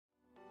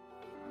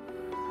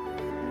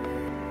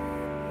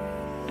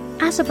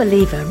As a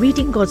believer,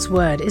 reading God's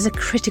Word is a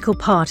critical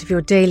part of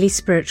your daily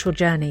spiritual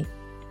journey.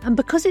 And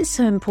because it's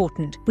so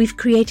important, we've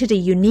created a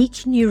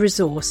unique new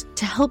resource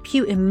to help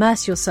you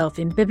immerse yourself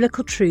in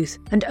biblical truth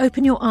and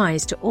open your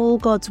eyes to all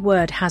God's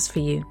Word has for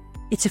you.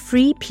 It's a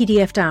free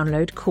PDF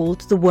download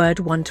called The Word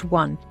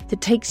 1-to-1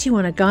 that takes you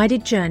on a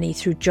guided journey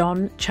through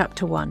John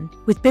chapter 1.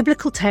 With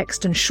biblical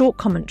text and short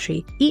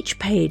commentary, each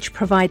page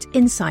provides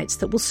insights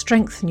that will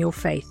strengthen your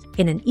faith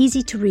in an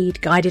easy-to-read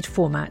guided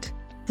format.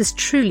 There's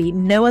truly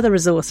no other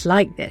resource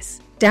like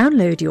this.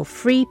 Download your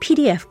free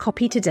PDF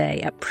copy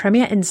today at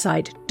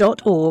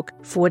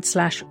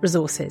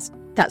premierinsight.org/resources.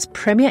 That's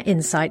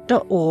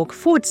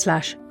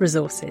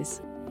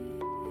premierinsight.org/resources.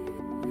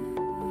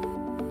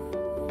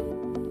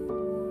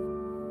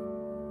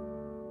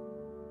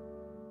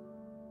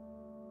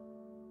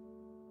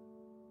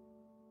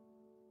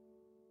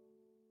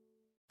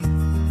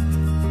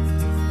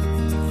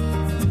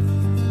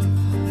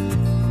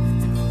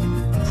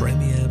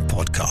 Premier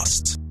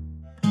Podcasts.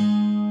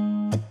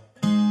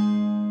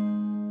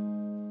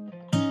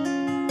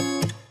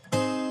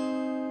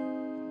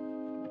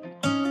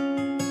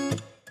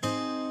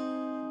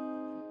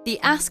 The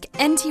Ask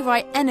NT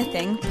Wright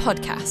Anything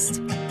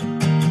podcast.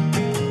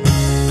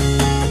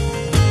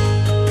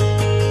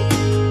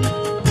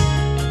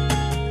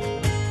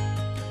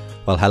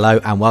 Well, hello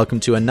and welcome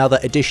to another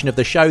edition of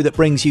the show that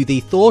brings you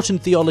the thought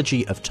and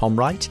theology of Tom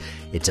Wright.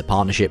 It's a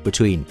partnership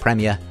between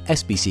Premier,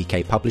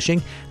 SBCK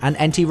Publishing and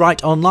NT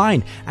Wright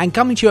Online. And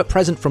coming to you at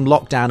present from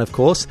lockdown, of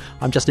course,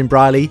 I'm Justin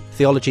Briley,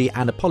 Theology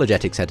and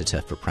Apologetics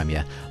Editor for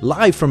Premier,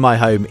 live from my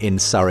home in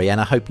Surrey. And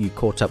I hope you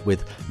caught up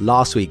with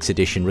last week's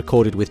edition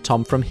recorded with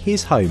Tom from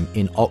his home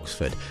in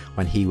Oxford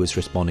when he was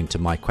responding to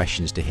my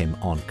questions to him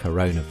on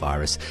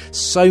coronavirus.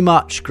 So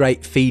much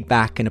great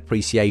feedback and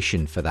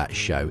appreciation for that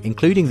show,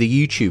 including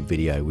the YouTube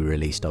video we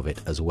released of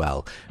it as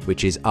well,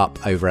 which is up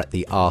over at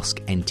the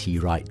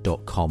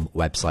AskNTWright.com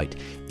website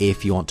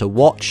if you want to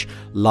watch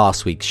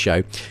last week's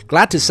show.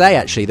 Glad to say,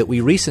 actually, that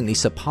we recently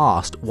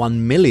surpassed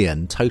 1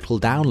 million total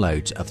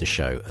downloads of the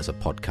show as a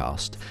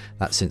podcast.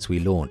 That's since we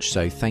launched.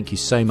 So thank you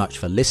so much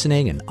for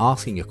listening and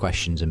asking your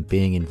questions and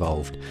being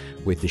involved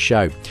with the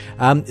show.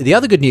 The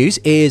other good news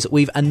is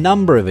we've a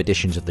number of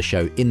editions of the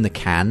show in the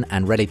can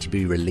and ready to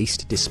be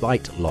released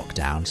despite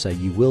lockdown. So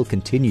you will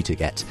continue to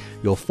get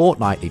your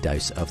fortnightly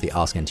dose of the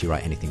Ask NT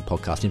Wright Anything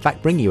podcast. In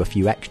fact, bring you a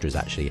few extras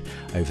actually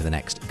over the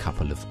next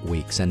couple of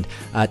weeks. And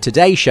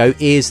today's show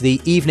is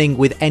the Evening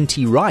with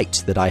NT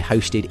Wright that I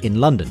hosted in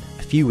London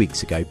a few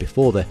weeks ago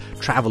before the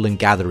travel and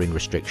gathering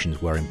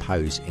restrictions were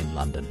imposed in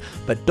London.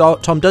 But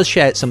Tom does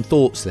share some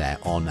thoughts there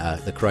on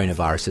the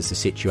coronavirus as the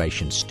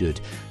situation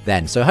stood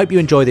then. So I hope you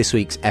enjoy this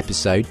week's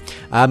episode.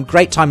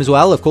 Great time as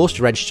well, of course,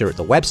 to register at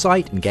the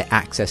website and get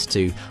access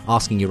to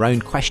asking your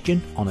own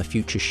question on a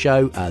future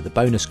show, the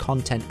bonus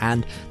content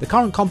and the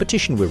current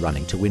competition we're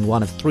running to win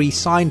one of 3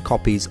 signed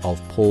copies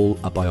of Paul,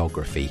 a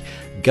Biography.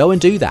 Go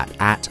and do that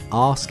at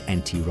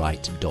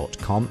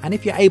askntwright.com. And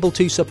if you're able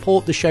to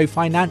support the show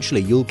financially,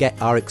 you'll get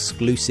our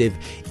exclusive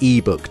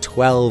ebook,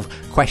 12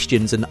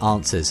 questions and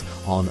answers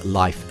on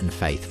life and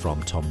faith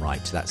from Tom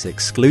Wright. That's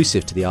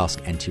exclusive to the Ask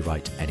NT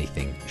Wright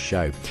Anything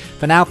show.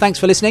 For now, thanks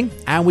for listening.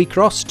 And we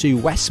cross to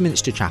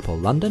Westminster Chapel,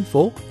 London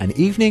for an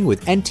evening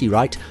with NT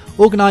Wright,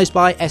 organised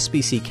by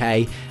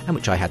SBCK, and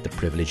which I had the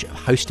privilege of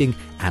hosting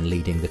and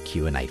leading the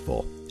Q&A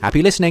for.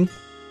 Happy listening.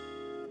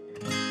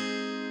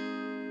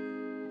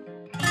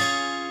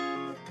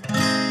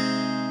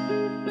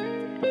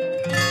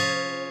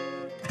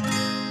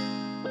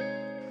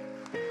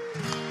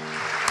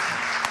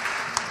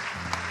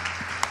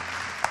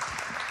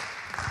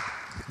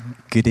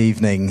 Good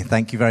evening.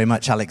 Thank you very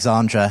much,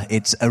 Alexandra.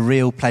 It's a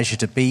real pleasure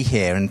to be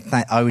here. And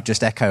I would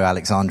just echo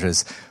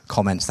Alexandra's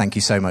comments. Thank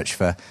you so much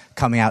for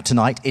coming out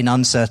tonight in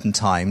uncertain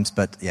times.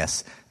 But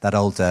yes, that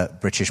old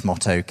British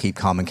motto, keep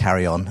calm and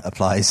carry on,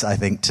 applies, I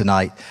think,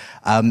 tonight.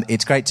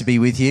 It's great to be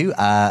with you.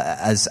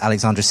 As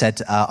Alexandra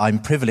said, I'm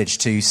privileged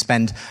to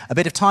spend a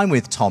bit of time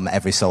with Tom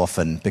every so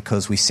often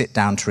because we sit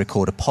down to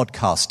record a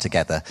podcast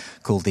together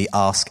called the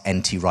Ask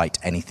NT Wright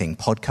Anything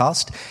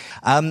podcast.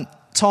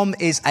 Tom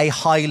is a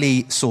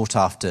highly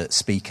sought-after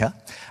speaker.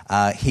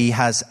 He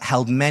has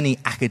held many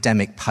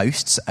academic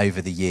posts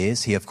over the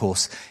years. He, of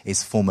course,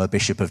 is former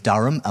Bishop of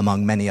Durham,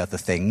 among many other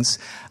things.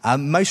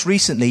 Most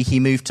recently,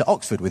 he moved to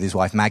Oxford with his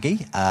wife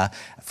Maggie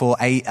for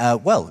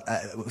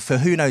for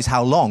who knows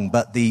how long.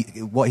 But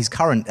what his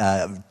current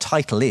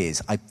title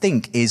is, I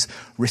think, is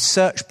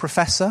research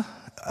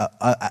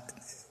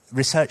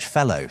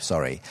fellow,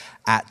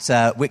 at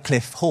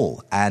Wycliffe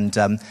Hall. And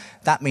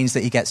that means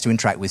that he gets to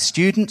interact with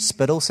students,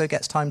 but also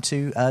gets time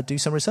to do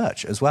some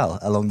research as well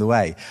along the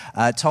way.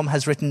 Tom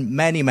has written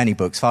many, many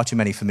books, far too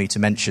many for me to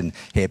mention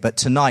here. But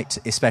tonight,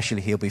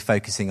 especially, he'll be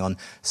focusing on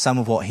some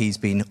of what he's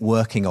been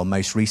working on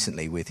most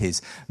recently with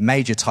his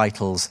major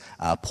titles,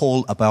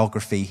 Paul, a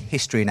Biography,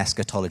 History and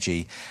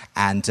Eschatology,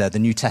 and the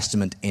New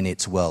Testament in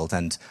its World.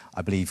 And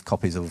I believe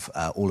copies of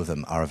all of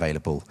them are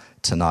available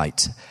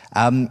tonight.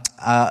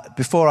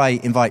 Before I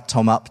invite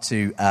Tom up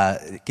to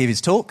give his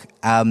talk,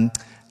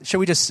 Shall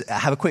we just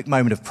have a quick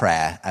moment of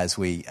prayer as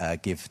we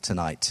give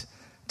tonight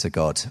to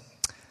God?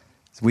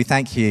 We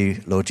thank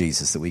you, Lord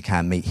Jesus, that we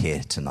can meet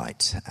here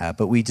tonight.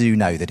 But we do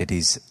know that it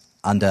is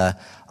under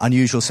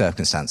unusual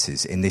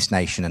circumstances in this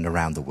nation and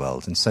around the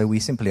world. And so we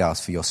simply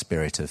ask for your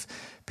spirit of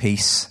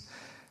peace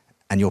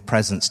and your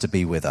presence to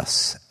be with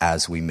us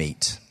as we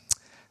meet.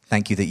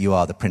 Thank you that you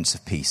are the Prince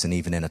of Peace, and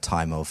even in a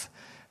time of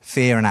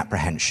fear and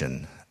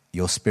apprehension,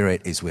 your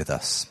spirit is with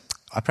us.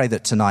 I pray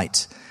that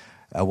tonight,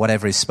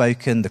 whatever is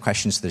spoken, the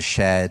questions that are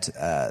shared,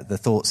 the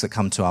thoughts that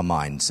come to our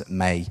minds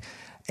may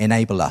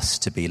enable us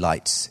to be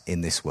lights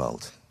in this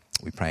world.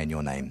 We pray in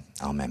your name.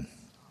 Amen.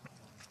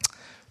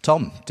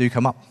 Tom, do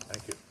come up.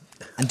 Thank you.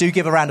 And do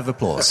give a round of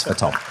applause for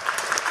Tom.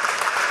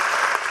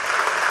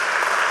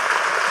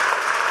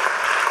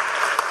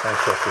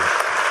 Thanks, Justin.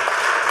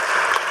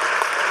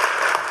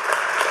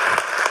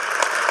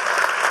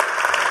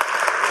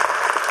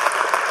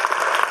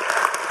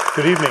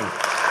 Good evening.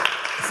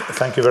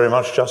 Thank you very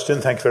much, Justin.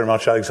 Thank you very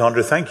much,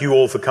 Alexandra. Thank you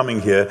all for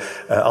coming here.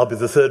 I'll be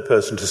the third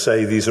person to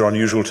say these are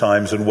unusual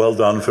times, and well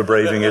done for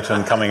braving it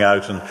and coming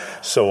out and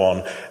so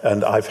on.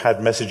 And I've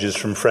had messages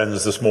from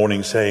friends this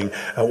morning saying,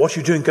 what are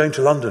you doing going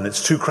to London?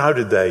 It's too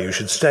crowded there. You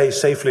should stay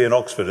safely in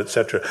Oxford,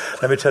 etc.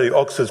 Let me tell you,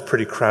 Oxford's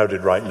pretty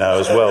crowded right now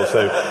as well.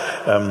 So,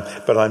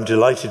 but I'm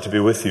delighted to be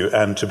with you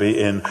and to be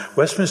in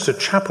Westminster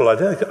Chapel. I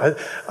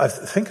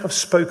think I've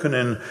spoken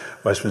in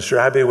Westminster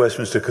Abbey,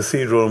 Westminster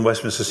Cathedral, and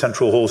Westminster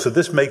Central Hall. So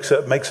this makes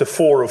a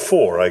 4 of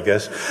 4, I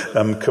guess,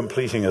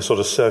 completing a sort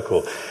of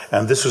circle.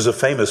 And this was a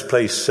famous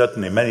place,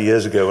 certainly many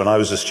years ago when I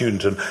was a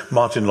student and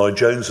Martin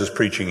Lloyd-Jones was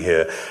preaching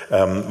here.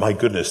 My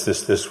goodness,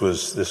 this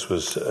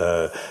was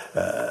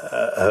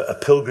a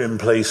pilgrim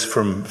place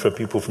for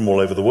people from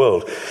all over the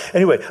world.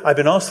 Anyway, I've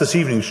been asked this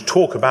evening to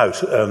talk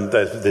about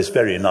this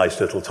very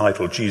nice little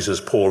title, Jesus,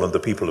 Paul, and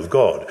the People of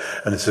God.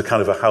 And it's a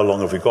kind of a how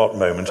long have we got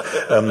moment.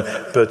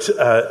 But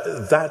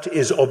that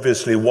is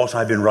obviously what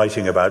I've been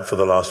writing about for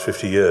the last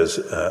 50 years.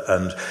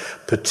 And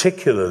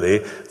particularly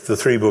the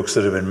 3 books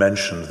that have been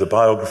mentioned, the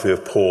biography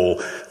of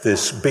Paul,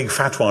 this big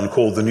fat one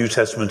called The New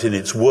Testament in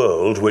Its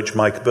World, which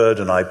Mike Bird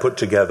and I put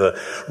together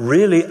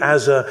really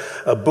as a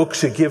book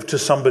to give to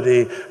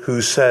somebody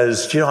who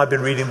says, I've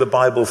been reading the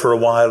Bible for a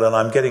while and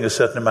I'm getting a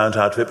certain amount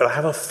out of it, but I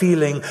have a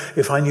feeling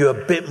if I knew a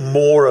bit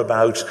more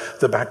about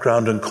the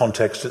background and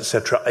context,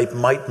 etc., it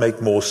might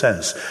make more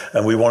sense.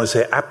 And we want to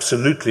say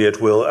absolutely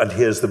it will, and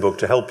here's the book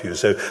to help you.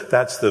 So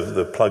that's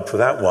the plug for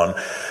that one.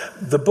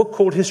 The book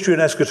called History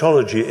and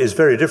Eschatology is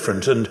very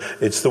different, and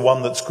it's the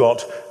one that's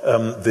got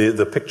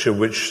the picture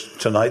which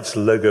tonight's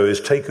logo is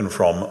taken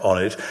from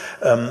on it.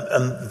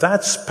 And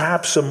that's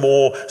perhaps a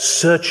more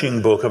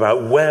searching book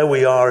about where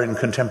we are in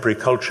contemporary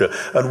culture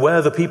and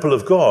where the people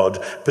of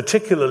God,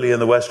 particularly in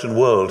the Western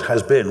world,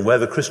 has been, where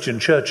the Christian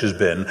church has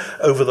been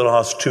over the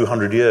last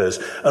 200 years,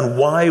 and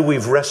why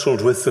we've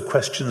wrestled with the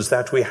questions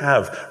that we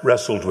have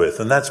wrestled with.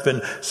 And that's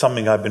been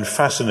something I've been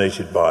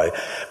fascinated by.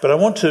 But I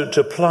want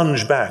to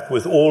plunge back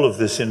with all of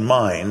this in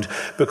mind,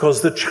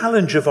 because the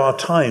challenge of our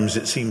times,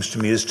 it seems to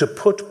me, is to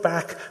put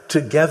back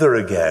together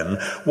again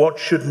what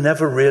should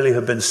never really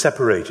have been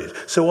separated.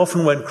 So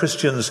often when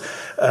Christians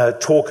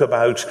talk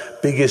about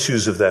big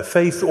issues of their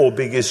faith or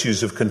big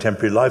issues of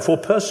contemporary life or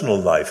personal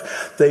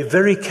life, they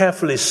very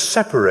carefully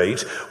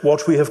separate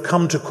what we have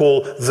come to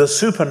call the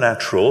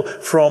supernatural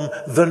from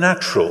the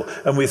natural.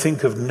 And we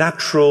think of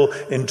natural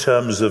in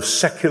terms of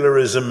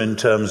secularism, in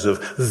terms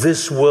of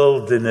this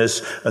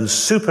worldliness, and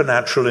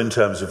supernatural in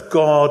terms of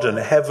God and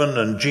heaven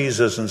and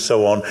Jesus and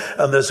so on.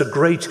 And there's a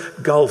great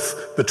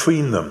gulf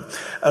between them.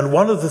 And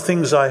one of the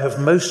things I have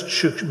most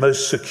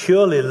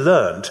securely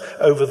learnt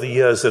over the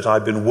years that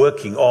I've been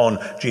working on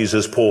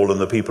Jesus, Paul, and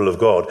the people of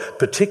God,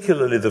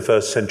 particularly the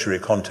first century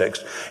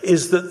context,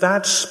 is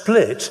that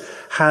split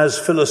has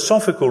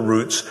philosophical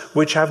roots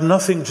which have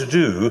nothing to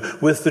do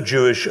with the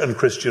Jewish and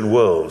Christian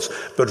worlds,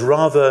 but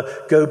rather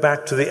go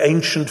back to the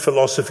ancient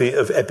philosophy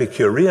of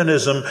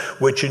Epicureanism,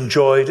 which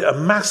enjoyed a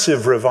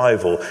massive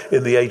revival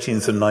in the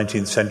 18th and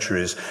 19th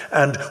centuries,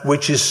 and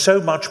which is so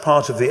much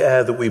part of the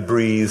air that we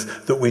breathe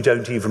that we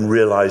don't even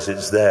realize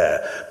it's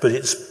there. But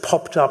it's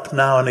popped up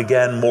now and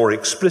again more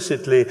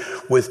explicitly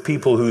with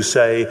people who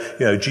say,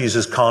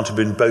 Jesus can't have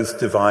been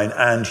both divine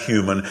and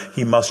human.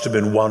 He must have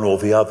been one or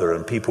the other.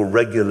 And people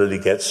regularly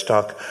get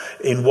stuck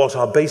in what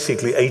are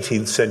basically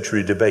 18th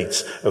century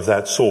debates of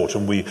that sort.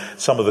 And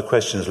some of the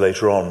questions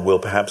later on will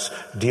perhaps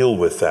deal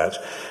with that.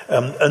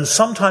 And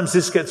sometimes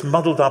this gets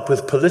muddled up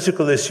with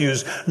political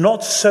issues,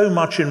 not so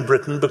much in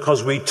Britain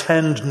because we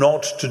tend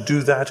not to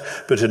do that,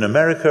 but in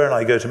America, and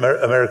I go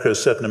to America a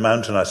certain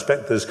amount, and I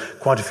expect there's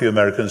quite a few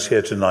Americans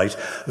here tonight,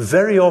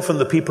 very often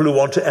the people who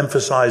want to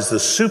emphasize the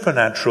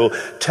supernatural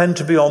tend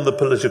to be on the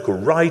political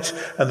right,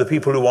 and the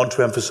people who want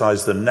to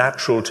emphasize the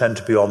natural tend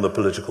to be on the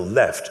political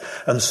left.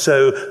 And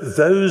so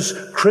those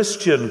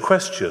Christian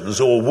questions,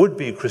 or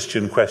would-be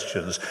Christian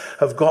questions,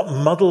 have got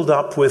muddled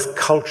up with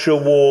culture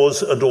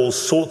wars and all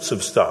sorts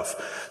of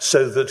stuff,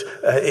 so that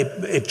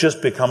it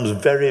just becomes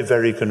very,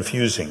 very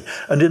confusing.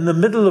 And in the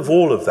middle of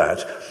all of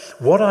that,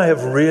 what I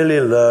have really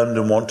learned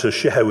and want to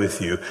share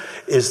with you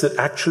is that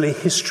actually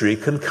history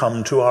can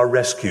come to our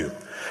rescue.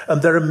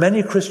 And there are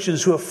many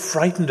Christians who are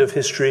frightened of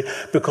history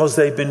because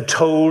they've been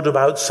told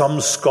about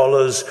some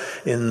scholars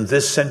in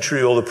this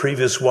century or the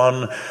previous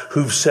one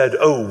who've said,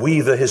 oh,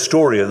 we the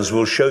historians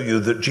will show you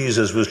that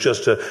Jesus was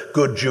just a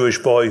good Jewish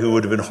boy who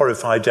would have been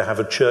horrified to have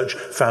a church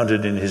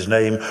founded in his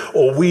name.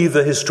 Or we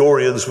the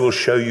historians will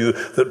show you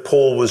that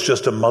Paul was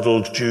just a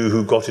muddled Jew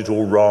who got it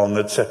all wrong,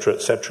 etc.,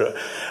 etc.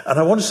 And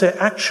I want to say,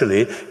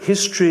 actually,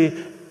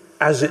 history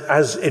as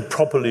it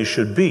properly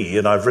should be,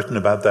 and I've written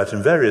about that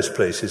in various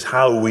places,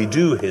 how we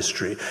do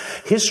history.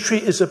 History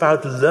is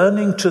about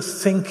learning to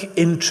think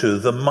into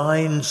the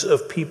minds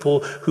of people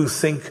who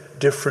think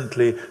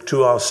differently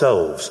to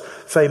ourselves.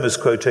 Famous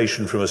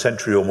quotation from a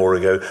century or more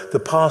ago,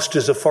 the past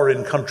is a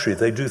foreign country,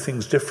 they do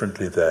things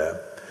differently there.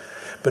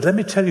 But let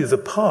me tell you, the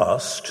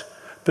past,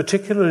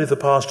 particularly the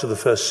past of the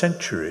first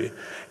century,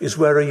 is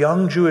where a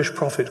young Jewish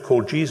prophet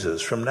called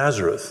Jesus from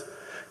Nazareth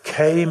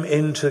came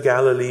into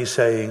Galilee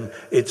saying,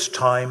 it's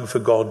time for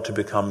God to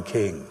become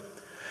king.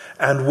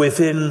 And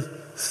within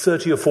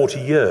 30 or 40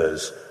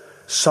 years,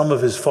 some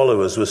of his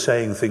followers were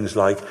saying things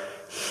like,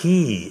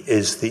 he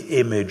is the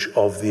image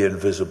of the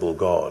invisible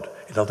God.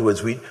 In other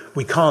words, we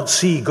can't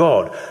see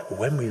God. But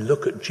when we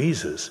look at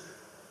Jesus,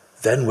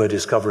 then we're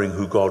discovering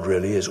who God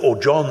really is. Or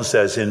John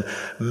says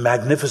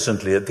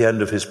magnificently at the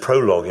end of his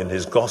prologue in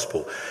his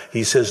gospel,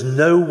 he says,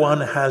 no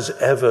one has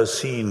ever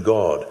seen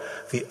God,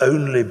 the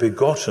only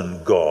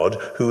begotten God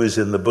who is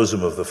in the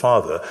bosom of the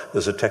Father.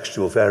 There's a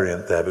textual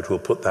variant there, but we'll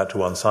put that to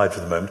one side for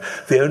the moment.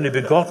 The only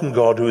begotten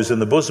God who is in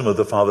the bosom of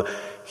the Father,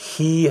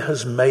 he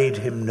has made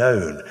him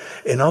known.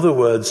 In other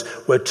words,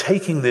 we're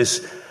taking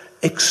this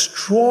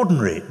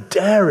extraordinary,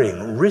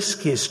 daring,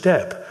 risky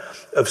step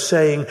of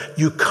saying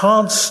you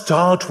can't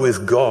start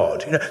with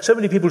God. You know, so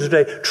many people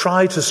today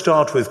try to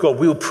start with God.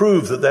 We'll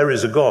prove that there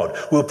is a God.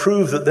 We'll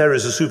prove that there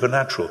is a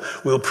supernatural.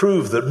 We'll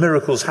prove that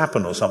miracles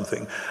happen or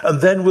something. And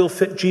then we'll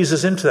fit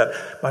Jesus into that.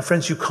 My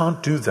friends, you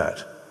can't do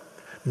that.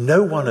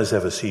 No one has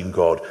ever seen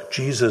God.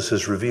 Jesus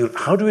has revealed.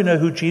 How do we know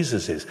who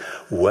Jesus is?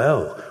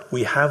 Well,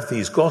 we have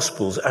these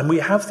Gospels, and we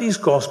have these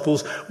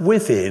Gospels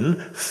within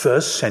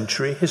first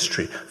century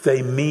history.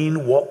 They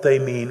mean what they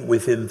mean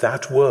within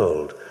that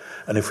world.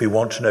 And if we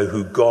want to know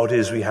who God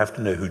is, we have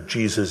to know who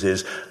Jesus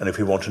is. And if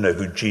we want to know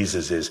who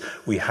Jesus is,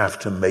 we have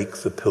to make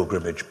the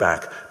pilgrimage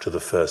back to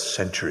the first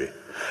century.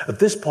 At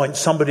this point,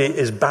 somebody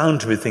is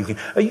bound to be thinking,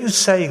 are you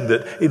saying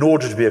that in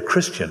order to be a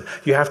Christian,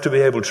 you have to be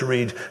able to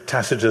read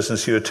Tacitus and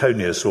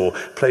Suetonius or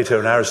Plato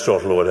and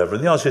Aristotle or whatever?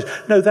 And the answer is,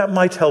 no, that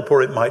might help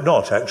or it might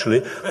not,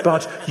 actually.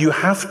 But you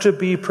have to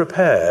be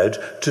prepared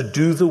to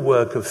do the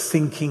work of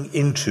thinking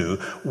into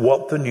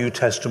what the New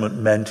Testament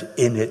meant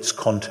in its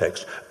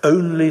context.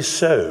 Only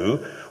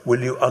so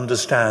will you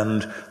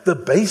understand the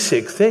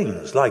basic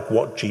things, like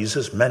what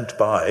Jesus meant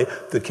by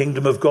the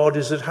kingdom of God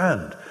is at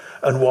hand,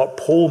 and what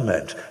Paul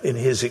meant in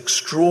his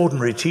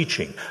extraordinary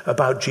teaching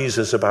about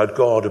Jesus, about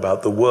God,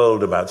 about the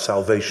world, about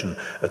salvation,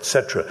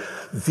 etc.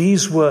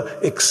 These were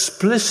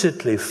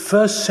explicitly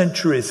first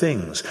century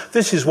things.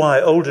 This is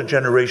why older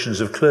generations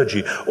of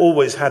clergy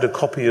always had a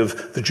copy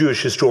of the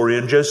Jewish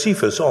historian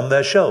Josephus on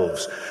their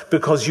shelves,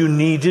 because you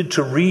needed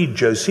to read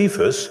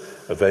Josephus,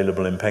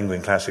 available in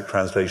Penguin Classic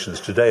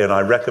translations today, and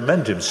I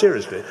recommend him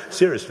seriously.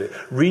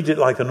 Read it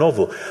like a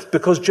novel,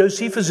 because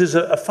Josephus is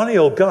a funny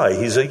old guy.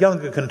 He's a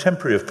younger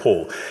contemporary of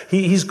Paul.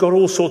 He's got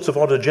all sorts of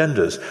odd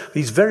agendas.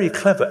 He's very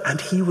clever, and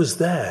he was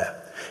there.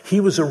 He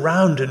was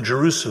around in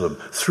Jerusalem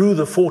through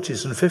the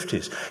 40s and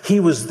 50s. He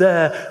was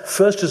there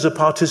first as a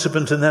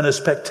participant and then a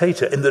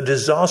spectator in the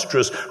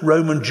disastrous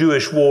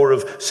Roman-Jewish war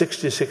of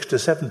 66 to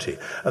 70.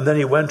 And then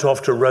he went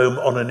off to Rome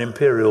on an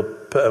imperial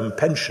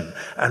pension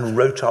and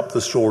wrote up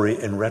the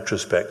story in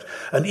retrospect.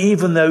 And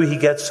even though he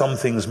gets some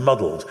things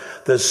muddled,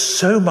 there's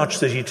so much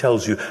that he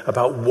tells you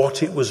about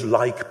what it was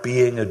like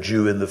being a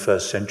Jew in the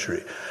first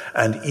century.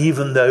 And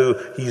even though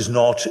he's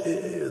not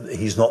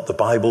the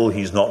Bible,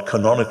 he's not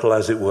canonical,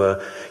 as it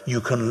were,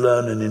 you can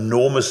learn an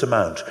enormous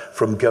amount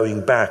from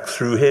going back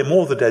through him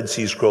or the Dead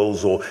Sea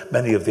Scrolls or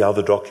many of the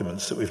other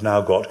documents that we've now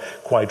got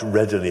quite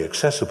readily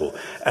accessible,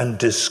 and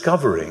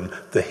discovering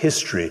the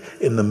history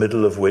in the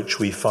middle of which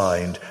we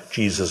find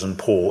Jesus and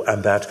Paul,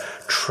 and that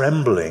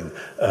trembling,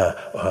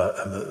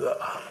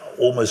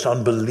 almost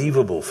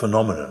unbelievable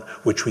phenomenon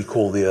which we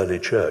call the early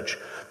church.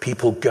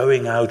 People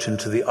going out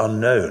into the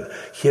unknown.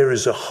 Here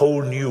is a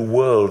whole new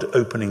world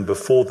opening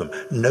before them.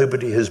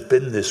 Nobody has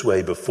been this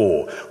way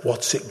before.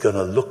 What's it going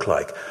to look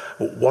like?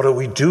 What are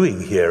we doing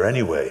here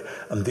anyway?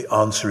 And the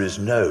answer is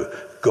no.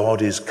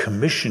 God is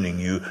commissioning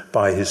you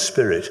by his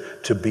Spirit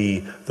to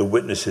be the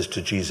witnesses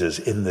to Jesus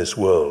in this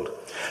world.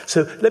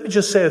 So let me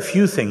just say a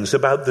few things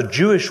about the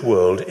Jewish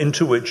world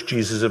into which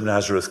Jesus of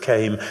Nazareth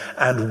came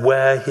and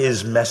where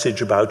his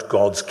message about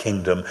God's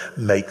kingdom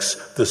makes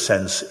the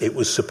sense it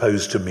was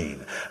supposed to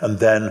mean. And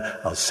then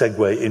I'll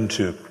segue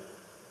into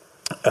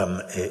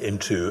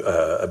into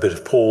a bit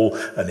of Paul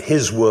and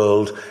his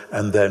world,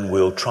 and then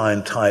we'll try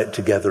and tie it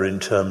together in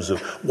terms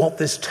of what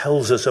this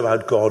tells us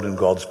about God and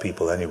God's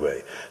people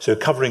anyway. So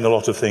covering a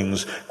lot of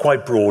things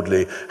quite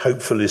broadly,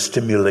 hopefully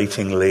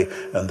stimulatingly,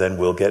 and then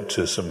we'll get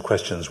to some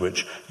questions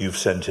which you've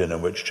sent in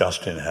and which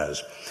Justin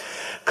has.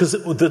 Because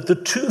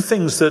the two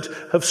things that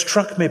have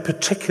struck me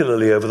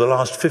particularly over the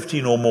last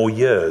 15 or more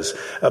years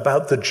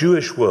about the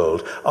Jewish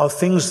world are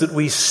things that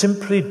we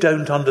simply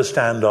don't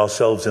understand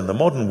ourselves in the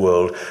modern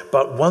world,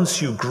 but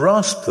once you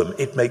grasp them,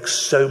 it makes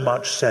so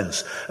much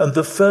sense. And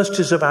the first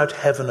is about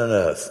heaven and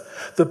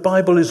earth. The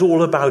Bible is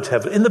all about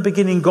heaven. In the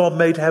beginning, God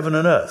made heaven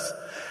and earth.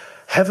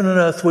 Heaven and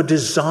earth were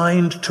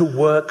designed to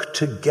work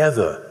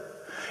together.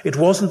 It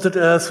wasn't that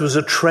earth was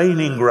a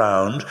training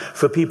ground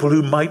for people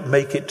who might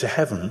make it to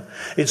heaven.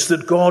 It's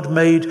that God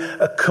made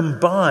a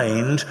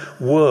combined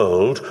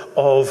world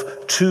of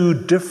two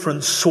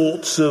different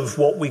sorts of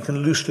what we can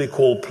loosely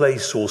call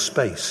place or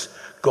space.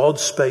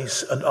 God's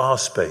space and our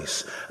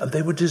space. And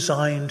they were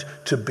designed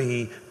to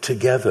be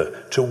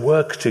together, to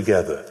work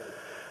together.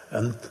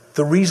 And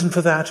the reason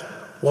for that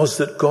was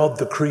that God,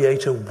 the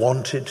Creator,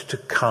 wanted to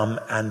come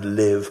and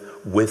live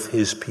with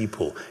his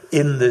people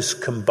in this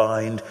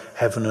combined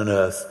heaven and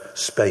earth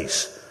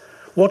space.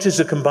 What is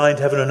a combined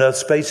heaven and earth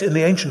space? In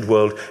the ancient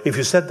world, if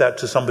you said that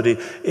to somebody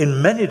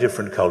in many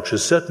different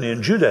cultures, certainly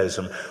in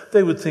Judaism,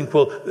 they would think,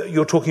 well,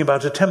 you're talking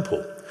about a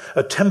temple.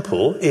 A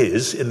temple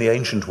is, in the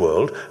ancient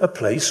world, a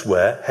place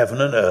where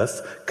heaven and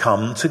earth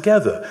come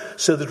together.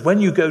 So that when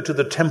you go to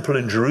the temple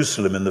in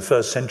Jerusalem in the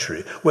first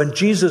century, when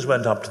Jesus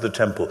went up to the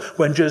temple,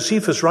 when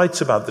Josephus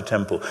writes about the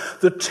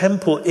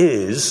temple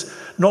is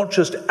not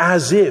just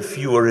as if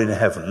you were in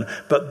heaven,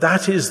 but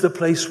that is the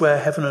place where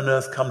heaven and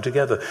earth come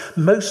together.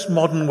 Most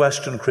modern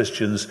Western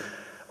Christians,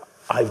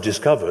 I've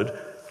discovered,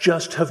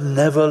 just have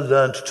never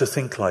learnt to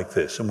think like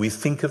this. And we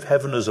think of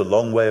heaven as a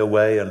long way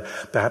away, and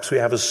perhaps we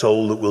have a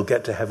soul that will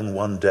get to heaven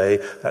one day.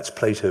 That's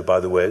Plato, by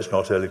the way. It's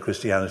not early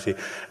Christianity.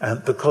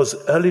 And because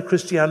early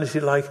Christianity,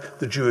 like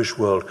the Jewish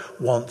world,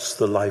 wants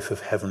the life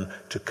of heaven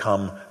to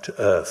come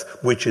to earth,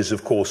 which is,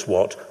 of course,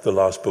 what the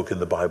last book in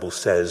the Bible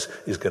says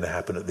is going to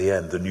happen at the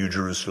end. The New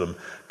Jerusalem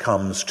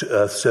comes to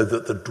earth so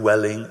that the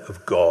dwelling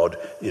of God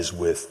is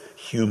with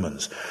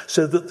humans.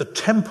 So that the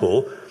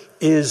temple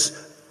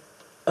is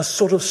a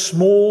sort of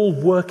small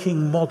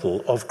working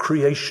model of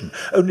creation.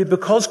 Only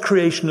because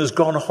creation has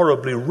gone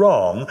horribly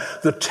wrong,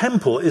 the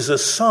temple is a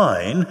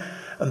sign,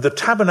 and the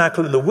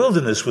tabernacle in the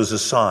wilderness was a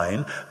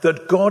sign,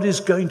 that God is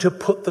going to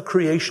put the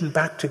creation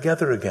back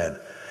together again.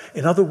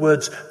 In other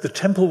words, the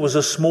temple was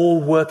a small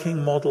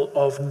working model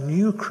of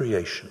new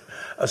creation,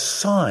 a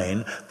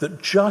sign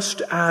that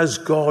just as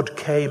God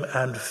came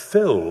and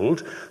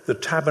filled the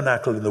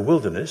tabernacle in the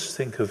wilderness,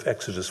 think of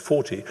Exodus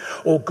 40,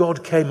 or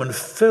God came and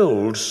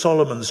filled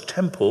Solomon's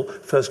temple,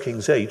 1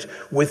 Kings 8,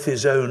 with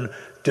his own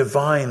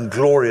divine,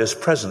 glorious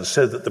presence,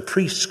 so that the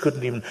priests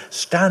couldn't even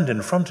stand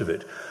in front of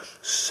it.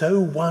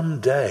 So one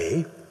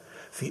day,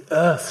 the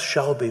earth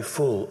shall be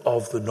full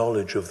of the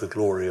knowledge of the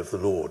glory of the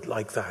Lord,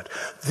 like that.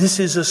 This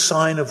is a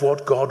sign of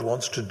what God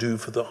wants to do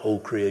for the whole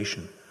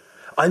creation.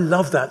 I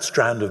love that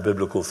strand of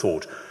biblical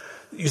thought.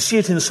 You see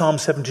it in Psalm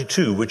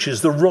 72, which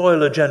is the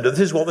royal agenda. This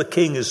is what the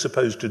king is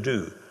supposed to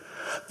do.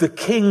 The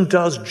king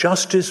does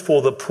justice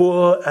for the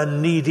poor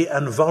and needy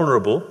and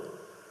vulnerable,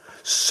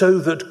 so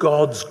that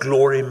God's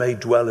glory may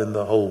dwell in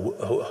the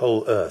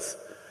whole earth.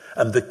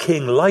 And the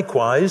king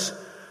likewise,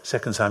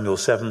 2 Samuel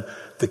 7,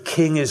 the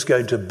king is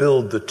going to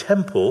build the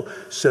temple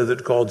so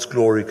that God's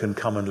glory can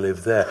come and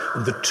live there.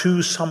 And the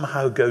two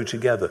somehow go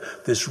together,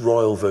 this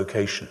royal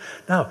vocation.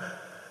 Now,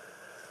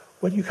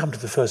 when you come to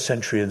the first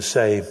century and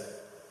say,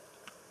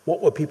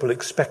 what were people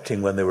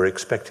expecting when they were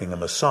expecting a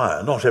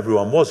Messiah? Not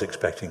everyone was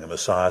expecting a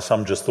Messiah.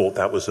 Some just thought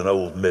that was an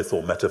old myth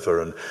or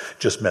metaphor and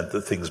just meant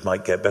that things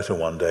might get better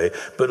one day.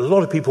 But a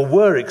lot of people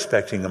were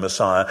expecting a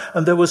Messiah,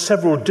 and there were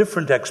several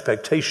different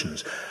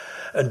expectations.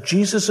 And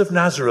Jesus of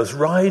Nazareth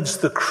rides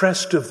the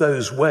crest of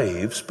those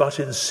waves, but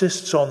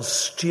insists on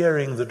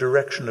steering the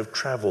direction of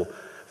travel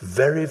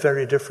very,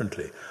 very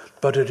differently.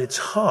 But at its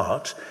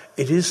heart,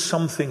 it is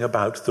something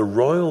about the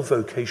royal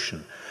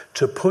vocation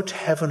to put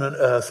heaven and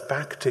earth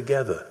back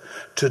together,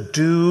 to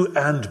do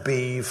and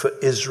be for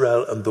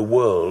Israel and the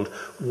world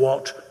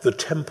what the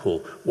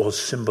temple was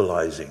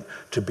symbolizing,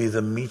 to be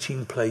the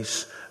meeting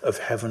place of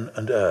heaven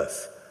and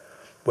earth.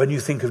 When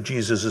you think of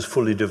Jesus as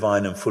fully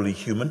divine and fully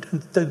human,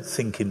 don't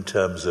think in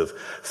terms of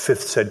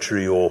 5th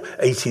century or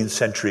 18th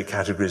century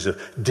categories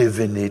of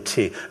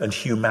divinity and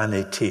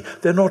humanity.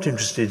 They're not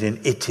interested in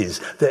ities.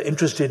 They're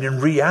interested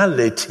in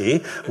reality,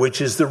 which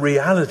is the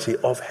reality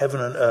of heaven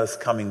and earth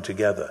coming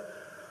together.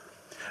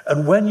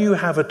 And when you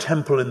have a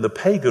temple in the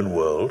pagan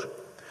world,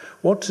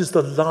 what is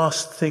the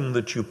last thing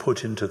that you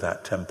put into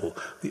that temple?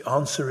 The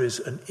answer is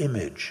an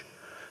image,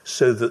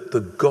 so that the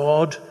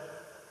god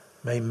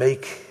may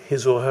make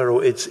his or her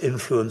or its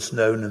influence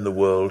known in the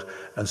world,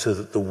 and so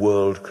that the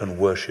world can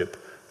worship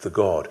the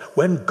God.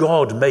 When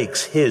God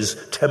makes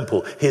his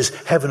temple, his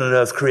heaven and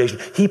earth creation,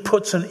 he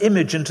puts an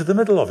image into the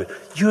middle of it.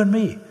 You and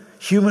me.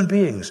 Human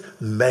beings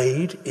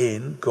made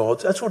in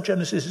God's. That's what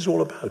Genesis is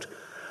all about.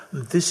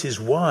 And this is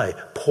why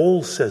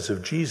Paul says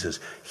of Jesus,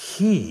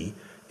 he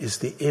is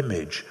the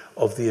image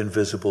of the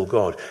invisible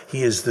God.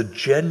 He is the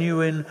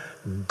genuine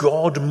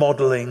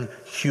God-modeling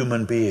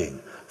human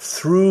being,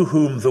 through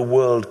whom the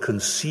world can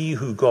see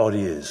who God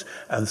is,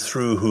 and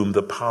through whom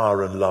the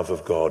power and love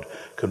of God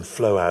can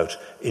flow out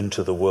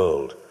into the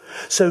world.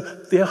 So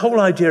the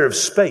whole idea of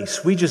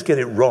space, we just get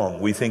it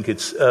wrong. We think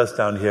it's earth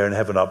down here and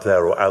heaven up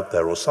there or out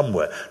there or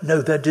somewhere. No,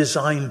 they're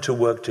designed to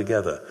work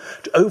together,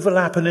 to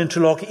overlap and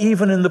interlock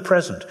even in the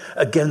present,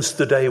 against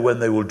the day when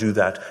they will do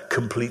that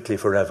completely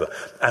forever.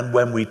 And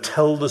when we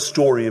tell the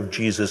story of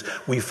Jesus,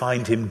 we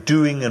find him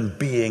doing and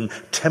being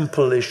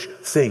temple-ish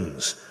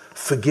things,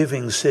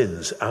 forgiving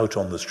sins out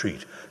on the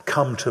street.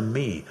 Come to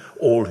me,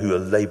 all who are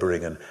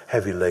laboring and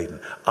heavy laden.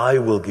 I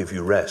will give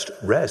you rest.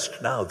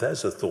 Rest, now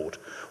there's a thought.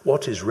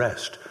 What is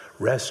rest?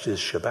 Rest is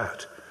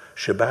Shabbat.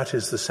 Shabbat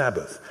is the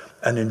Sabbath.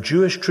 And in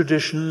Jewish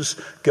traditions,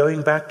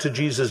 going back to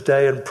Jesus'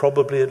 day and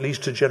probably at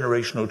least a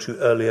generation or two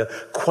earlier,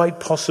 quite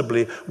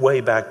possibly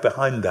way back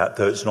behind that,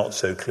 though it's not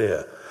so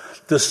clear,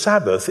 the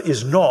Sabbath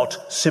is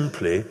not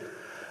simply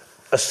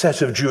a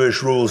set of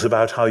Jewish rules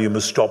about how you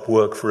must stop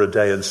work for a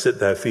day and sit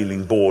there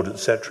feeling bored,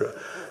 etc.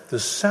 The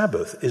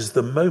Sabbath is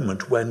the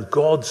moment when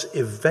God's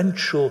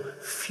eventual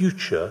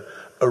future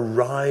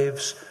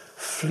arrives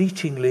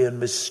fleetingly and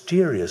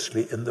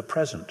mysteriously in the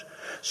present,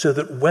 so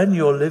that when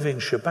you're living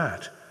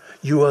Shabbat,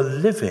 you are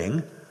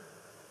living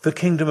the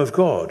kingdom of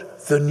God,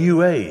 the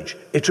new age.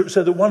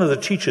 So that one of the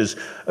teachers,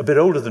 a bit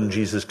older than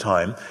Jesus'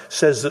 time,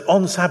 says that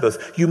on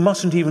Sabbath you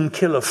mustn't even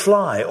kill a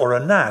fly or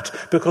a gnat,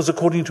 because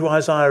according to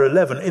Isaiah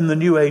 11, in the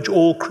new age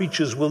all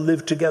creatures will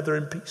live together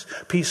in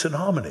peace and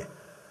harmony.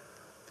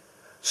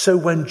 So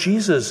when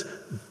Jesus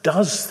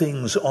does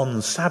things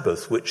on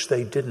Sabbath which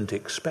they didn't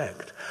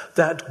expect,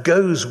 that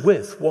goes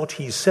with what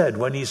he said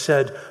when he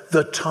said,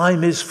 the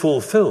time is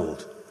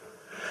fulfilled.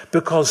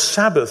 Because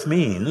Sabbath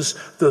means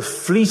the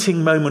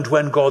fleeting moment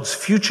when God's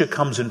future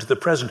comes into the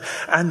present.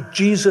 And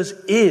Jesus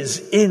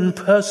is in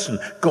person,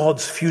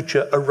 God's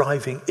future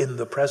arriving in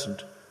the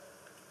present.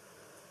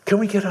 Can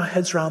we get our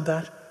heads around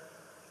that?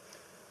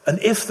 And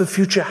if the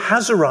future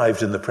has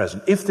arrived in the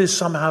present, if this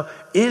somehow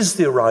is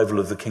the arrival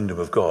of the kingdom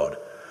of God,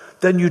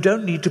 then you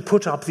don't need to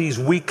put up these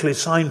weekly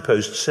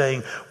signposts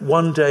saying,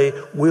 one day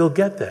we'll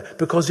get there,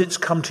 because it's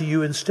come to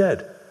you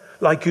instead.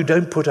 Like you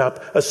don't put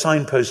up a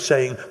signpost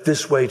saying,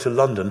 this way to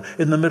London,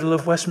 in the middle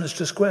of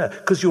Westminster Square,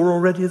 because you're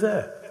already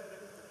there.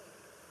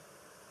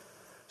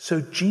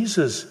 So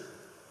Jesus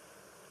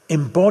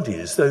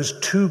embodies those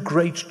two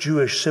great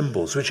Jewish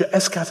symbols, which are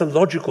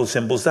eschatological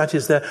symbols, that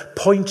is, they're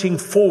pointing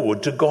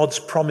forward to God's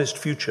promised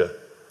future.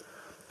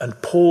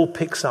 And Paul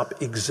picks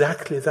up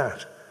exactly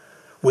that,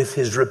 with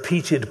his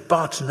repeated,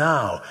 but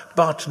now,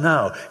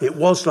 it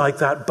was like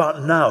that,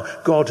 but now,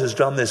 God has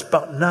done this,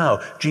 but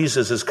now,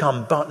 Jesus has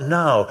come, but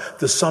now,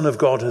 the Son of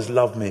God has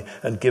loved me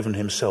and given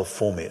himself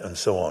for me, and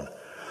so on.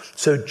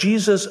 So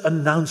Jesus'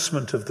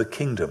 announcement of the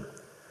kingdom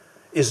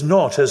is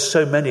not, as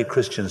so many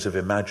Christians have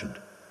imagined,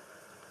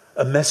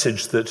 a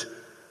message that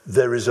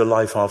there is a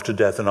life after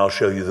death and I'll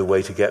show you the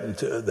way to get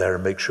there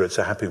and make sure it's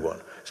a happy one.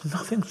 It's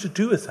nothing to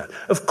do with that.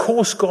 Of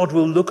course God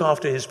will look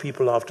after his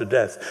people after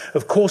death.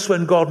 Of course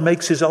when God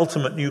makes his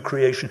ultimate new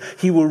creation,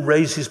 he will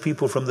raise his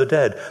people from the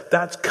dead.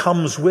 That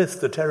comes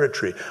with the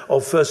territory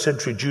of first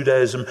century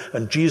Judaism,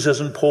 and Jesus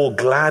and Paul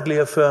gladly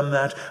affirm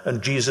that,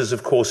 and Jesus,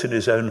 of course, in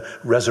his own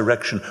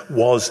resurrection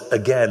was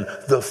again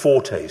the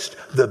foretaste,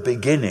 the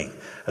beginning.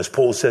 As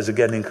Paul says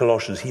again in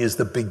Colossians, he is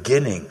the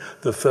beginning,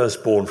 the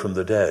firstborn from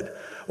the dead.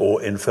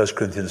 Or in 1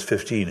 Corinthians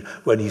 15,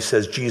 when he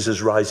says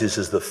Jesus rises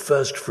as the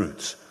first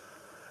fruits,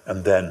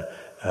 and then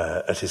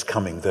at his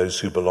coming, those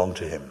who belong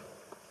to him.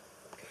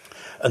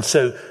 And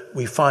so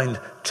we find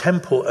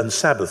temple and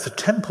Sabbath. The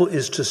temple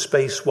is to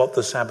space what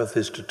the Sabbath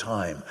is to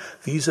time.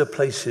 These are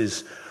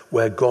places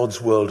where God's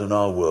world and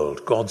our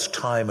world, God's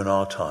time and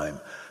our time,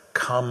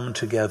 come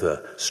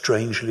together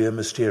strangely and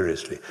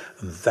mysteriously.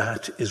 And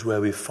that is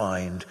where we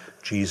find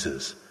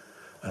Jesus.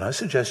 And I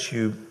suggest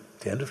you,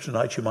 at the end of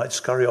tonight, you might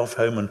scurry off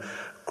home and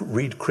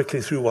read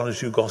quickly through one or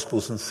two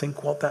Gospels and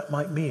think what that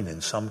might mean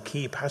in some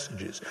key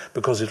passages,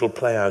 because it'll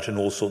play out in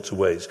all sorts of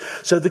ways.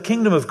 So the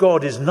kingdom of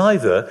God is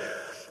neither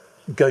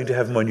going to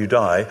heaven when you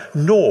die,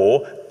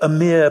 nor a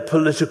mere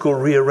political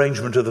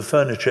rearrangement of the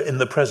furniture in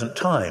the present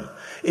time.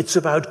 It's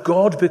about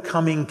God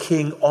becoming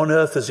king on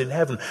earth as in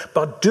heaven,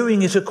 but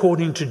doing it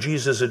according to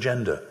Jesus'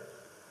 agenda.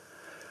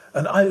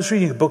 And I was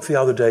reading a book the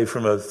other day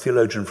from a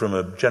theologian from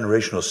a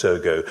generation or so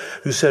ago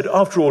who said,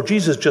 after all,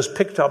 Jesus just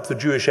picked up the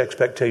Jewish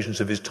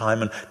expectations of his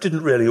time and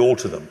didn't really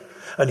alter them.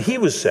 And he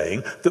was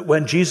saying that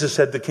when Jesus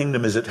said the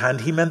kingdom is at hand,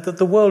 he meant that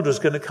the world was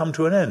going to come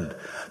to an end.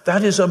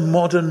 That is a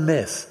modern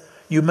myth.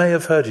 You may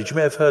have heard it. You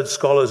may have heard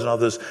scholars and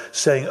others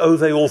saying, oh,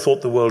 they all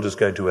thought the world was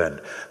going to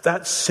end.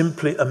 That's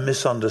simply a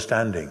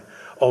misunderstanding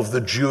of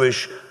the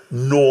Jewish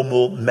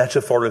normal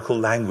metaphorical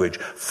language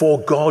for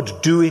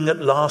God doing at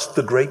last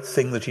the great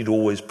thing that he'd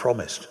always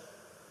promised.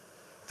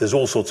 There's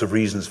all sorts of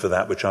reasons for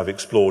that, which I've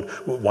explored,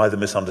 why the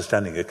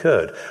misunderstanding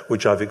occurred,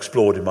 which I've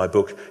explored in my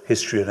book,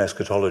 History and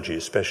Eschatology,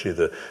 especially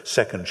the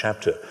second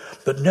chapter.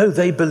 But no,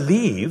 they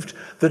believed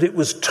that it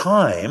was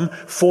time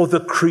for the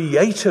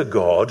Creator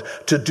God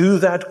to do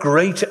that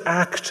great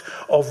act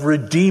of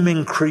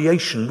redeeming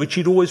creation, which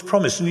he'd always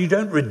promised. And you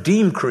don't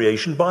redeem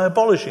creation by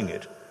abolishing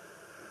it.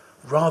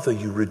 Rather,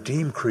 you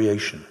redeem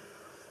creation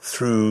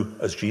through,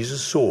 as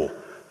Jesus saw,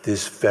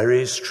 this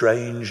very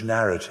strange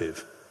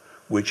narrative,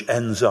 which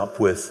ends up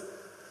with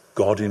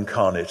God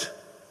incarnate,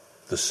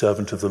 the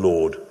servant of the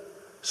Lord,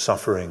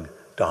 suffering,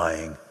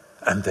 dying,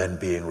 and then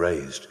being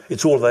raised.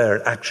 It's all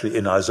there actually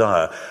in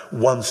Isaiah,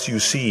 once you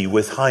see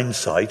with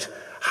hindsight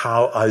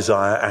how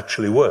Isaiah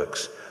actually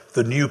works.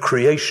 The new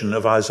creation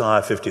of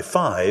Isaiah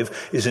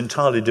 55 is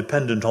entirely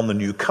dependent on the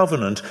new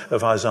covenant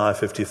of Isaiah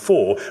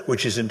 54,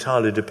 which is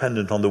entirely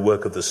dependent on the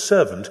work of the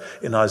servant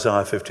in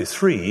Isaiah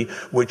 53,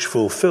 which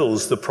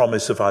fulfills the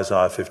promise of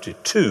Isaiah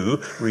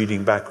 52,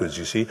 reading backwards,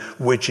 you see,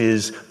 which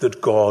is that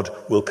God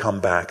will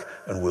come back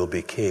and will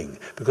be king.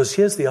 Because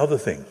here's the other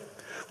thing,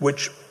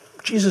 which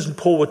Jesus and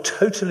Paul were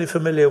totally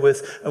familiar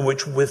with and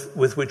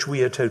with which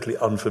we are totally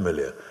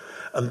unfamiliar.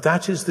 And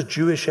that is the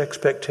Jewish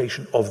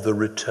expectation of the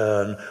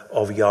return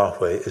of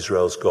Yahweh,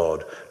 Israel's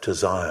God, to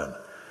Zion.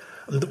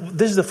 And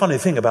this is the funny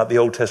thing about the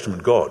Old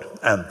Testament God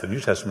and the New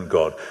Testament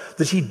God,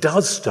 that he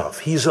does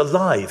stuff. He's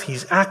alive,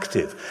 he's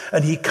active,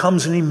 and he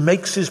comes and he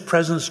makes his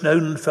presence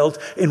known and felt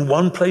in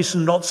one place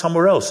and not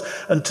somewhere else.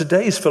 And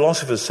today's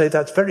philosophers say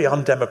that's very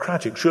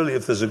undemocratic. Surely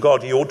if there's a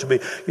God, he ought to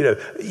be,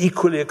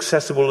 equally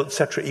accessible,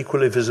 etc.,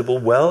 equally visible.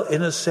 Well,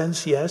 in a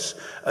sense, yes,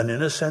 and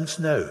in a sense,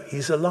 no.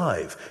 He's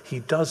alive. He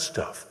does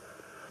stuff.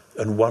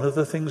 And one of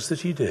the things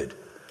that he did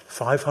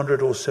 500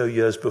 or so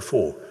years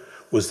before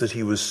was that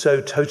he was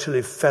so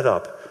totally fed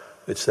up,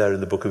 it's there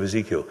in the book of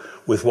Ezekiel,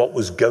 with what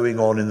was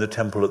going on in the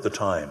temple at the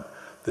time,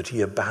 that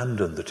he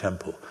abandoned the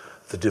temple.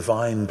 The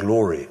divine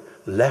glory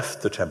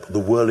left the temple, the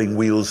whirling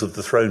wheels of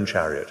the throne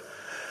chariot.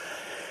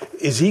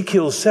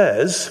 Ezekiel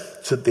says,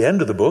 it's at the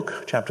end of the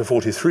book, chapter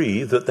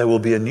 43, that there will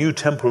be a new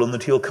temple and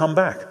that he'll come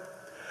back.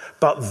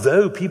 But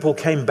though people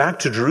came back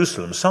to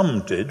Jerusalem,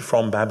 some did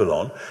from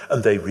Babylon,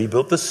 and they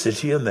rebuilt the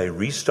city and they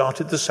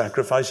restarted the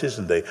sacrifices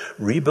and they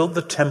rebuilt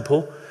the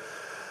temple,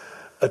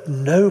 at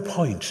no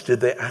point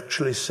did they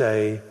actually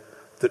say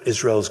that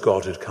Israel's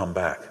God had come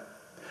back.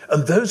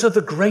 And those are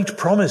the great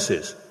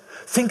promises.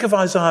 Think of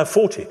Isaiah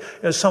 40.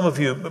 Some of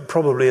you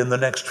probably in the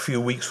next few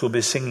weeks will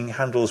be singing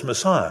Handel's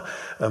Messiah,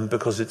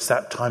 because it's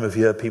that time of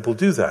year people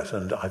do that,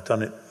 and I've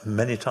done it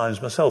many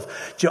times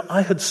myself.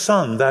 I had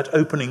sung that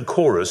opening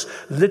chorus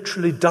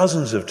literally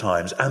dozens of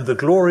times, and the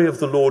glory of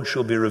the Lord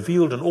shall be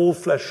revealed and all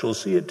flesh shall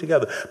see it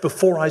together,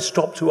 before I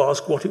stopped to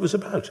ask what it was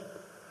about.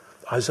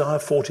 Isaiah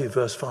 40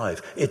 verse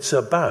 5. It's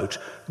about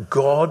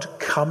God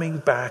coming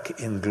back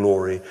in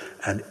glory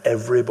and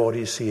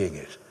everybody seeing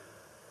it.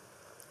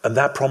 And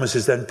that promise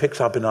is then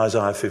picked up in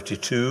Isaiah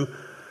 52,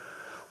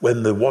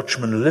 when the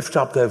watchmen lift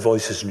up their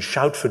voices and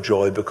shout for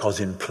joy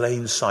because in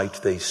plain sight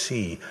they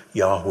see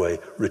Yahweh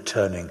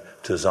returning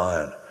to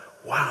Zion.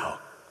 Wow.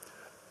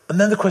 And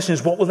then the question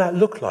is, what will that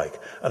look like?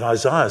 And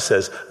Isaiah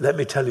says, let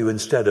me tell you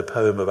instead a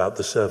poem about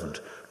the servant.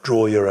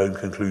 Draw your own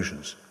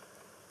conclusions.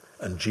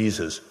 And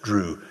Jesus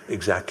drew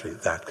exactly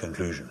that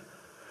conclusion.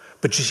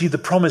 But you see, the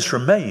promise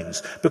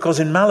remains, because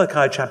in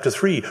Malachi chapter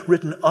 3,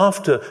 written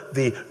after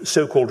the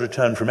so-called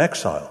return from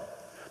exile,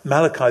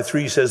 Malachi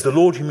 3 says, the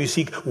Lord whom you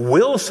seek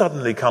will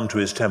suddenly come to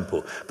his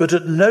temple, but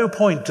at no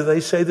point do they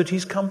say that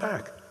he's come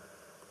back.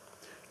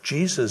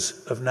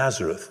 Jesus of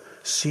Nazareth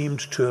seemed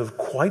to have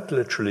quite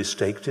literally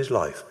staked his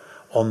life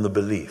on the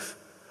belief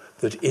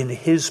that in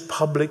his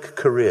public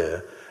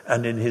career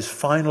and in his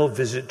final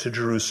visit to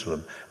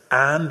Jerusalem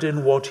and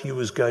in what he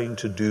was going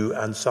to do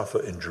and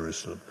suffer in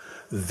Jerusalem,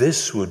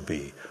 this would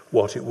be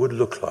what it would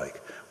look like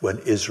when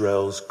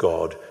Israel's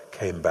God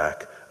came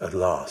back at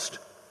last.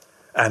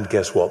 And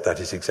guess what? That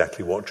is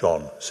exactly what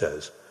John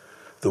says.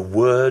 The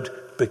Word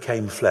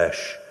became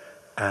flesh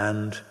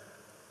and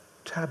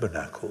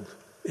tabernacled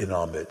in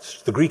our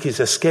midst. The Greek is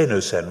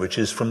eskenosen, which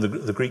is from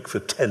the Greek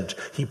for tent.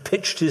 He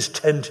pitched his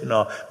tent in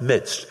our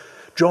midst.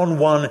 John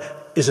 1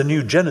 is a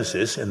new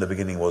Genesis. In the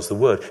beginning was the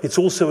Word. It's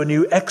also a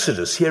new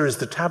Exodus. Here is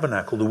the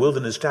tabernacle, the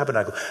wilderness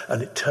tabernacle.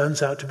 And it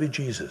turns out to be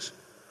Jesus.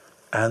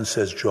 And,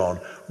 says John,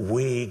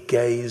 we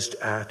gazed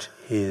at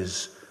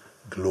his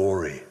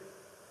glory.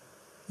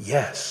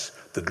 Yes,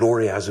 the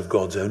glory as of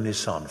God's only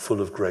Son,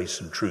 full of grace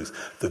and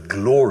truth. The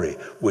glory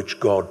which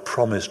God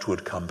promised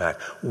would come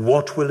back.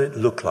 What will it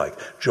look like?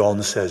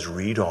 John says,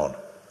 read on.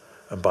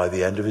 And by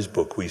the end of his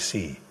book, we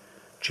see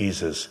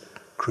Jesus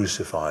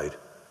crucified,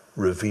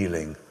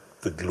 revealing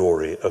the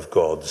glory of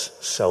God's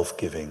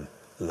self-giving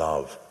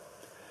love.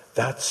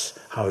 That's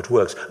how it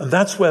works. And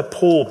that's where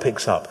Paul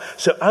picks up.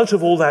 So out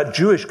of all that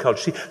Jewish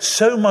culture, see,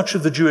 so much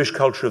of the Jewish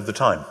culture of the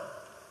time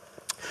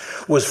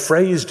was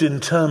phrased in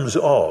terms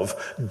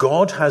of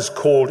God has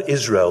called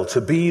Israel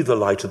to be the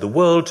light of the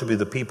world, to be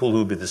the people who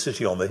will be the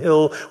city on the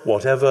hill,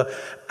 whatever.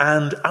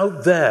 And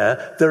out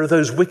there are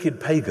those wicked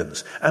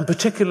pagans, and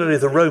particularly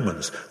the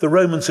Romans. The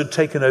Romans had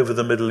taken over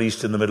the Middle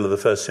East in the middle of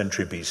the 1st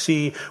century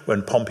BC,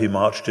 when Pompey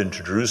marched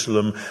into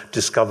Jerusalem,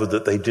 discovered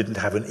that they didn't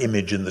have an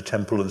image in the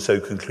temple, and so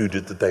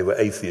concluded that they were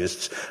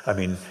atheists. I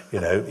mean, you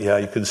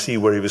can see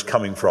where he was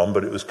coming from,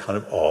 but it was kind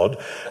of odd.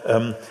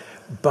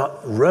 But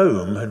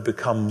Rome had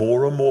become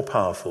more and more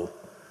powerful,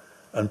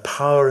 and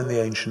power in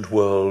the ancient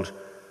world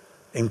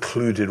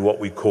included what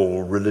we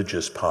call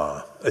religious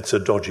power. It's a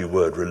dodgy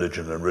word,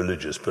 religion and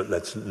religious, but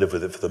let's live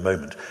with it for the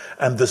moment.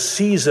 And the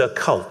Caesar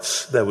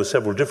cults, there were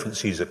several different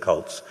Caesar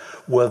cults,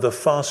 were the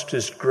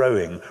fastest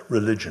growing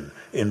religion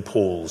in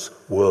Paul's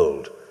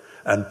world.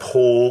 And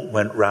Paul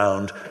went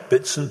round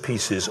bits and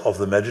pieces of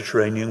the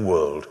Mediterranean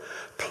world,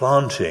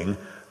 planting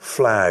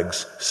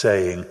flags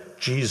saying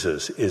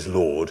Jesus is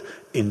Lord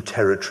in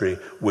territory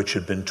which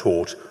had been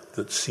taught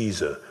that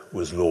Caesar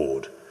was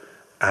Lord.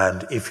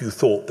 And if you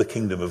thought the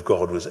kingdom of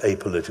God was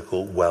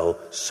apolitical, well,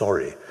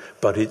 sorry.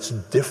 But it's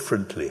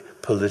differently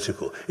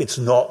political. It's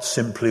not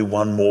simply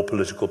one more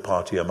political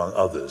party among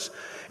others.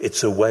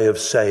 It's a way of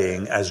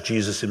saying, as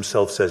Jesus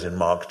himself says in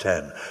Mark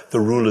 10, the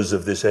rulers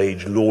of this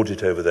age lord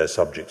it over their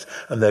subjects,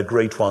 and their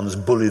great ones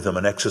bully them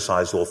and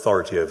exercise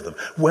authority over them.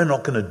 We're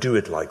not going to do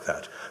it like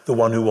that. The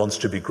one who wants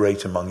to be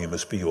great among you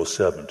must be your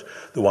servant.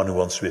 The one who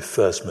wants to be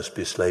first must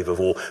be a slave of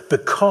all,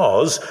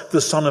 because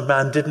the Son of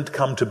Man didn't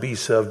come to be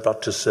served,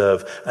 but to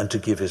serve and to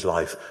give his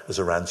life as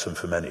a ransom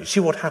for many. See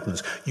what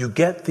happens? You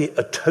get the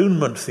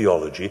atonement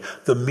theology,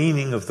 the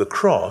meaning of the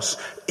cross,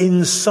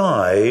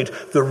 inside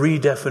the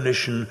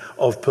redefinition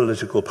of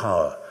political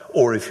power.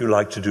 Or if you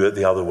like to do it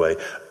the other way,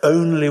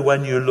 only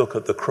when you look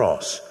at the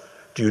cross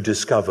do you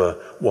discover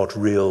what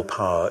real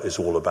power is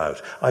all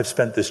about. I've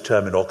spent this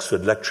term in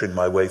Oxford lecturing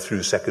my way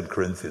through 2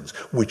 Corinthians,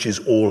 which is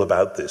all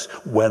about this.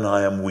 When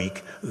I am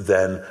weak,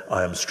 then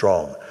I am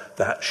strong.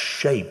 That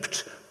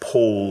shaped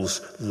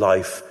Paul's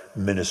life,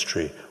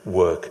 ministry,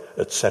 work,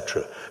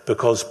 etc.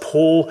 Because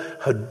Paul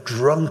had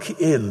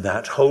drunk in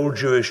that whole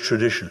Jewish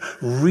tradition,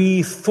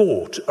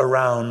 rethought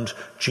around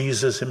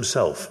Jesus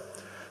himself,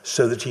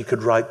 so that he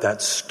could write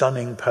that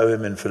stunning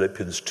poem in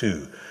Philippians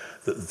 2,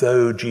 that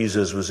though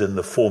Jesus was in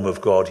the form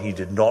of God, he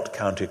did not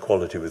count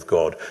equality with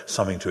God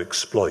something to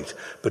exploit,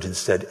 but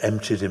instead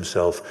emptied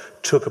himself,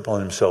 took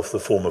upon himself the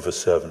form of a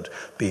servant,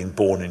 being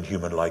born in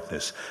human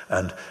likeness,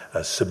 and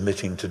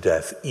submitting to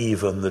death,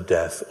 even the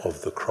death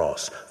of the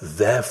cross.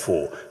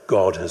 Therefore,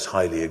 God has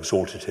highly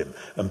exalted him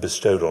and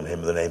bestowed on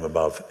him the name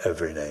above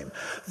every name.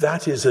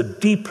 That is a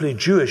deeply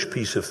Jewish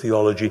piece of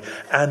theology,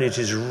 and it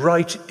is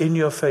right in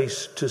your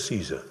face to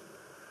Caesar.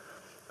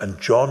 And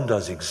John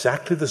does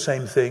exactly the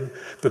same thing,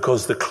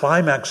 because the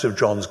climax of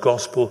John's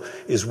gospel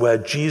is where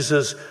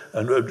Jesus,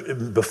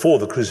 and before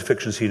the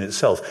crucifixion scene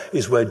itself,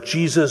 is where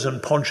Jesus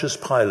and Pontius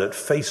Pilate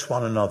face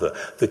one another,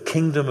 the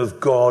kingdom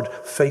of God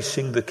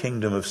facing the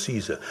kingdom of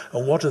Caesar.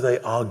 And what do they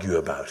argue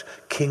about?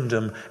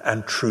 Kingdom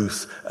and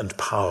truth and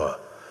power.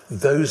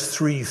 Those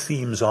three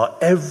themes are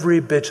every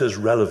bit as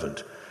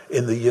relevant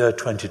in the year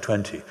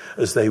 2020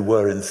 as they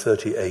were in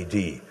 30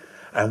 AD.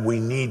 And we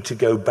need to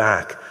go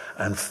back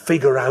and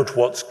figure out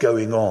what's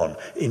going on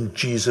in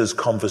Jesus'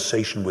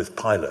 conversation with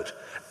Pilate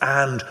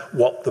and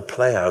what the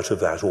play out of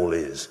that all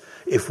is,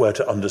 if we're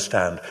to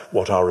understand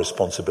what our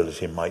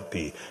responsibility might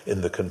be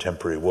in the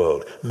contemporary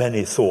world.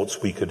 Many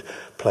thoughts we could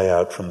play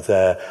out from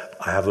there.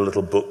 I have a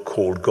little book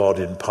called God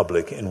in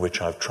Public, in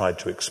which I've tried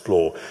to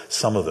explore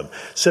some of them.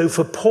 So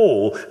for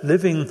Paul,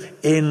 living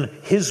in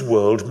his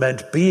world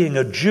meant being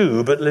a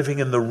Jew, but living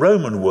in the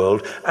Roman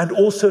world and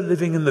also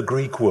living in the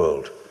Greek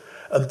world.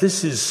 And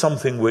this is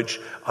something which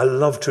I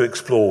love to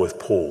explore with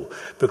Paul,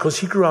 because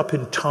he grew up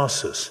in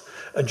Tarsus.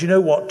 And do you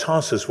know what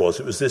Tarsus was?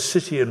 It was this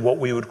city in what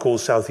we would call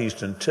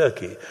southeastern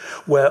Turkey,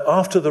 where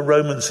after the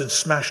Romans had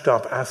smashed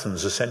up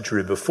Athens a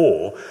century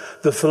before,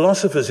 the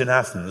philosophers in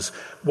Athens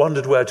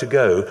wondered where to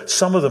go.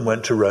 Some of them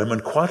went to Rome,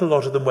 and quite a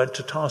lot of them went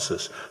to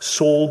Tarsus.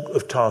 Saul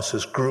of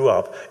Tarsus grew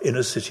up in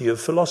a city of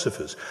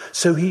philosophers.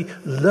 So he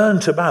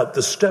learnt about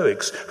the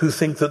Stoics, who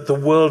think that the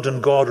world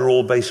and God are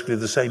all basically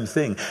the same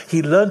thing.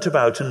 He learnt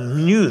about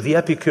and knew the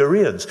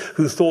Epicureans,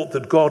 who thought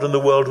that God and the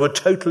world were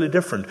totally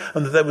different,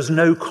 and that there was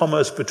no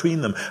commerce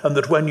between them, and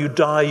that when you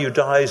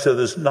die, so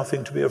there's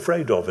nothing to be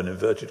afraid of, in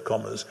inverted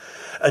commas.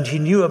 And he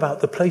knew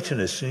about the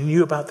Platonists, and he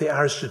knew about the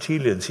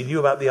Aristotelians, he knew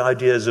about the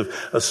ideas of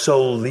a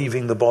soul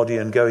leaving the body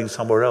and going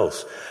somewhere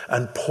else.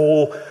 And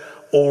Paul,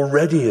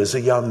 already as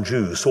a young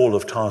Jew, Saul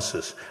of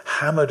Tarsus,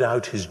 hammered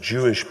out his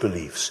Jewish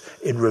beliefs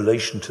in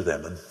relation to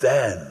them. And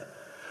then,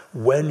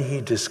 when he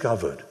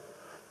discovered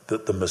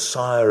that the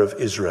Messiah of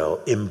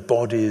Israel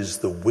embodies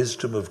the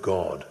wisdom of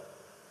God,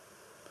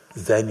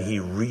 then he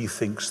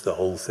rethinks the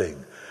whole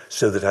thing.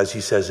 So that, as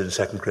he says in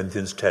 2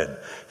 Corinthians 10,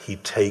 he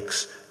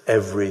takes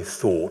every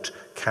thought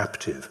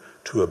captive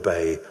to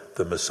obey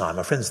the Messiah.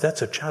 My friends,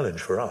 that's a challenge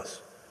for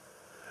us.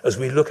 As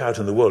we look out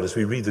in the world, as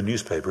we read the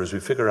newspaper, as we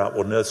figure out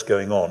what on earth's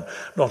going on,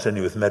 not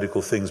only with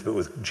medical things, but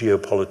with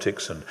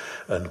geopolitics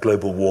and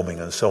global warming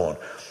and so on,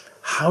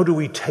 how do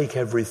we take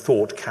every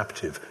thought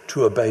captive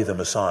to obey the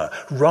Messiah,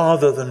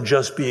 rather than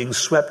just being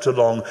swept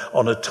along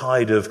on a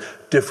tide of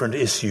different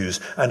issues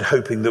and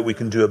hoping that we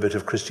can do a bit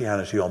of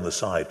Christianity on the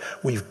side?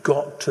 We've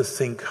got to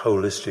think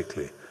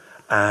holistically,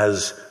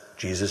 as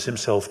Jesus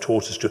himself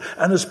taught us to,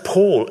 and as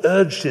Paul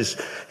urged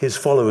his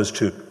followers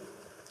to,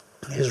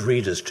 his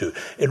readers to.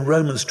 In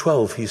Romans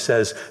 12 he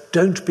says,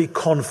 "Don't be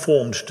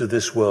conformed to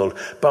this world,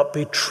 but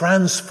be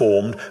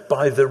transformed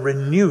by the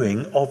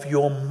renewing of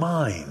your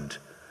mind."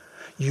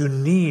 You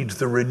need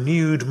the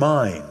renewed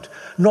mind,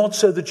 not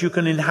so that you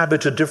can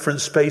inhabit a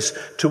different space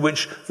to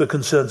which the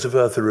concerns of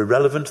earth are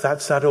irrelevant,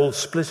 that's that old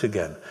split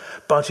again,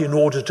 but in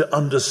order to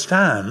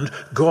understand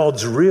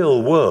God's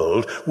real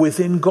world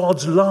within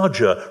God's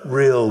larger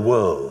real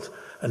world,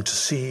 and to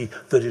see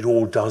that it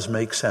all does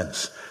make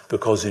sense,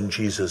 because in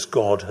Jesus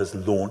God has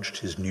launched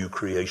his new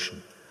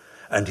creation,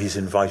 and he's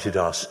invited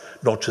us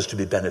not just to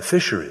be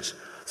beneficiaries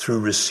through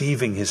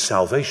receiving his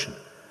salvation,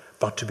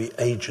 but to be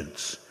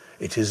agents.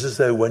 It is as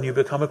though when you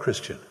become a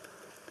Christian,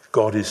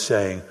 God is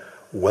saying,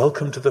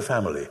 welcome to the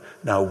family.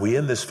 Now we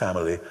in this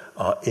family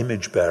are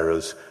image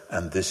bearers,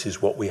 and this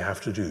is what we have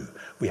to do.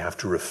 We have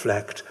to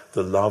reflect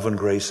the love and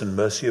grace and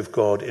mercy of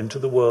God into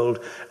the world,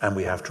 and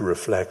we have to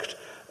reflect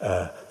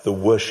the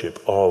worship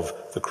of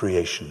the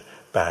creation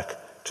back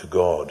to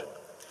God.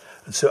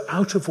 And so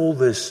out of all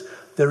this,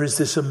 there is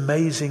this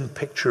amazing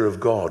picture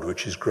of God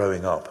which is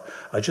growing up.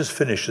 I just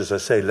finished, as I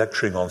say,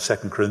 lecturing on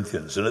 2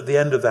 Corinthians, and at the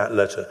end of that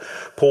letter,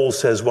 Paul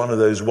says one of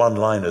those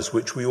one-liners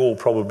which we all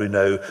probably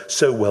know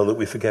so well that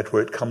we forget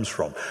where it comes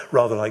from,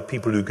 rather like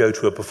people who go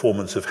to a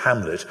performance of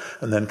Hamlet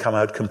and then come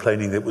out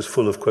complaining that it was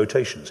full of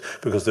quotations,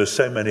 because there's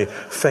so many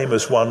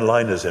famous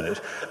one-liners in it.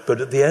 But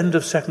at the end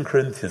of 2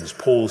 Corinthians,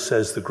 Paul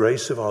says, "The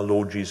grace of our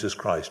Lord Jesus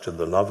Christ and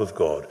the love of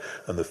God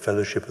and the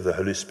fellowship of the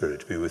Holy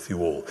Spirit be with you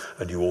all."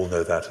 And you all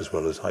know that as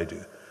well as I do.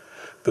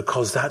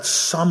 Because that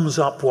sums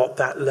up what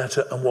that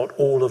letter and what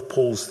all of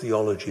Paul's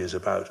theology is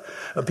about.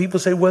 And people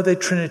say, were they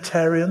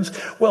Trinitarians?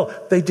 Well,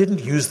 they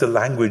didn't use the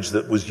language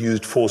that was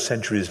used 4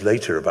 centuries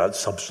later about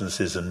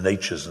substances and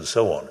natures and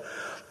so on.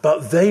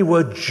 But they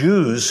were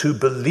Jews who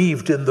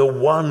believed in the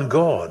one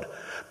God,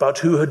 but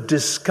who had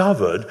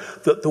discovered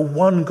that the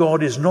one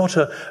God is not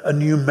a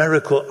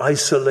numerical,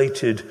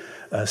 isolated,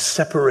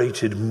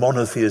 separated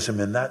monotheism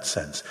in that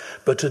sense,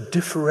 but a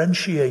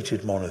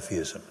differentiated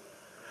monotheism.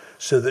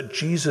 So that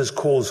Jesus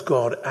calls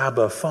God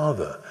Abba,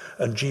 Father,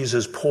 and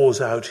Jesus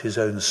pours out his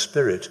own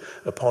Spirit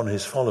upon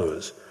his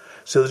followers.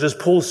 So that, as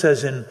Paul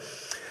says in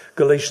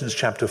Galatians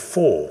chapter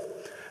 4,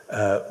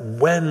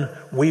 when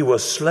we were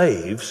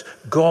slaves,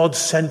 God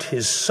sent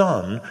his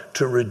Son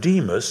to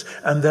redeem us,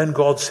 and then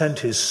God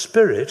sent his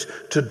Spirit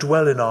to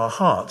dwell in our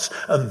hearts.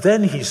 And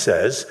then he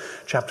says,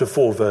 chapter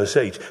 4, verse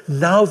 8,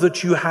 "Now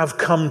that you have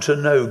come to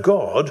know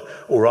God,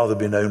 or rather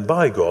be known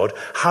by God,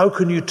 how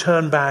can you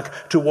turn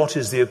back to what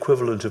is the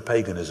equivalent of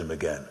paganism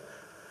again?"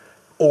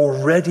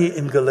 Already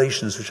in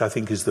Galatians, which I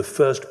think is the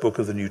first book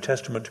of the New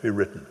Testament to be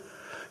written,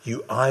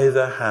 you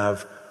either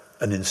have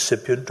an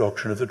incipient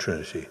doctrine of the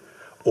Trinity,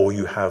 or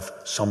you have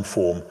some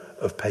form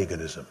of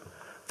paganism.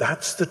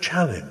 That's the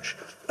challenge.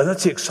 And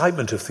that's the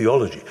excitement of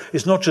theology.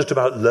 It's not just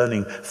about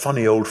learning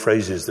funny old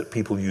phrases that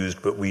people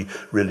used, but we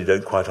really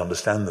don't quite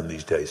understand them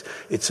these days.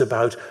 It's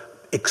about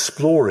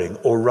exploring,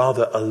 or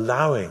rather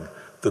allowing,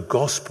 the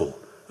gospel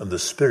and the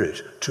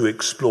Spirit to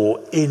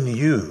explore in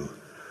you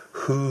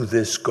who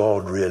this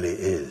God really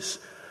is.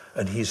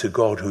 And he's a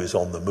God who is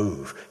on the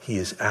move. He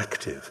is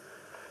active.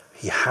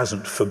 He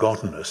hasn't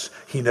forgotten us.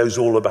 He knows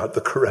all about the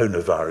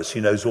coronavirus.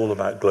 He knows all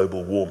about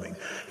global warming.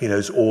 He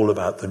knows all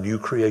about the new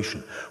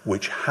creation,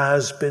 which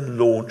has been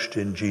launched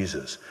in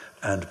Jesus,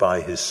 and by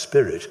his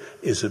Spirit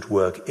is at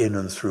work in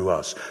and through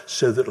us,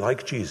 so that,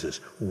 like Jesus,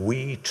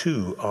 we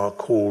too are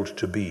called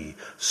to be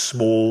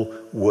small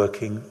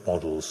working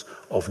models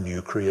of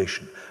new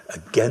creation,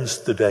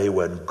 against the day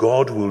when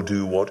God will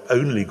do what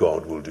only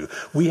God will do.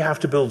 We have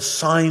to build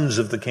signs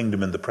of the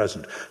kingdom in the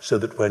present, so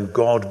that when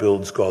God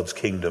builds God's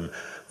kingdom,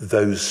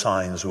 those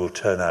signs will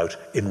turn out,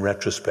 in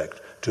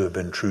retrospect, to have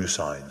been true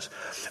signs.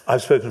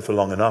 I've spoken for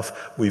long enough.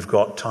 We've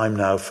got time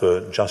now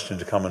for Justin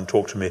to come and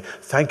talk to me.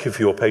 Thank you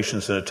for your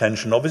patience and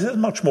attention. Obviously,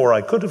 there's much more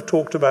I could have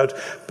talked about,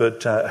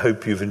 but I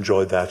hope you've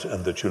enjoyed that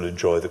and that you'll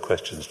enjoy the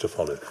questions to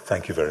follow.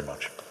 Thank you very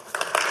much.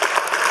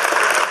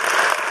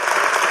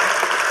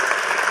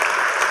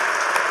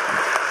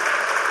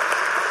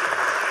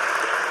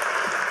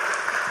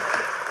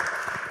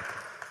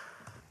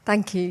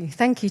 Thank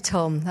you,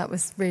 Tom. That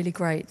was really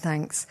great.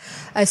 Thanks.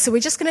 So we're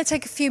just going to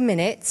take a few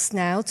minutes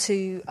now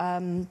to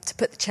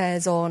put the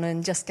chairs on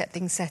and just get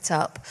things set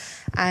up.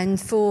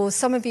 And for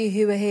some of you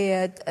who were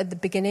here at the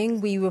beginning,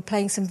 we were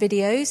playing some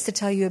videos to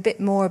tell you a bit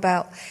more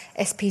about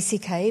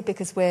SPCK,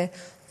 because we're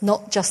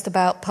not just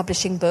about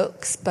publishing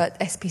books, but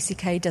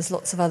SPCK does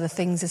lots of other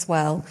things as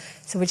well.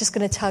 So we're just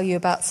going to tell you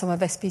about some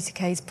of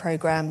SPCK's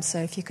programs. So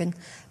if you can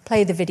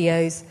play the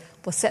videos,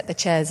 we'll set the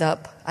chairs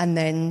up, and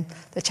then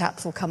the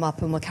chaps will come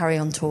up and we'll carry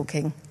on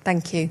talking.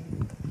 Thank you.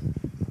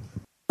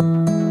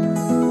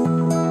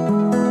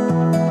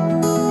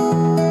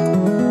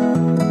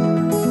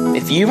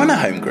 If you run a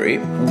home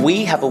group,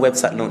 we have a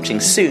website launching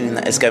soon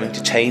that is going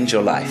to change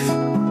your life.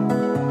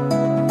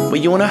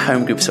 We all know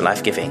home groups are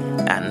life-giving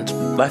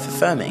and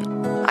life-affirming.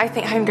 I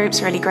think home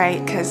groups are really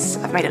great because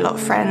I've made a lot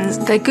of friends.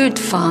 They're good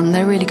fun,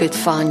 they're really good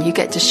fun. You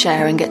get to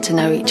share and get to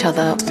know each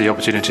other. The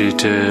opportunity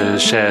to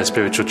share a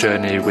spiritual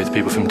journey with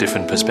people from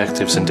different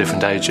perspectives and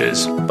different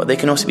ages. But they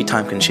can also be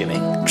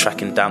time-consuming,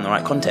 tracking down the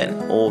right content,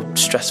 or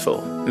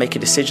stressful, making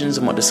decisions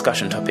on what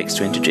discussion topics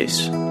to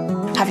introduce.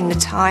 Having the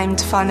time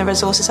to find the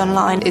resources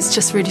online. It's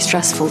just really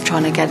stressful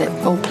trying to get it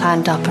all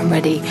planned up and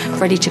ready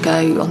to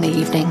go on the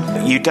evening.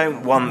 You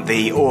don't want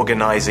the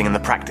organising and the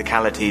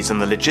practicalities and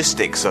the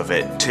logistics of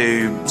it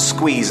to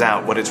squeeze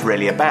out what it's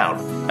really about.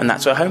 And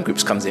that's where Home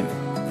Groups comes in.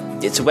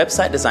 It's a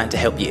website designed to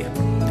help you.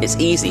 It's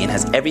easy and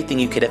has everything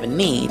you could ever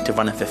need to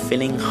run a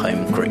fulfilling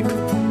home group.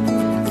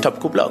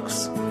 Topical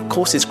blogs,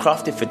 courses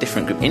crafted for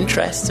different group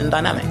interests and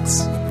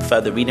dynamics,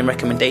 further reading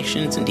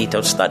recommendations and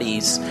detailed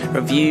studies,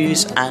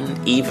 reviews,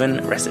 and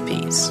even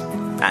recipes.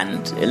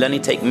 And it'll only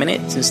take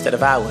minutes instead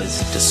of hours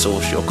to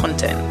source your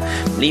content,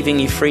 leaving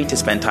you free to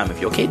spend time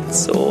with your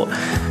kids or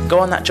go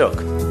on that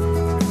jog.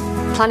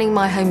 Planning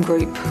my home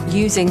group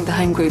using the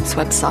Home Groups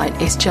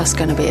website is just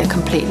going to be a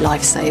complete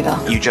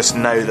lifesaver. You just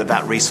know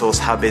that resource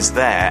hub is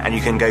there and you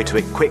can go to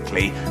it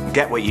quickly,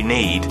 get what you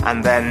need,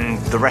 and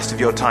then the rest of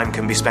your time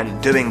can be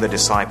spent doing the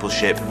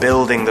discipleship,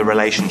 building the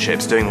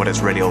relationships, doing what it's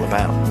really all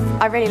about.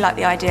 I really like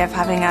the idea of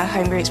having a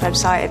home groups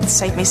website. It's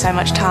saved me so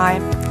much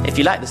time. If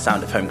you like the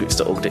sound of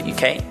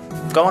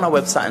homegroups.org.uk, go on our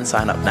website and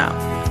sign up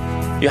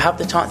now. You'll have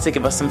the chance to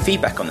give us some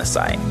feedback on the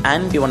site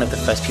and be one of the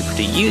first people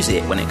to use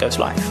it when it goes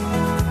live.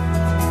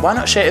 Why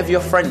not share it with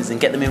your friends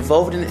and get them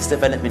involved in its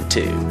development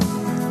too?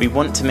 We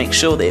want to make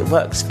sure that it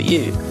works for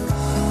you.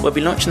 We'll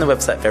be launching the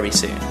website very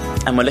soon,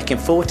 and we're looking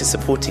forward to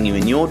supporting you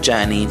in your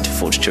journey to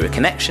forge truer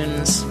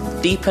connections,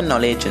 deeper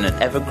knowledge, and an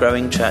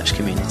ever-growing church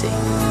community.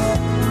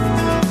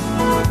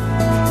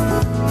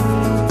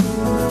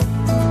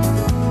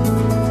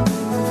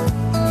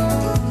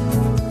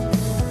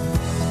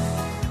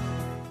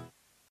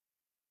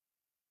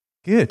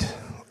 Good.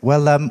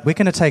 Well, we're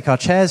going to take our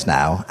chairs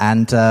now,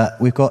 and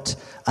we've got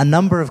a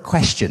number of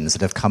questions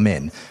that have come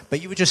in.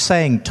 But you were just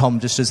saying, Tom,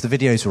 just as the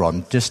videos were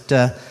on, just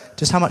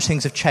how much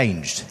things have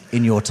changed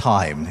in your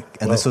time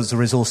and the sorts of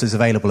resources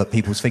available at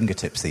people's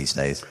fingertips these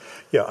days.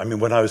 Yeah, I mean,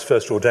 when I was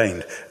first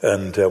ordained,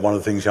 and one of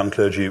the things young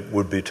clergy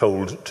would be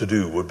told to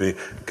do would be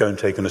go and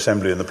take an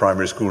assembly in the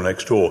primary school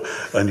next door,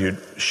 and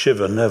you'd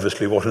shiver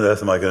nervously, what on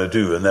earth am I going to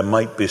do? And there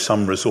might be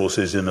some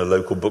resources in a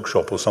local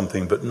bookshop or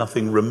something, but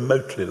nothing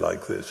remotely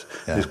like this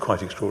is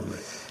quite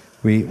extraordinary.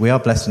 We are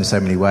blessed in so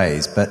many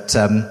ways, but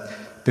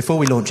before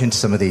we launch into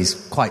some of these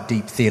quite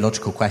deep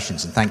theological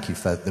questions, and thank you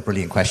for the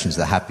brilliant questions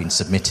that have been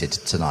submitted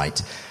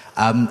tonight,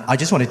 I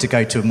just wanted to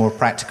go to a more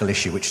practical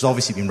issue, which has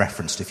obviously been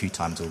referenced a few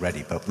times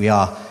already, but we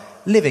are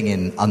living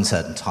in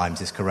uncertain times,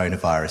 this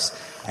coronavirus.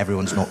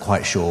 Everyone's not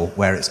quite sure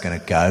where it's going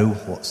to go,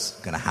 what's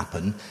going to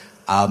happen.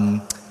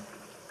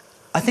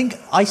 I think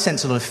I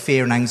sense a lot of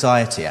fear and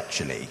anxiety,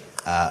 actually,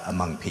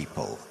 among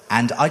people.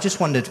 And I just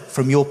wondered,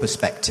 from your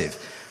perspective,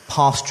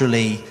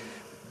 pastorally,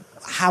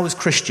 how as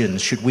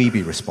Christians should we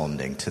be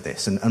responding to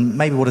this? And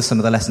maybe what are some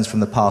of the lessons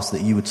from the past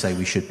that you would say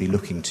we should be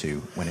looking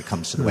to when it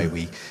comes to the way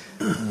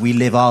we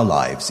live our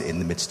lives in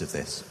the midst of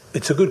this?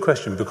 It's a good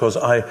question, because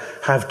I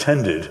have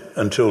tended,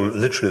 until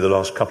literally the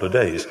last couple of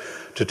days,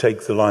 to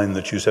take the line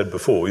that you said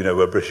before,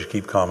 where British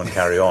keep calm and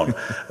carry on,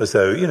 as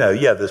though,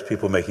 there's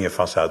people making a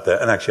fuss out there.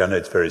 And actually, I know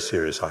it's very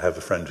serious. I have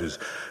a friend who's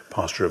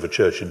pastor of a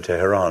church in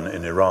Tehran,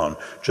 in Iran,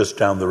 just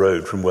down the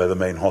road from where the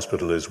main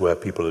hospital is, where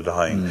people are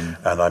dying.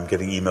 And I'm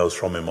getting emails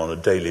from him on a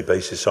daily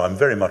basis. So I'm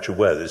very much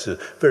aware this is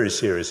a very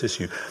serious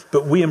issue.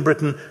 But we in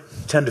Britain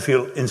tend to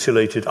feel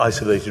insulated,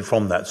 isolated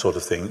from that sort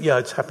of thing. Yeah,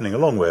 it's happening a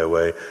long way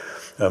away.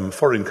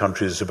 Foreign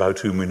countries about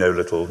whom we know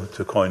little,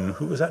 to coin,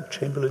 who was that,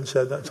 Chamberlain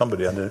said that?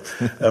 Somebody, I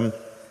don't know.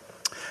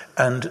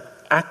 And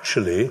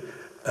actually,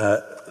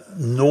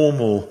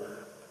 normal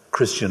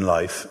Christian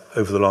life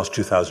over the last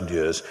 2,000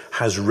 years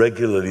has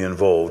regularly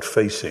involved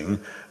facing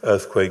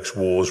earthquakes,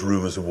 wars,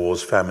 rumours of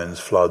wars, famines,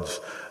 floods,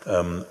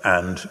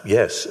 and,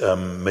 yes,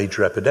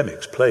 major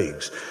epidemics,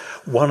 plagues.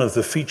 One of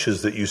the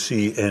features that you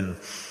see in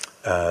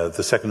the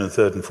 2nd and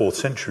 3rd and 4th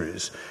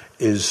centuries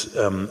is,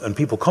 and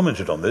people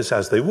commented on this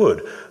as they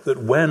would, that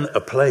when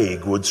a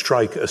plague would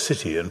strike a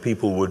city and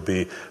people would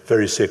be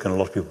very sick and a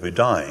lot of people would be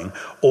dying,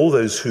 all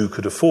those who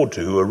could afford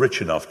to, who were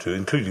rich enough to,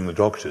 including the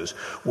doctors,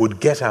 would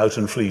get out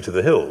and flee to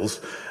the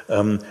hills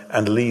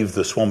and leave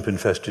the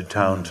swamp-infested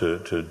town to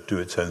do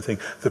its own thing.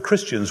 The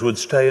Christians would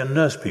stay and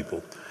nurse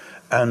people.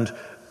 And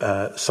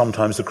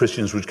sometimes the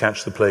Christians would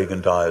catch the plague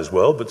and die as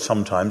well, but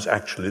sometimes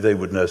actually they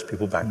would nurse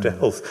people back to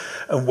health.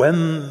 And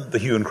when the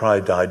hue and cry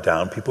died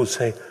down, people would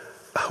say,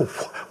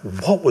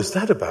 what was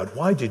that about?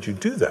 Why did you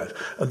do that?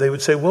 And they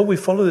would say, well, we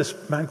follow this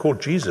man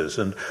called Jesus,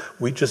 and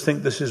we just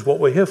think this is what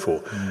we're here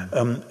for.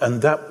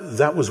 And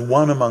that was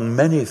one among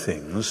many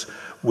things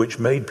which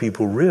made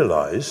people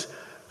realize,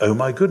 oh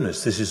my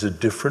goodness, this is a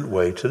different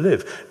way to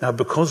live. Now,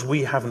 because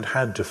we haven't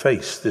had to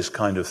face this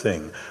kind of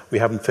thing, we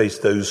haven't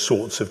faced those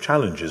sorts of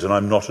challenges, and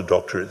I'm not a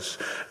doctor, it's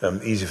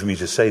easy for me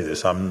to say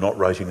this, I'm not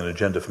writing an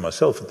agenda for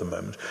myself at the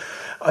moment.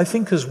 I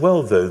think as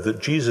well, though, that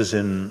Jesus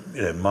in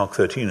Mark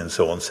 13 and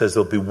so on says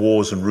there'll be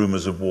wars and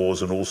rumors of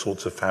wars and all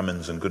sorts of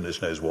famines and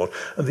goodness knows what,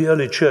 and the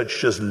early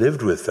church just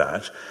lived with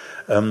that.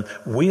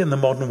 We in the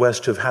modern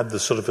West have had the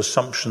sort of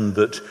assumption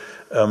that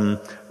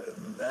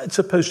it's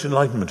a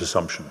post-Enlightenment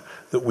assumption,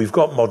 that we've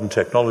got modern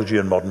technology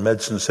and modern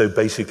medicine, so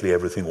basically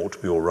everything ought to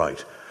be all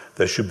right.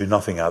 There should be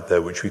nothing out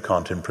there which we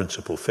can't in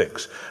principle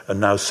fix. And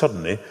now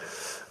suddenly,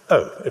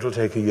 it'll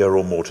take a year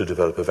or more to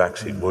develop a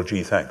vaccine. Well,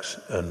 gee, thanks.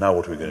 And now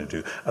what are we going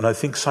to do? And I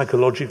think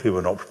psychologically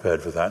we're not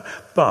prepared for that.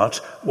 But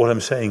what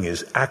I'm saying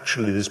is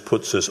actually this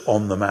puts us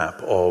on the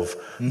map of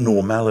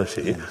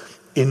normality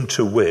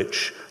into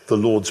which the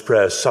Lord's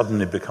Prayer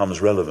suddenly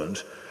becomes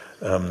relevant.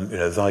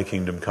 Thy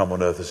kingdom come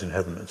on earth as in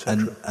heaven,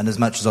 etc. And as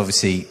much as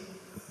obviously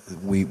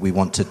we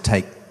want to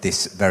take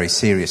this very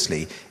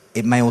seriously,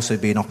 it may also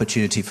be an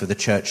opportunity for the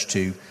church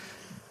to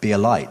be a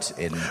light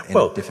in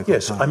a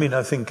difficult time. I mean,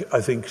 I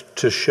think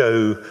to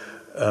show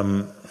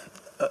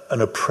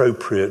an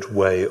appropriate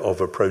way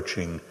of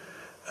approaching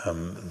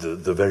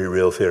the very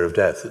real fear of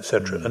death,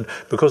 etc. And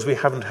because we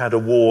haven't had a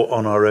war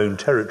on our own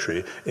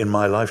territory in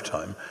my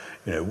lifetime,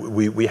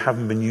 we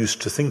haven't been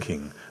used to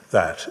thinking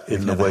that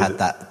in the way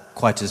that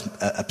quite as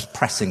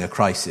pressing a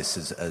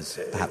crisis as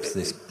perhaps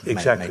this may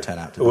turn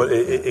out to be. Well,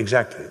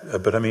 exactly.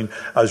 But I mean,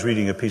 I was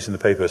reading a piece in the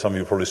paper, some of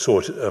you probably saw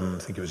it, I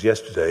think it was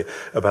yesterday,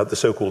 about the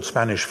so-called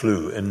Spanish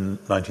flu in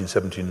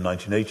 1917 and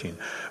 1918,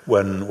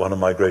 when one of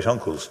my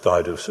great-uncles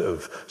died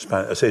of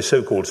I say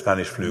so-called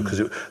Spanish flu,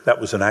 because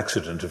that was an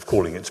accident of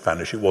calling it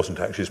Spanish. It wasn't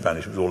actually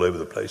Spanish, it was all over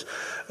the place.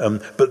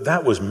 But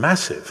that was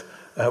massive.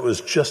 That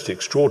was just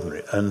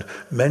extraordinary. And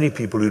many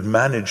people who'd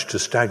managed to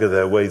stagger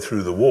their way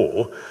through the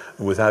war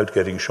without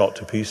getting shot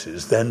to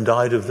pieces then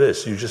died of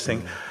this. You just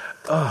think,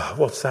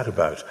 what's that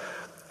about?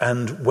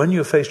 And when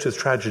you're faced with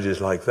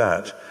tragedies like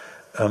that,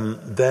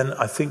 then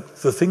I think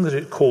the thing that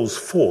it calls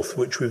forth,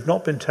 which we've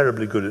not been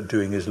terribly good at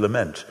doing, is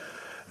lament.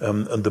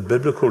 And the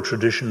biblical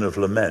tradition of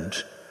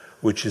lament,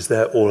 which is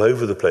there all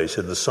over the place,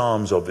 in the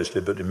Psalms obviously,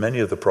 but in many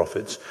of the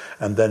prophets,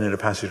 and then in a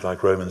passage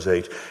like Romans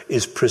 8,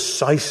 is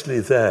precisely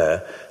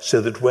there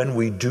so that when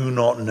we do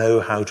not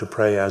know how to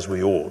pray as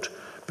we ought,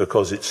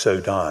 because it's so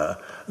dire,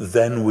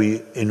 then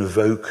we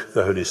invoke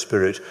the Holy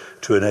Spirit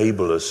to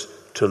enable us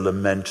to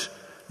lament,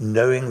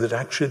 knowing that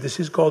actually this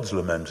is God's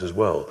lament as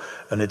well.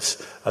 And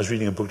I was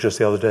reading a book just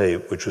the other day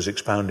which was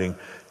expounding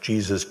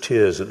Jesus'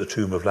 tears at the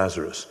tomb of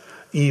Lazarus.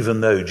 Even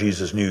though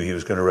Jesus knew he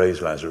was going to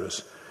raise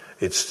Lazarus,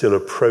 it's still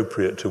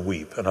appropriate to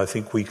weep. And I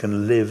think we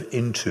can live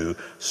into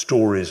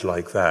stories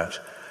like that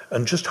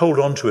and just hold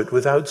on to it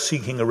without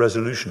seeking a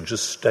resolution.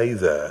 Just stay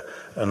there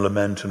and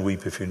lament and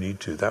weep if you need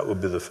to. That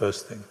would be the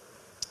first thing.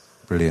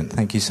 Brilliant.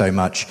 Thank you so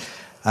much.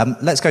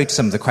 Let's go to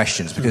some of the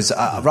questions, because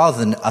rather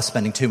than us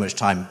spending too much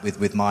time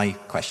with my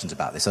questions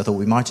about this, I thought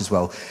we might as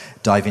well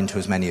dive into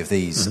as many of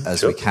these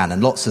as we can.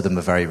 And lots of them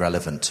are very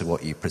relevant to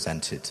what you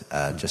presented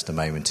just a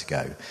moment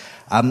ago.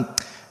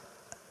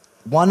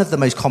 One of the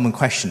most common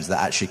questions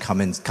that actually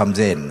comes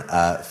in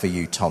for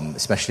you, Tom,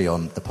 especially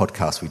on the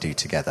podcast we do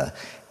together,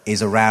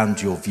 is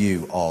around your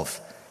view of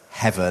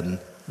heaven,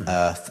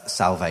 earth,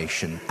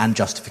 salvation, and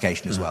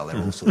justification as well.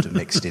 They're all sort of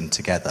mixed in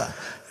together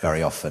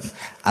very often.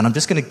 And I'm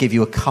just going to give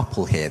you a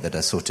couple here that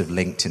are sort of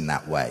linked in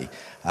that way.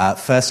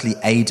 Firstly,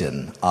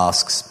 Aidan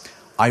asks,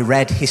 I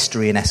read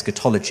history and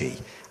eschatology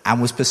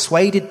and was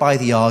persuaded by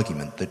the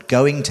argument that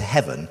going to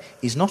heaven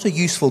is not a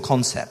useful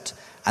concept,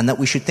 and that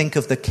we should think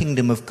of the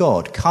kingdom of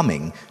God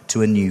coming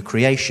to a new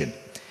creation.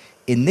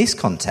 In this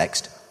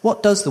context,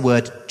 what does the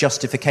word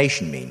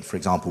justification mean? For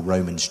example,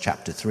 Romans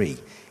chapter 3.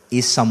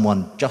 Is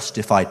someone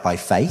justified by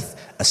faith,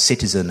 a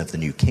citizen of the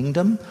new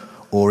kingdom?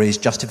 Or is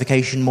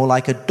justification more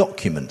like a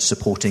document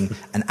supporting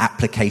an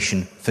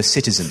application for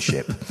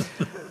citizenship?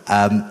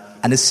 And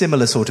a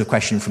similar sort of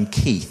question from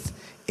Keith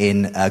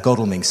in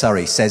Godalming,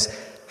 Surrey, says,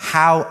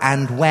 how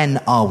and when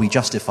are we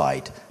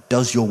justified?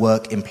 Does your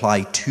work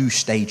imply two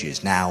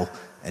stages, now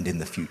and in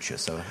the future?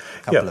 So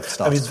a couple of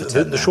starts.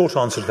 The short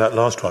answer to that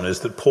last one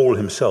is that Paul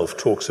himself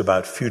talks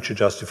about future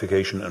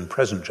justification and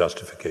present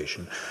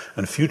justification.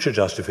 And future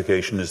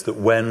justification is that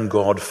when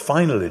God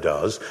finally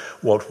does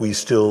what we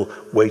still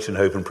wait and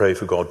hope and pray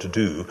for God to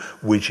do,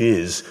 which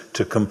is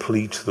to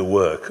complete the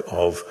work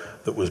of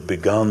that was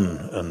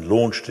begun and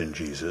launched in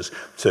Jesus.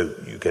 So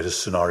you get a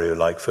scenario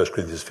like 1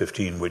 Corinthians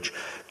 15, which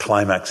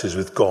climaxes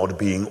with God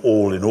being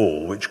all in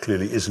all, which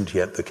clearly isn't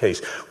yet the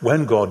case.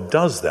 When God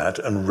does that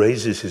and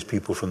raises his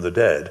people from the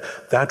dead,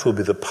 that will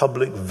be the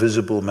public,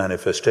 visible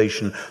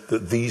manifestation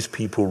that these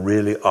people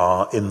really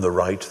are in the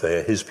right. They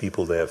are his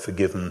people, they are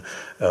forgiven,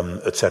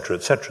 etc.,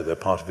 etc. They're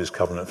part of his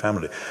covenant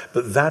family.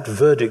 But that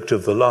verdict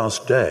of the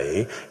last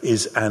day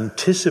is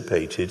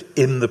anticipated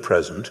in the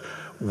present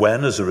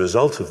when, as a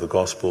result of the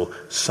gospel,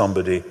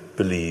 somebody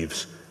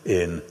believes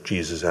in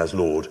Jesus as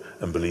Lord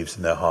and believes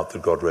in their heart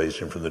that God raised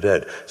him from the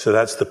dead. So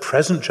that's the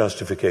present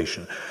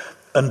justification.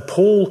 And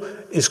Paul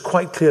is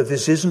quite clear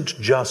this isn't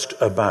just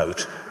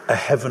about a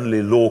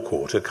heavenly law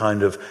court, a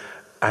kind of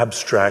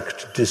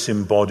abstract,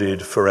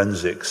 disembodied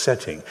forensic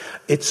setting.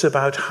 It's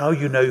about how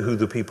you know who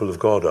the people of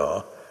God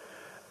are.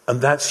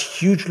 And that's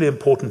hugely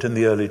important in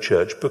the early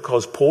church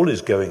because Paul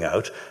is going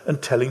out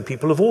and telling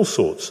people of all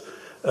sorts,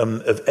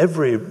 of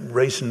every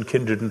race and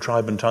kindred and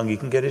tribe and tongue he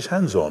can get his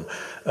hands on,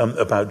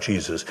 about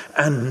Jesus.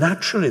 And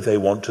naturally they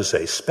want to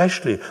say,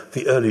 especially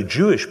the early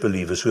Jewish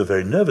believers who are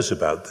very nervous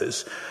about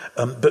this,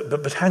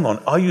 but hang on,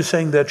 are you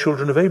saying they're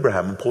children of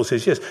Abraham? And Paul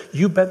says, yes,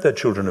 you bet they're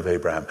children of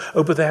Abraham.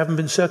 Oh, but they haven't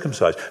been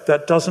circumcised.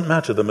 That doesn't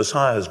matter. The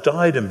Messiah has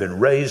died and been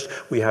raised.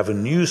 We have a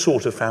new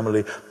sort of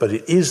family, but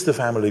it is the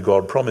family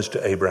God promised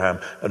to Abraham,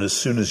 and as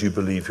soon as you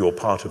believe, you're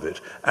part of it.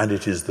 And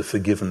it is the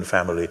forgiven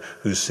family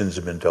whose sins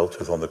have been dealt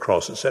with on the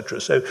cross,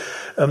 etc. So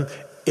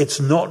it's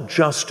not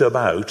just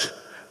about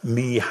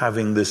me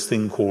having this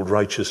thing called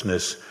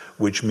righteousness,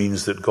 which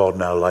means that God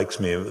now likes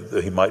me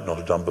that he might not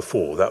have done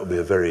before. That would be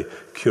a very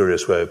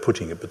curious way of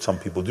putting it, but some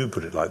people do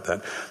put it like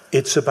that.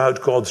 It's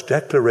about God's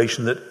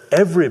declaration that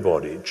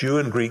everybody, Jew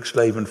and Greek,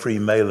 slave and free,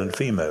 male and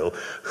female,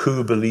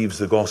 who believes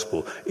the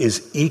gospel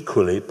is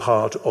equally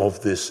part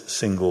of this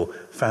single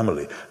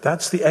family.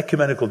 That's the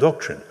ecumenical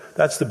doctrine.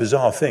 That's the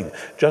bizarre thing.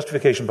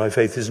 Justification by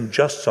faith isn't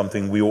just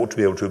something we ought to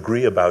be able to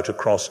agree about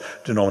across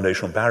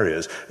denominational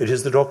barriers. It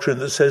is the doctrine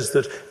that says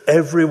that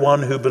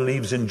everyone who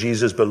believes in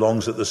Jesus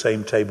belongs at the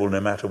same table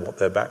no matter what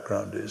their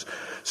background is.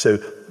 So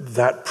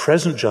that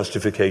present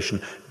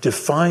justification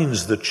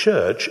defines the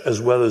church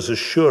as well as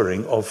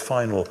assuring of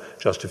final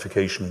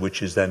justification,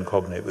 which is then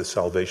cognate with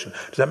salvation.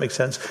 Does that make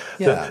sense?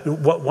 Yeah.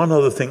 One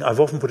other thing, I've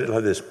often put it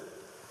like this.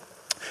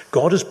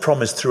 God has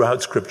promised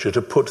throughout Scripture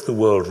to put the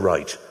world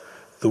right.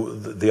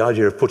 The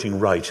idea of putting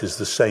right is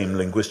the same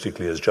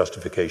linguistically as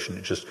justification.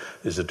 It just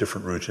is a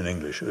different root in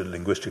English.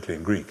 Linguistically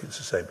in Greek, it's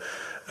the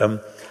same.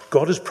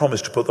 God has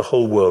promised to put the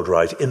whole world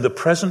right. In the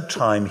present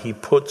time, he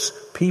puts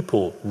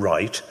people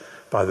right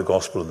by the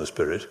gospel and the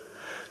Spirit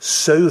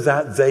so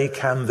that they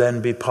can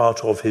then be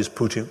part of his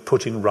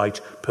putting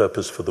right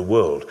purpose for the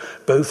world,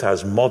 both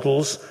as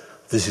models,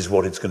 this is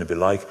what it's going to be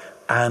like,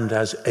 and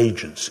as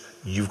agents.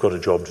 You've got a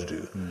job to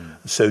do.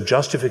 So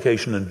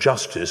justification and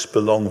justice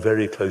belong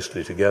very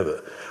closely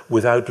together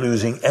without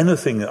losing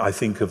anything, I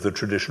think, of the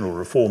traditional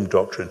Reformed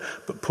doctrine,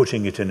 but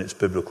putting it in its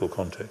biblical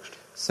context.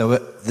 So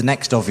the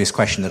next obvious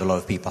question that a lot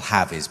of people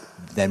have is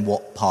then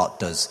what part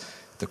does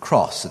the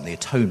cross and the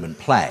atonement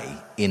play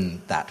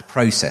in that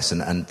process?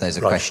 And there's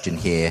a question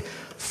here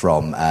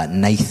from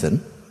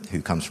Nathan,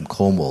 who comes from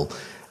Cornwall,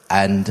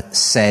 and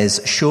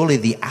says, surely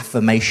the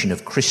affirmation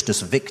of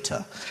Christus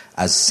Victor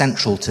as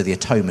central to the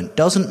atonement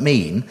doesn't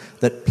mean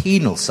that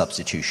penal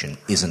substitution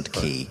isn't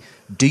key.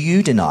 Do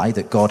you deny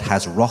that God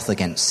has wrath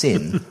against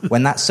sin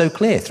when that's so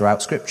clear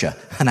throughout Scripture?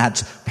 And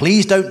adds,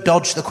 please don't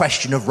dodge the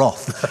question of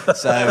wrath.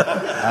 So,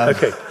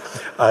 okay.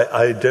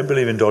 I don't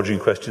believe in dodging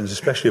questions,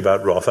 especially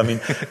about wrath. I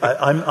mean,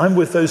 I'm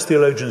with those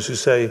theologians who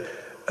say,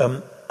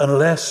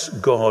 unless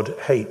God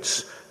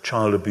hates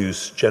child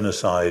abuse,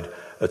 genocide,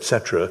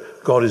 etc.,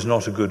 God is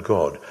not a good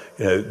God.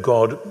 You know,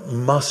 God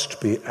must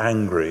be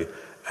angry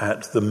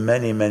at the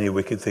many, many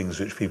wicked things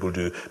which people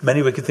do,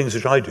 many wicked things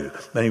which I do,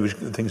 many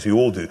wicked things we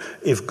all do.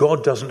 If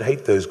God doesn't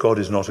hate those, God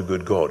is not a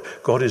good God.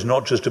 God is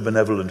not just a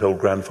benevolent old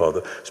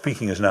grandfather.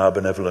 Speaking as now a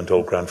benevolent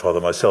old grandfather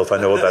myself, I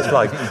know what that's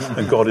like,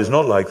 and God is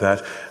not like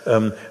that.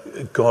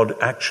 God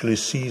actually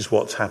sees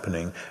what's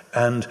happening,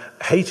 and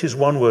hate is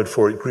one word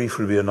for it, grief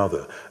would be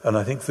another. And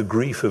I think the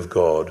grief of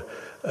God,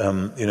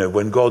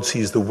 when God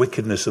sees the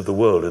wickedness of the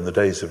world in the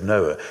days of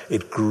Noah,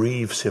 it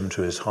grieves him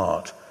to his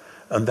heart.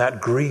 And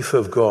that grief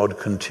of God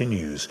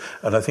continues.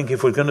 And I think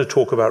if we're going to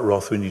talk about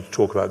wrath, we need to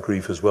talk about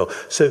grief as well.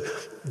 So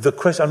the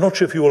question, I'm not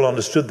sure if you all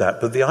understood that,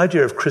 but the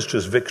idea of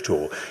Christus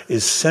Victor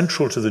is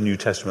central to the New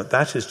Testament.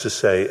 That is to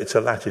say, it's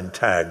a Latin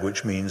tag,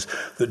 which means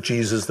that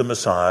Jesus the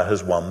Messiah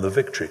has won the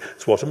victory.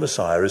 It's what a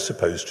Messiah is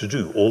supposed to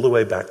do. All the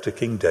way back to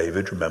King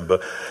David, remember,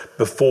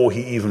 before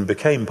he even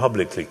became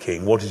publicly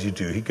king, what does he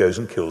do? He goes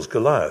and kills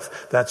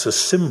Goliath. That's a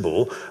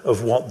symbol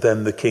of what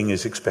then the king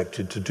is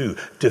expected to do.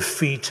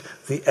 Defeat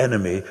the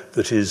enemy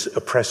that is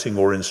oppressing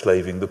or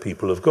enslaving the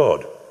people of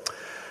God.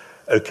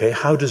 Okay,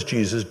 how does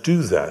Jesus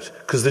do that?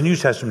 Because the New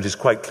Testament is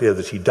quite clear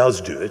that he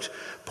does do it.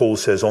 Paul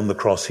says on the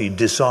cross he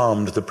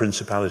disarmed the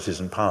principalities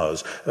and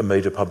powers and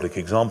made a public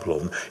example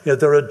of them.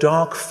 There are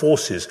dark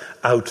forces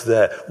out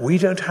there. We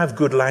don't have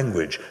good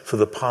language for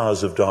the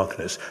powers of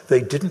darkness.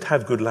 They didn't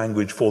have good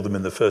language for them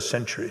in the first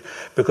century,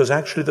 because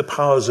actually the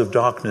powers of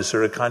darkness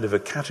are a kind of a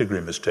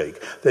category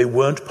mistake. They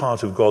weren't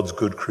part of God's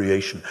good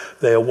creation.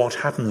 They are what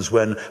happens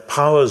when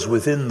powers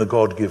within the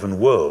God-given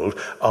world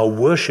are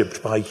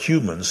worshipped by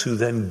humans who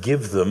then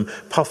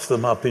puff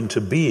them up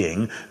into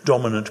being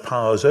dominant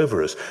powers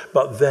over us.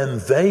 But then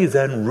they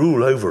then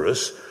rule over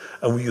us,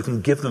 and you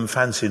can give them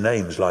fancy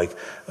names like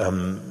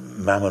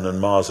Mammon and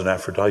Mars and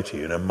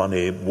Aphrodite,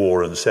 money,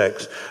 war and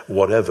sex,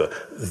 whatever.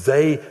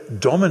 They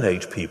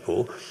dominate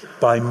people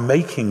by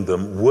making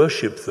them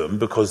worship them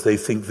because they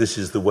think this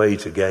is the way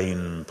to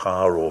gain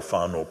power or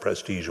fun or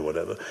prestige or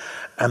whatever.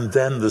 And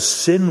then the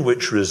sin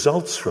which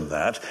results from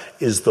that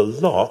is the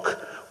lock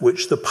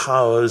which the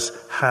powers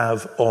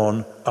have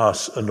on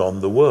us and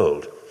on the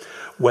world.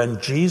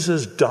 When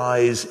Jesus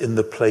dies in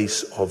the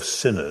place of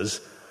sinners,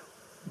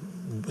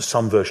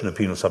 some version of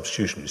penal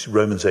substitution,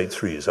 Romans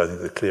 8:3 is, I think,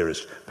 the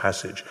clearest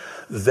passage,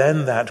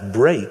 then that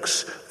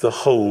breaks the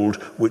hold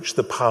which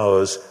the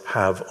powers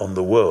have on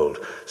the world,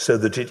 so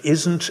that it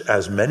isn't,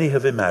 as many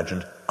have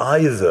imagined,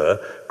 either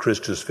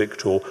Christus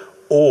Victor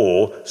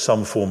or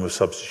some form of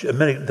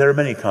substitution. There are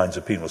many kinds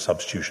of penal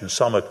substitution.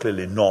 Some are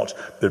clearly not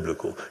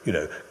biblical.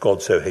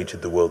 God so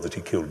hated the world that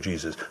he killed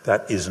Jesus.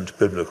 That isn't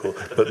biblical.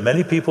 But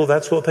many people,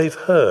 that's what they've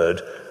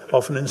heard,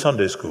 often in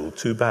Sunday school.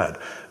 Too bad.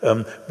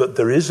 But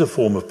there is a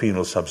form of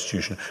penal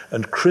substitution,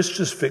 and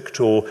Christus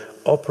Victor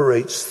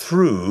operates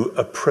through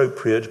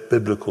appropriate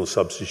biblical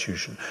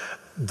substitution.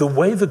 The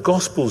way the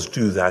Gospels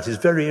do that is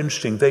very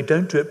interesting. They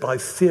don't do it by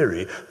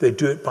theory, they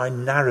do it by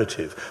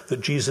narrative,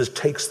 that Jesus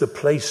takes the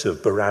place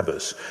of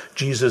Barabbas,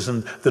 Jesus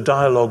and the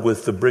dialogue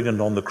with the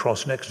brigand on the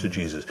cross next to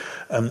Jesus,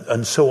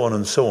 and so on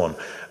and so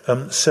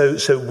on.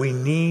 So we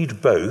need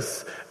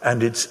both,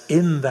 and it's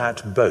in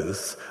that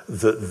both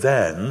that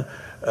then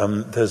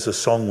there's a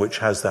song which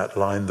has that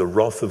line, the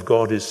wrath of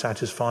God is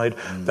satisfied.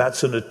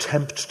 That's an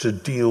attempt to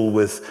deal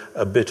with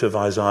a bit of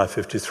Isaiah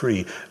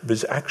 53, but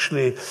it's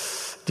actually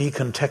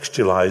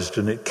decontextualized,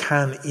 and it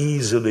can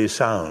easily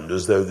sound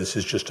as though this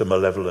is just a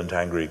malevolent,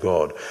 angry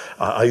God.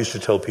 I used to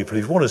tell people,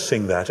 if you want to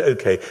sing that,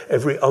 okay,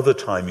 every other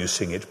time you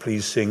sing it,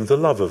 please sing the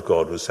love of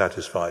God was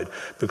satisfied,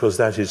 because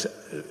that is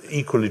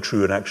equally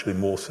true and actually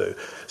more so.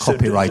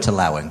 Copyright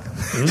allowing.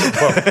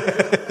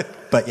 Well,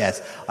 but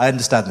yes, I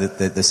understand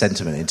the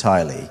sentiment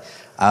entirely.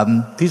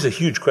 These are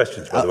huge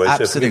questions, by the way.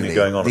 Absolutely. So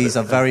going on these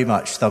are very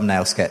much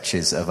thumbnail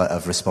sketches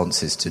of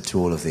responses to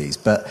all of these.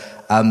 But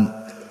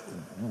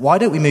why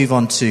don't we move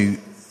on to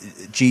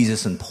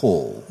Jesus and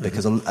Paul?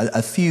 Because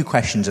a few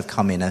questions have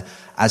come in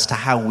as to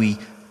how we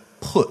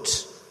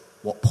put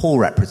what Paul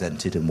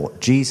represented and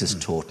what Jesus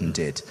taught and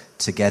did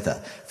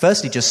together.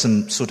 Firstly, just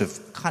some sort of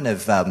kind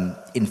of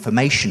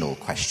informational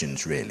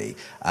questions, really.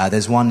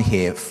 There's one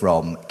here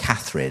from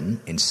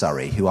Catherine in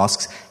Surrey who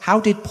asks, how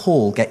did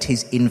Paul get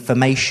his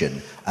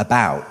information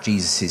about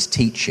Jesus'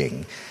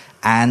 teaching?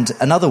 And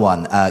another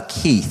one,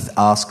 Keith,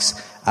 asks,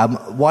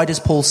 why does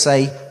Paul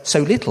say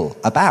so little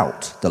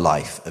about the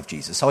life of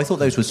Jesus? So I thought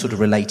those were sort of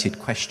related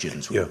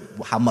questions. Yeah.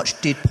 How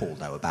much did Paul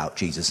know about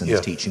Jesus and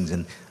his teachings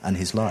and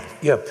his life?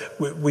 Yeah,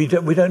 we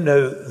don't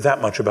know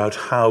that much about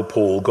how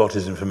Paul got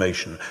his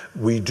information.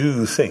 We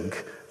do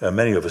think,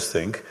 many of us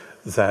think,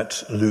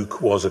 that Luke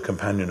was a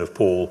companion of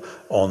Paul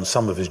on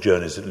some of his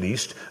journeys at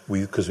least,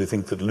 because we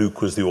think that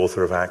Luke was the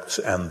author of Acts,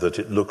 and that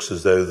it looks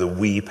as though the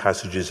we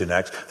passages in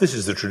Acts, this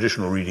is the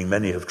traditional reading,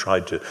 many have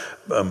tried to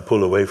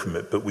pull away from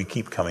it, but we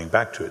keep coming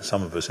back to it,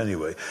 some of us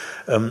anyway,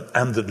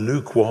 and that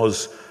Luke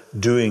was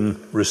doing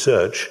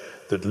research,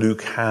 that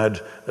Luke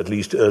had at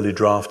least early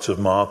drafts of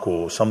Mark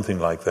or something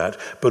like that,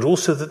 but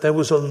also that there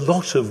was a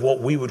lot of what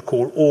we would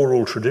call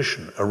oral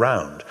tradition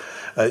around.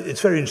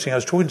 It's very interesting. I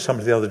was talking to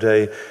somebody the other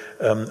day,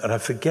 and I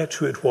forget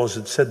who it was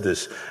that said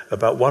this,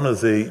 about one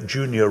of the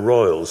junior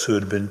royals who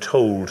had been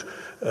told,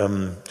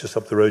 just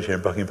up the road here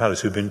in Buckingham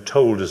Palace, who had been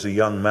told as a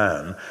young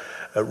man,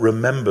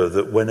 remember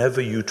that whenever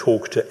you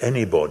talk to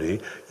anybody,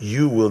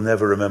 you will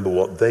never remember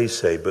what they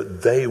say,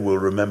 but they will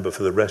remember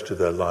for the rest of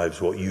their lives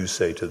what you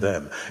say to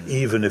them,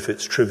 even if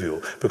it's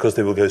trivial, because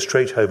they will go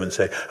straight home and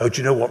say, oh,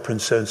 do you know what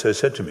Prince so-and-so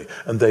said to me?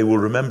 And they will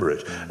remember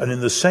it. And in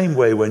the same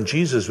way, when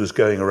Jesus was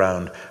going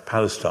around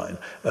Palestine,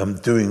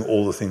 doing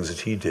all the things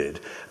that he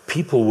did,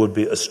 people would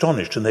be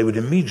astonished and they would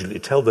immediately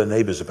tell their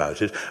neighbours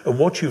about it. And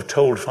what you've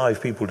told 5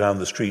 people down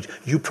the street,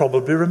 you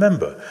probably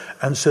remember.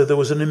 And so there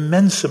was an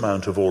immense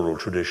amount of oral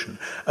tradition.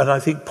 And I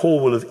think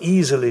Paul will have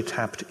easily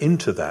tapped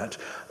into that,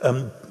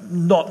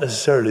 not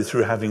necessarily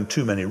through having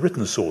too many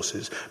written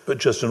sources, but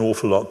just an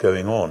awful lot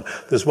going on.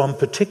 There's one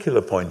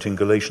particular point in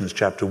Galatians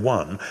chapter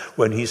 1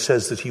 when he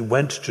says that he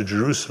went to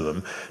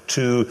Jerusalem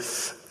to...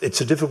 It's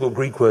a difficult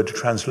Greek word to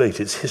translate.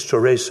 It's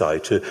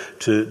hystoresai,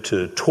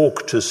 to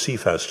talk to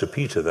Cephas, to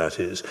Peter, that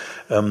is,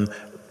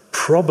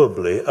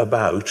 probably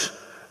about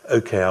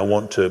okay, I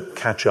want to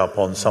catch up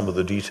on some of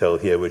the detail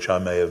here which I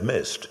may have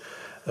missed.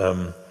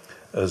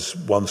 As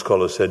one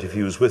scholar said, if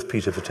he was with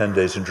Peter for 10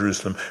 days in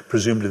Jerusalem,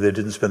 presumably they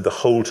didn't spend the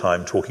whole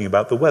time talking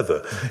about the weather.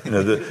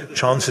 The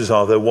chances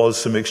are there was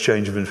some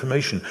exchange of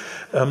information.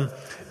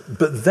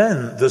 But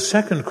then the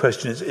second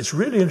question is, it's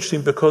really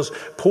interesting because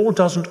Paul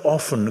doesn't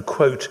often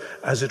quote,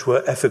 as it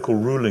were, ethical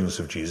rulings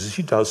of Jesus.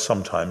 He does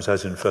sometimes,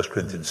 as in 1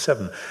 Corinthians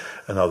 7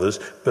 and others.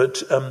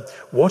 But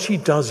what he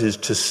does is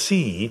to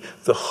see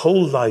the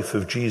whole life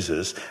of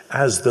Jesus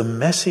as the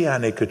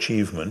messianic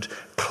achievement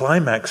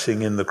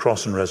climaxing in the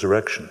cross and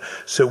resurrection.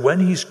 So when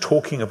he's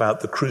talking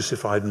about the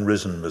crucified and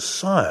risen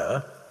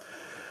Messiah,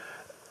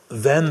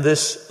 then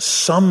this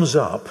sums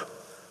up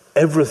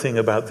everything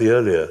about the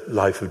earlier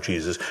life of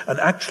Jesus. And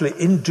actually,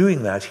 in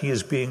doing that, he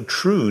is being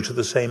true to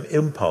the same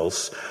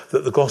impulse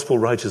that the gospel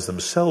writers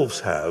themselves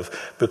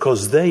have,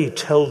 because they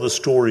tell the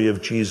story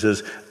of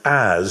Jesus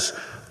as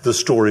the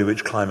story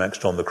which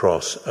climaxed on the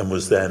cross and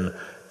was then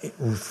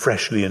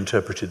freshly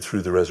interpreted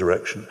through the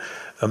resurrection.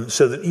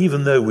 So that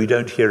even though we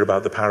don't hear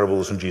about the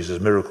parables and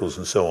Jesus' miracles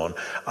and so on,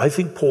 I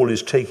think Paul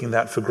is taking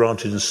that for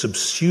granted and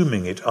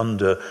subsuming it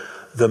under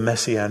the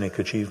messianic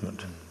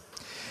achievement.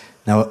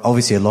 Now,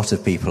 obviously, a lot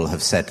of people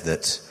have said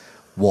that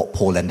what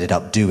Paul ended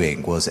up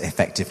doing was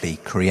effectively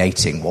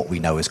creating what we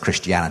know as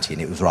Christianity,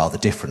 and it was rather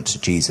different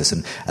to Jesus.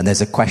 And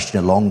there's a question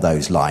along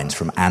those lines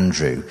from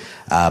Andrew,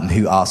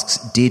 who asks,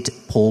 did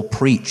Paul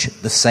preach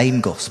the same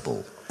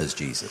gospel as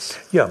Jesus?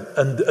 Yeah,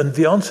 and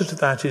the answer to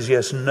that is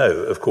yes and no,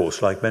 of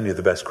course, like many of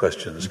the best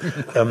questions.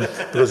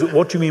 Because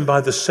what do you mean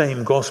by the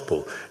same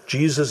gospel?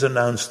 Jesus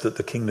announced that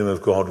the kingdom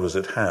of God was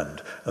at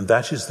hand, and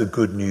that is the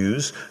good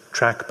news.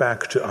 Track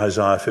back to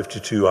Isaiah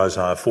 52,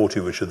 Isaiah 40,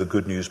 which are the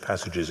good news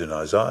passages in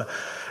Isaiah.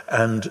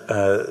 And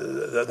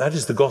that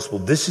is the gospel.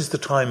 This is the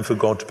time for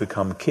God to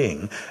become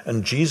king.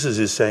 And Jesus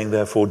is saying,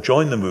 therefore,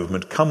 join the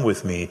movement, come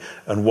with me,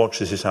 and watch,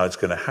 this is how it's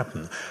going to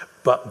happen.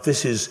 But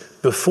this is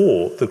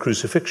before the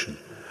crucifixion.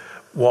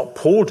 What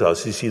Paul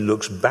does is he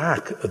looks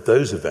back at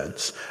those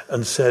events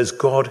and says,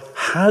 God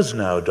has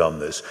now done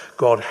this.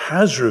 God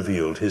has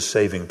revealed his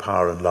saving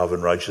power and love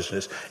and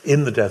righteousness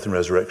in the death and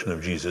resurrection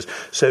of Jesus.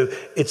 So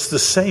it's the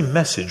same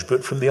message,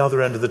 but from the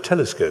other end of the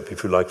telescope,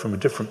 if you like, from a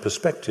different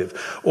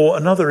perspective. Or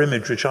another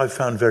image which I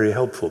found very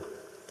helpful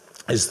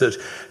is that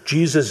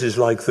Jesus is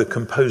like the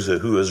composer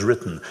who has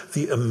written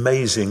the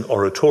amazing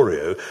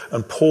oratorio,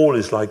 and Paul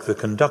is like the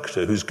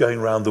conductor who's going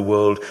around the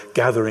world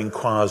gathering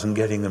choirs and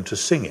getting them to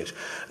sing it.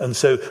 And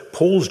so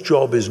Paul's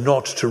job is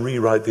not to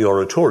rewrite the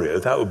oratorio,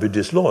 that would be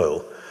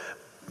disloyal.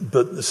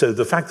 But so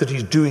the fact that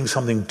he's doing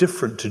something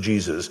different to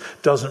Jesus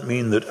doesn't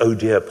mean that, oh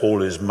dear,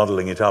 Paul is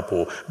muddling it up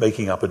or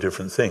making up a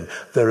different thing.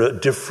 There are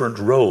different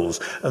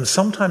roles. And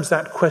sometimes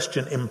that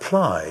question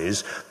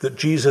implies that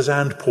Jesus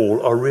and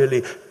Paul are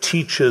really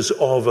teachers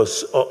of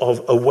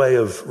a way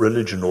of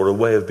religion or a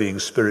way of being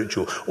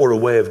spiritual or a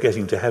way of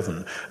getting to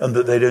heaven, and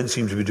that they don't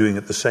seem to be doing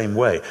it the same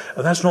way.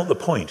 And that's not the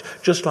point.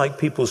 Just like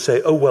people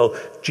say, oh, well,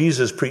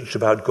 Jesus preached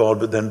about God,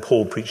 but then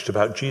Paul preached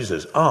about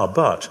Jesus.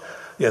 But...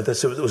 yeah, it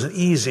was an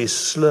easy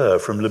slur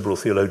from liberal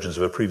theologians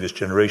of a previous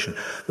generation.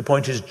 The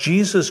point is,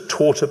 Jesus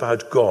taught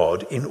about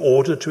God in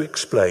order to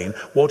explain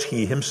what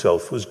he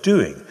himself was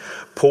doing.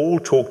 Paul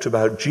talked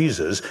about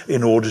Jesus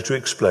in order to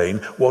explain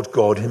what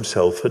God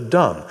himself had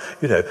done.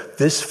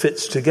 This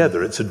fits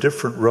together. It's a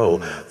different role.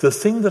 The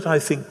thing that I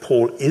think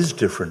Paul is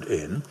different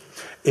in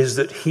is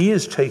that he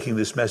is taking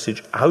this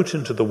message out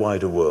into the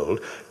wider world.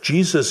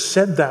 Jesus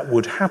said that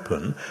would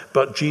happen,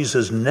 but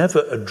Jesus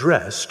never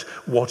addressed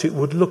what it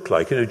would look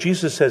like.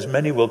 Jesus says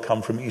many will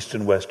come from east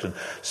and west and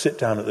sit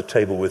down at the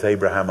table with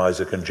Abraham,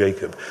 Isaac, and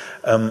Jacob.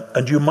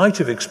 And you might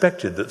have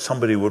expected that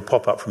somebody would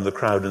pop up from the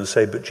crowd and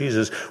say, but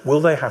Jesus,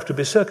 will they have to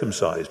be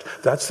circumcised?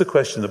 That's the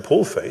question that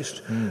Paul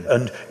faced.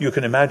 And you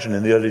can imagine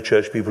in the early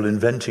church people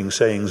inventing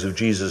sayings of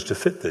Jesus to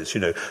fit this.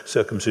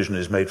 Circumcision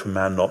is made for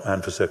man, not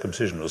man for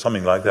circumcision, or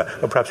something like that.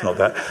 Perhaps not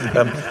that,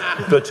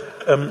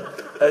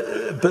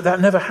 but that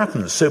never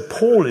happens. So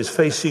Paul is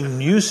facing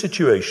new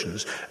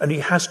situations, and he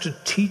has to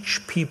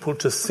teach people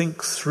to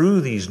think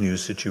through these new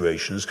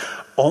situations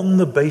on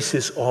the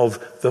basis of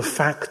the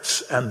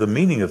facts and the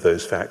meaning of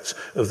those facts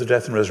of the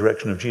death and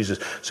resurrection of Jesus.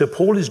 So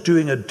Paul is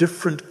doing a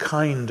different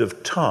kind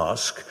of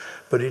task,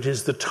 but it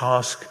is the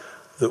task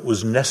that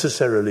was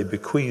necessarily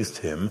bequeathed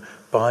him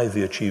by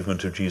the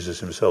achievement of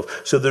Jesus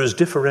himself. So there is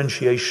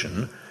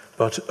differentiation,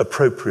 but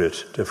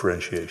appropriate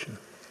differentiation.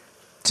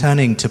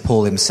 Turning to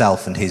Paul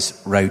himself and his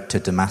road to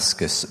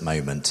Damascus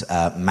moment,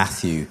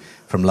 Matthew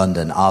from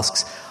London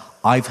asks,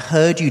 I've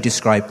heard you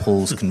describe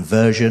Paul's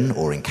conversion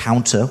or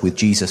encounter with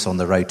Jesus on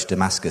the road to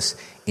Damascus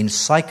in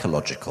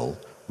psychological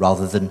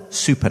rather than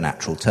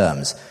supernatural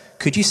terms.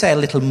 Could you say a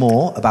little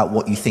more about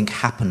what you think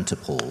happened to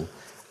Paul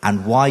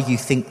and why you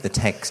think the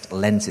text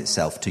lends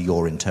itself to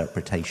your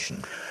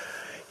interpretation?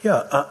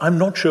 Yeah, I'm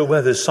not sure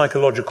where this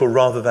psychological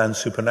rather than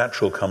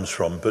supernatural comes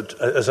from, but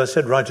as I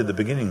said right at the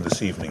beginning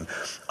this evening,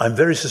 I'm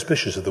very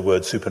suspicious of the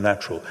word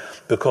supernatural,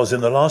 because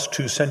in the last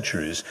 2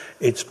 centuries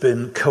it's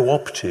been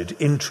co-opted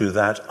into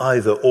that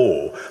either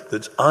or,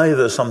 that's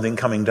either something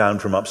coming down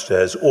from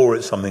upstairs or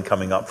it's something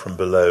coming up from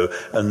below,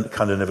 and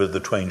kind of never the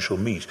twain shall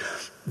meet.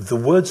 The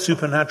word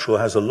supernatural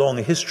has a long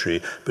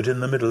history, but in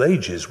the Middle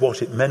Ages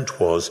what it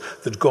meant was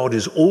that God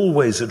is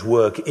always at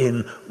work in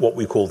what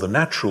we call the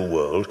natural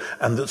world,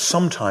 and that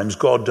sometimes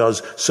God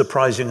does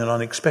surprising and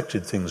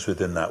unexpected things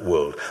within that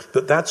world.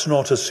 But that's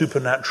not a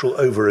supernatural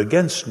over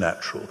against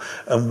natural.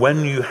 And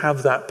when you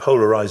have that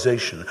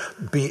polarization,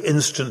 be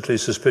instantly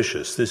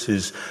suspicious. This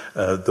is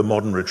the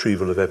modern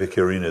retrieval of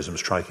Epicureanism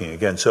striking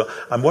again. So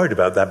I'm worried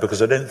about that,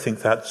 because I don't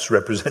think that's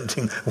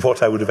representing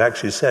what I would have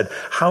actually said.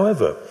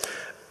 However,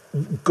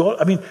 God,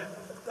 I mean,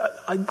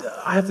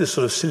 I have this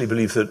sort of silly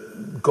belief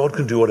that God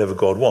can do whatever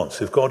God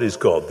wants. If God is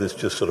God, this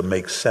just sort of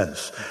makes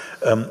sense.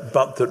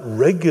 But that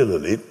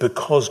regularly,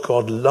 because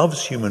God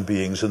loves human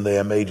beings and they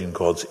are made in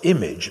God's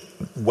image,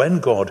 when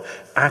God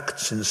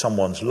acts in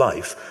someone's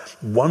life,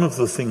 one of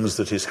the things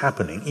that is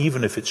happening,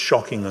 even if it's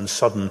shocking and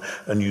sudden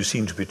and you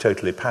seem to be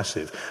totally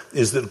passive,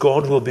 is that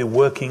God will be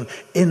working,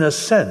 in a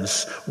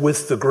sense,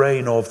 with the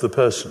grain of the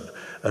person.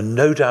 And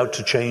no doubt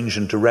to change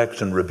and direct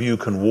and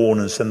rebuke and warn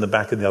and send them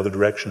back in the other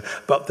direction.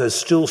 But there's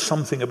still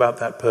something about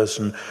that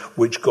person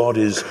which God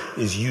is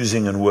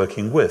using and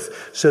working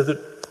with. So that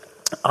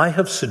I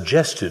have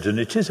suggested, and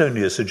it is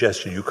only a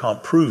suggestion, you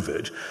can't prove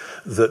it,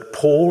 that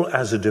Paul,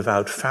 as a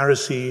devout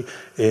Pharisee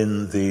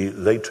in the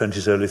late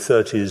 20s, early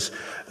 30s,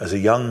 as a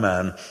young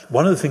man,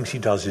 one of the things he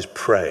does is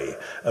pray.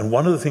 And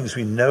one of the things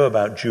we know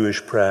about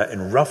Jewish prayer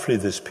in roughly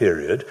this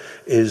period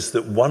is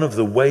that one of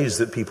the ways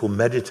that people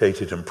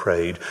meditated and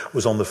prayed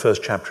was on the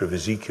first chapter of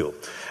Ezekiel.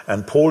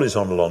 And Paul is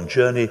on a long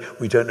journey.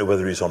 We don't know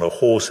whether he's on a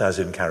horse, as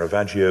in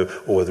Caravaggio,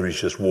 or whether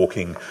he's just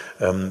walking,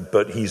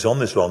 but he's on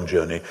this long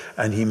journey,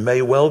 and he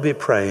may well be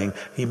praying.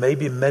 He may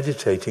be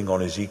meditating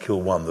on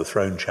Ezekiel 1, the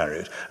throne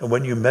chariot. And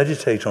when you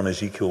meditate on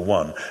Ezekiel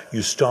 1,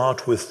 you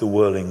start with the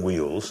whirling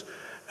wheels,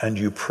 and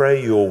you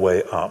pray your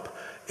way up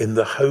in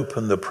the hope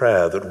and the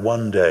prayer that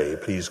one day,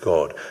 please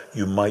God,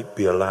 you might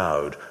be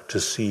allowed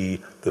to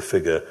see the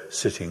figure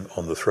sitting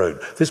on the throne.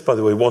 This, by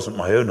the way, wasn't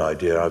my own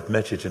idea. I've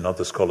met it in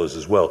other scholars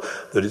as well,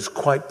 that it's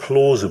quite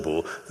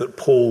plausible that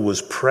Paul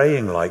was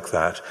praying like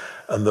that,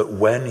 and that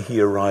when he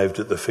arrived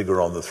at the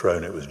figure on the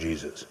throne, it was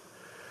Jesus.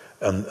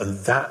 And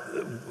that,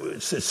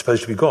 it's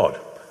supposed to be God,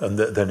 and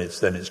then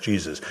it's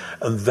Jesus.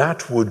 And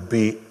that would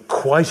be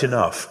quite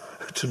enough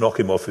to knock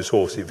him off his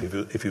horse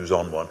if he was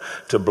on one,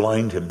 to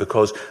blind him,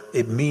 because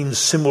it means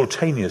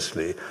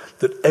simultaneously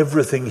that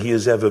everything he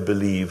has ever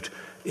believed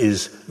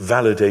is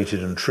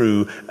validated and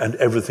true, and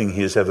everything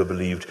he has ever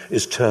believed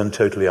is turned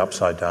totally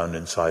upside down,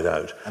 inside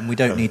out. And we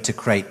don't need to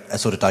create a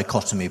sort of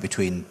dichotomy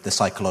between the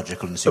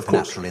psychological and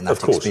supernatural in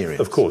that experience.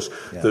 Of course,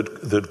 yeah.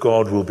 That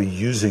God will be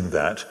using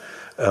that,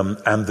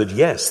 and that,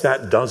 yes,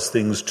 that does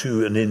things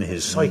to and in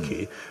his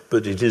psyche,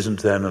 but it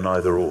isn't then an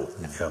either-or.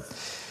 Yeah.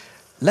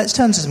 Let's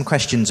turn to some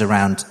questions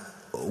around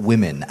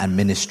women and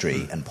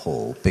ministry and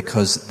Paul,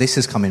 because this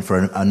has come in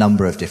for a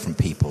number of different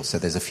people. So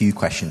there's a few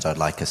questions I'd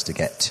like us to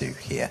get to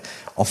here.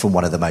 Often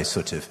one of the most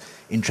sort of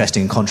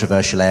interesting and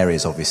controversial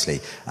areas, obviously.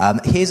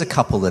 Here's a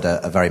couple that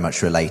are very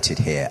much related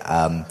here.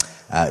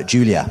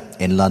 Julia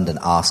in London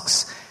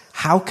asks,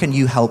 how can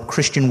you help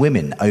Christian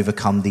women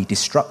overcome the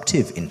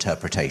destructive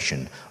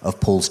interpretation of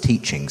Paul's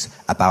teachings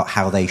about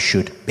how they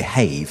should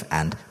behave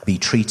and be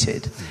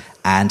treated?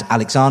 And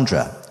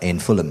Alexandra in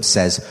Fulham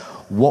says,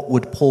 what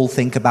would Paul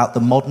think about the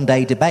modern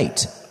day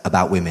debate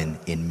about women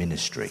in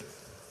ministry?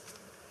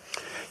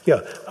 Yeah,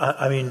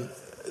 I mean,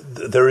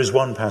 there is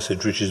one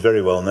passage which is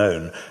very well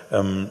known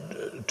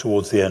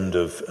towards the end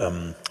of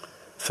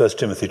 1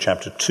 Timothy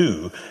chapter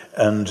 2,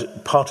 and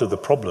part of the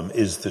problem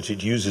is that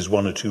it uses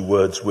one or two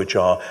words which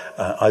are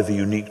either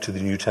unique to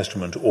the New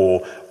Testament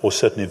or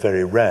certainly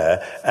very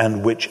rare,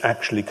 and which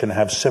actually can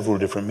have several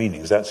different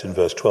meanings. That's in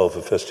verse 12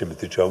 of 1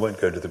 Timothy 2. I won't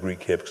go into the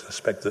Greek here because I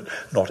suspect that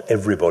not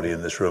everybody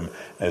in this room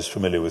is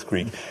familiar with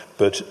Greek.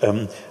 But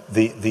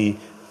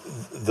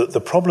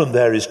the problem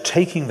there is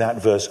taking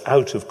that verse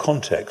out of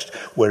context,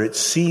 where it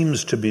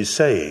seems to be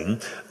saying,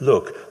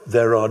 look,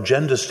 there are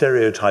gender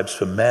stereotypes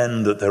for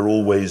men, that they're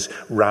always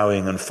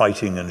rowing and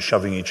fighting and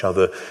shoving each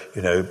other,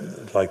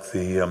 like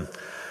the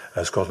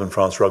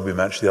Scotland-France rugby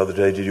match the other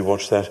day. Did you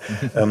watch that?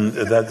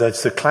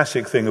 That's the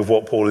classic thing of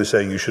what Paul is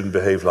saying you shouldn't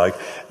behave like.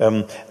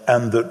 And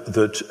that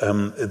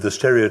the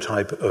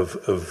stereotype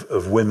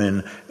of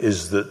women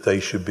is that they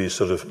should be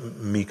sort of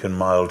meek and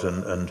mild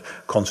and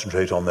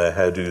concentrate on their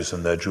hairdos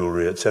and their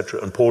jewellery,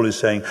 etc. And Paul is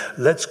saying,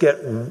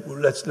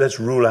 let's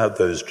rule out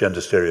those gender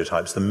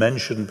stereotypes. The men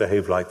shouldn't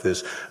behave like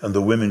this, and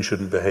the women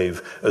shouldn't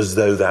behave as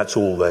though that's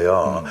all they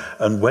are.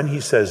 And when he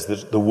says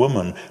that the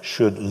woman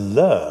should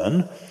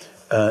learn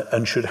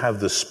and should have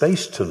the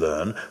space to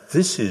learn.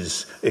 This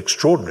is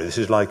extraordinary. This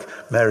is like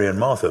Mary and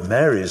Martha.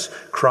 Mary's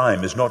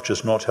crime is not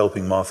just not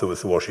helping Martha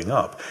with the washing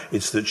up.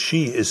 It's that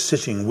she is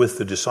sitting with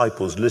the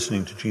disciples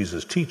listening to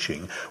Jesus'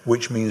 teaching,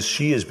 which means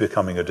she is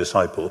becoming a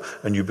disciple,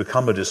 and you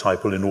become a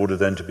disciple in order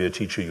then to be a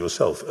teacher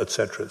yourself,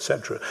 etc.,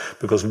 etc.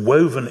 Because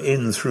woven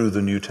in through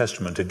the New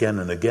Testament again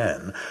and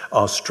again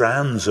are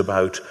strands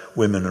about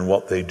women and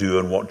what they do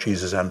and what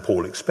Jesus and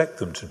Paul expect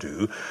them to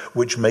do,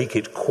 which make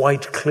it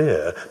quite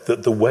clear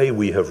that the way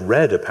we have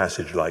read a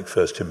passage like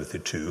 1 Timothy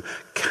 2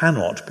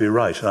 cannot be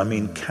right. And I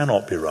mean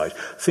cannot be right.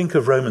 Think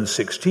of Romans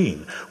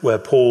 16, where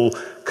Paul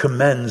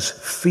commends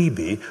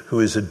Phoebe, who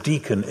is a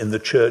deacon in the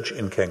church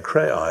in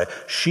Cenchreae.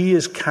 She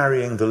is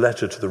carrying the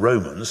letter to the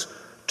Romans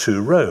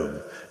to Rome.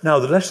 Now,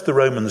 the letter to the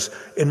Romans,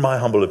 in my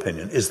humble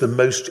opinion, is the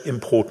most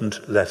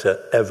important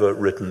letter ever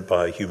written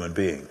by a human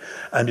being.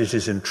 And it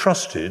is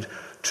entrusted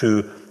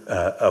to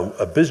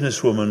a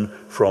businesswoman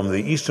from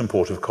the eastern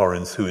port of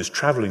Corinth who is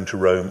traveling to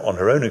Rome on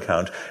her own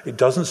account. It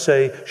doesn't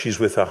say she's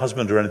with her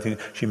husband or anything.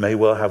 She may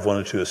well have one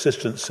or two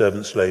assistants,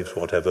 servants, slaves,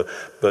 whatever.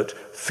 But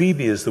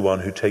Phoebe is the one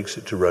who takes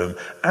it to Rome.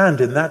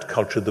 And in that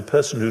culture, the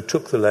person who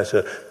took the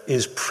letter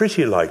is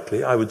pretty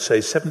likely, I would say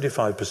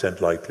 75%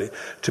 likely,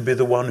 to be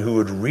the one who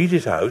would read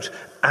it out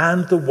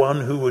and the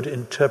one who would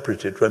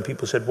interpret it when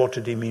people said, what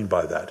did he mean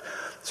by that?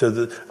 So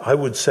that I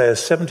would say a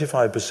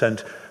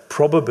 75%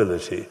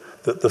 probability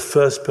that the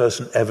first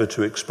person ever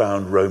to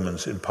expound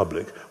Romans in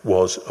public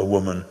was a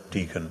woman,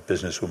 deacon,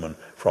 businesswoman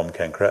from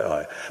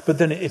Cenchreae. But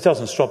then it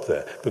doesn't stop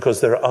there, because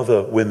there are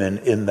other women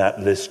in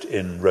that list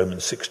in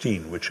Romans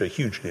 16, which are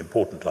hugely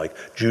important, like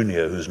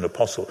Junia, who's an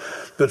apostle.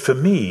 But for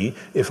me,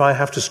 if I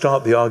have to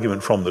start the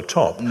argument from the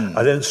top,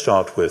 I don't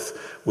start with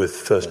 1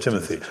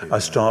 Timothy. I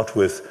start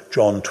with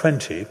John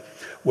 20,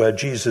 where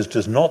Jesus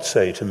does not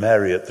say to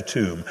Mary at the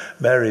tomb,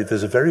 Mary,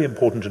 there's a very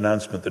important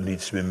announcement that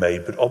needs to be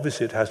made, but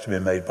obviously it has to be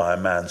made by a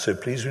man, so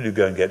please will you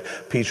go and get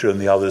Peter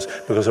and the others,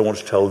 because I want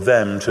to tell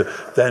them to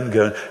then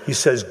go. He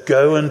says,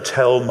 go and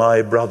tell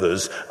my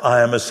brothers,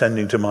 I am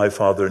ascending to my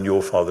Father and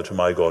your Father, to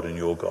my God and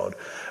your God.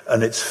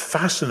 And it's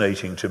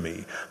fascinating to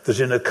me that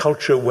in a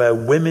culture where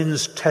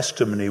women's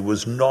testimony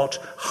was not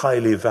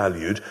highly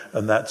valued,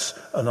 and that's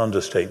an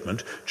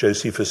understatement,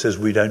 Josephus says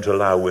we don't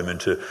allow women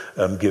to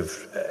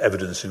give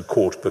evidence in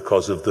court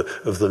because of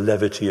the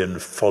levity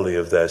and folly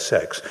of their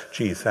sex.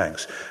 Gee,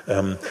 thanks.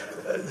 In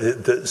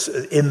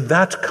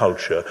that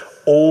culture,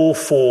 all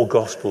four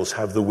Gospels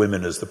have the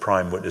women as the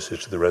prime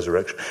witnesses to the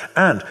resurrection.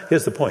 And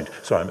here's the point.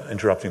 Sorry, I'm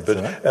interrupting, but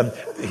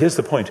here's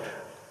the point.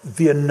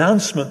 The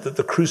announcement that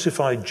the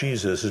crucified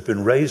Jesus has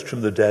been raised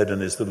from the dead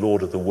and is the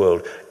Lord of the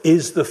world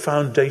is the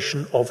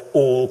foundation of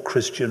all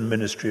Christian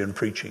ministry and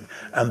preaching.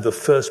 And the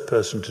first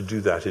person to do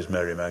that is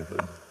Mary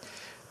Magdalene.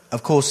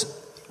 Of course,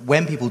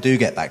 when people do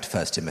get back to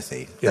 1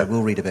 Timothy, they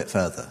will read a bit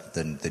further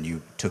than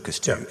you took us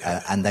to.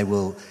 And they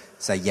will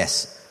say,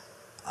 yes,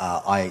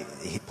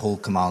 Paul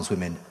commands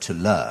women to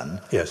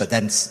learn, but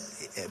then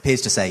it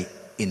appears to say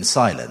in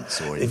silence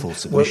or in full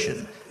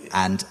submission.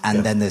 And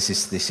then there's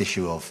this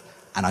issue of,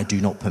 and I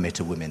do not permit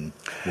a woman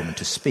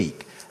to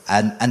speak.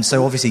 And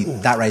so obviously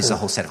that raises a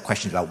whole set of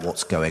questions about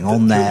what's going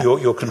on there.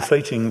 You're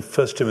conflating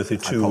 1 Timothy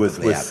 2 with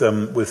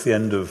the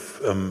end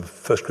of 1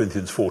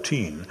 Corinthians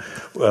 14.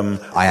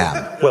 I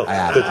am. Well, I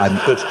am.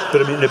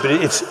 But I mean,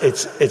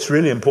 it's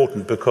really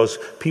important, because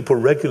people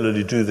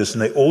regularly do this,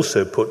 and they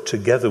also put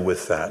together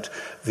with that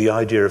the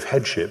idea of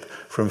headship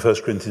from 1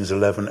 Corinthians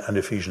 11 and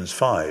Ephesians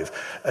 5.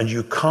 And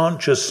you can't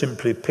just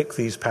simply pick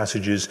these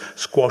passages,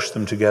 squash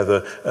them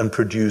together, and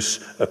produce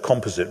a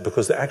composite,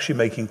 because they're actually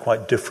making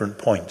quite different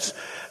points.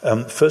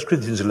 1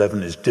 Corinthians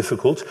 11 is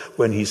difficult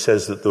when he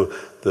says that the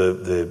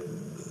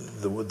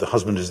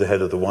husband is the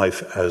head of the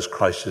wife, as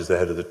Christ is the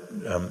head of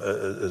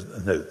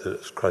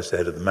Christ is the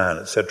head of the man,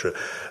 etc.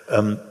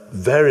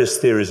 Various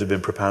theories have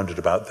been propounded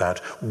about that,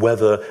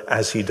 whether,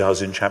 as he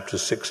does in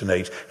chapters 6 and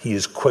 8, he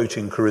is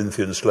quoting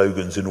Corinthian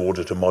slogans in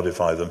order to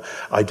modify them.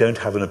 I don't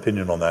have an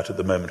opinion on that at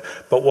the moment.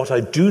 But what I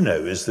do know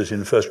is that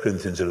in 1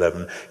 Corinthians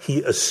 11,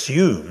 he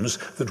assumes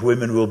that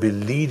women will be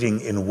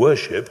leading in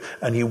worship,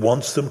 and he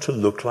wants them to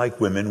look like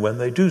women when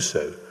they do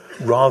so,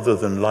 rather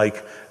than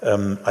like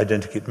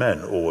identikit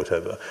men or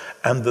whatever.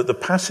 And that the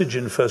passage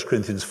in 1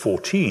 Corinthians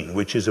 14,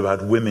 which is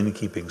about women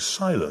keeping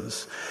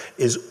silence,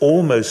 is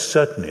almost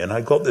certainly, and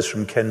I got this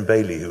from Ken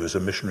Bailey, who was a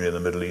missionary in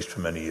the Middle East for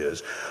many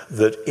years,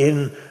 that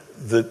in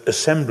the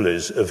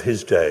assemblies of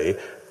his day,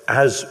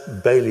 as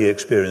Bailey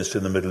experienced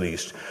in the Middle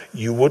East,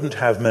 you wouldn't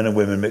have men and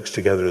women mixed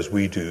together as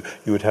we do.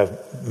 You would have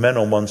men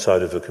on one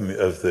side of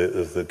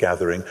the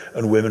gathering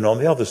and women on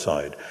the other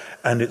side.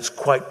 And it's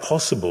quite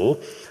possible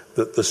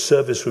that the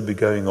service would be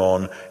going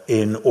on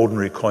in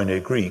ordinary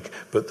Koine Greek,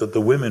 but that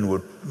the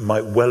women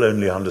might well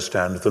only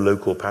understand the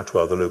local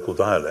patois, the local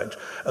dialect,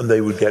 and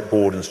they would get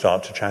bored and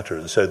start to chatter.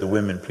 And so the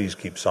women, please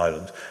keep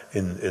silent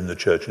in the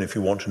church, and if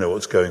you want to know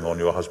what's going on,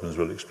 your husbands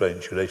will explain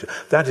it to you later.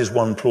 That is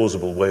one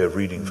plausible way of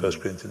reading 1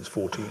 Corinthians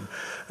 14.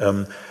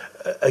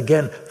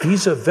 Again,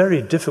 these are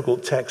very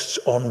difficult texts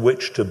on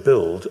which to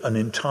build an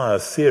entire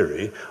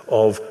theory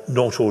of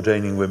not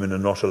ordaining women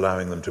and not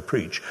allowing them to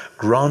preach,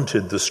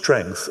 granted the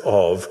strength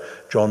of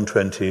John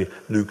 20,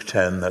 Luke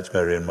 10, that's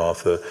Mary and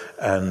Martha,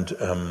 and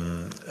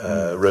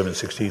Romans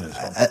 16 and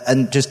so on.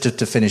 And just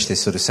to finish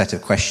this sort of set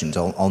of questions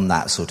on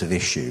that sort of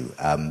issue,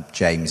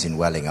 James in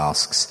Welling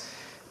asks,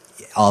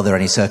 are there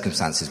any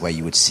circumstances where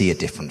you would see a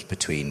difference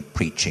between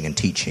preaching and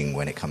teaching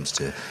when it comes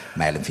to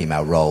male and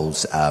female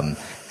roles?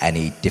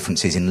 Any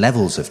differences in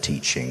levels of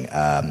teaching?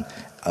 Are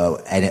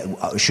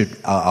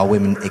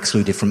women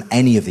excluded from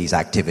any of these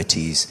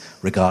activities,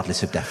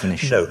 regardless of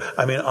definition? No.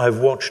 I mean, I've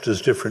watched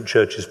as different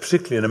churches,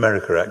 particularly in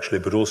America actually,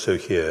 but also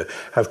here,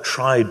 have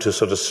tried to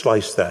sort of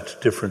slice that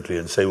differently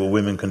and say, well,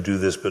 women can do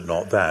this but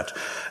not that.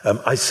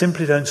 I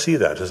simply don't see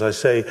that. As I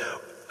say,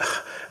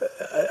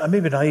 I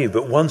may be naive,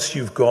 but once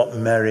you've got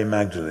Mary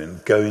Magdalene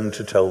going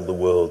to tell the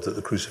world that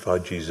the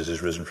crucified Jesus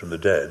is risen from the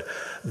dead,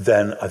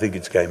 then I think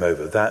it's game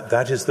over.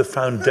 That is the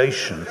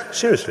foundation.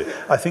 Seriously,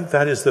 I think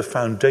that is the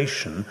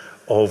foundation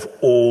of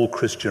all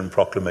Christian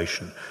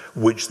proclamation,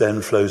 which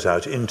then flows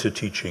out into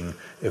teaching,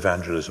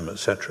 evangelism,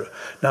 etc.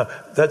 Now,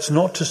 that's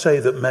not to say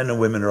that men and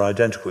women are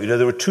identical. You know,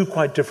 there were two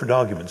quite different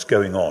arguments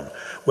going on.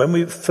 When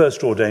we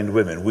first ordained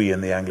women, we in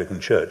the Anglican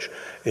Church,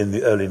 in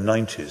the early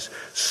 90s,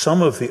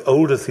 some of the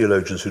older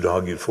theologians who'd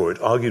argued for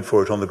it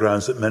on the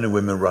grounds that men and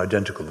women were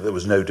identical, that there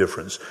was no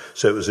difference,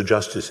 so it was a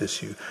justice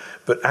issue.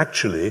 But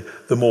actually,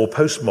 the more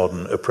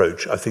postmodern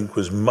approach, I think,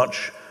 was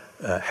much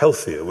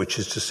healthier, which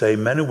is to say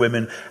men and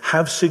women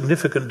have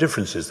significant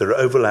differences. There are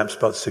overlaps,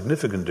 but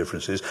significant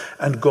differences,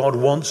 and God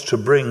wants to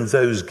bring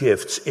those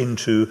gifts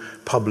into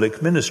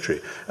public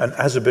ministry. And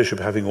as a bishop,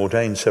 having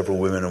ordained several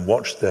women and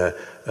watched their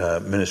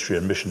ministry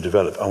and mission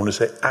develop, I want to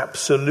say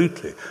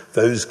absolutely,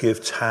 those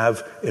gifts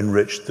have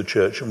enriched the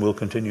church and will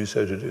continue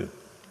so to do.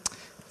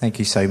 Thank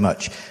you so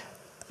much.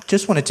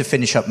 Just wanted to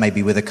finish up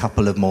maybe with a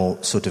couple of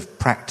more sort of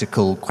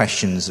practical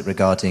questions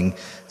regarding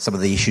some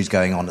of the issues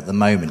going on at the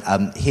moment.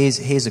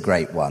 Here's a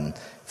great one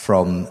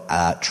from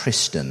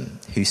Tristan,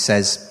 who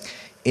says,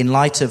 in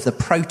light of the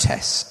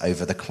protests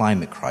over the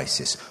climate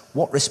crisis,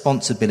 what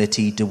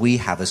responsibility do we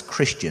have as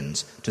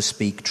Christians to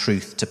speak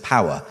truth to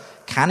power?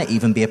 Can it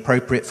even be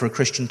appropriate for a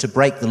Christian to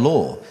break the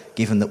law,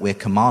 given that we're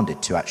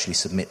commanded to actually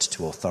submit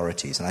to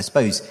authorities? And I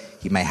suppose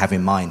he may have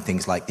in mind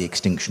things like the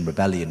Extinction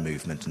Rebellion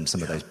movement and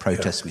some of those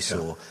protests we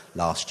saw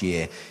last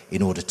year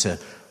in order to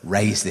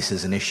raise this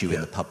as an issue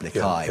in the public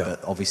eye.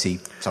 But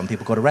obviously some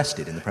people got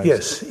arrested in the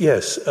process.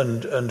 Yes,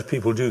 and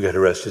people do get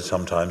arrested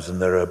sometimes,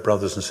 and there are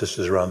brothers and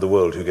sisters around the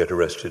world who get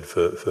arrested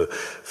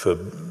for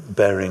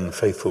bearing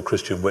faithful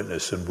Christian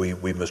witness, and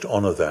we must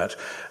honour that.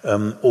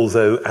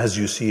 Although, as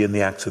you see in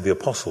the Acts of the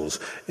Apostles,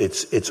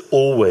 it's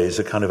always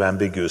a kind of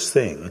ambiguous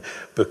thing,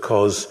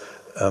 because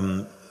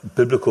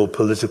biblical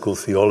political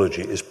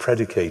theology is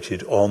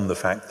predicated on the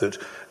fact that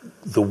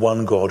the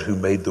one God who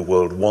made the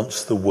world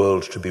wants the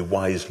world to be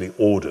wisely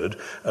ordered,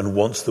 and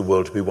wants the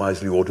world to be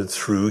wisely ordered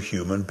through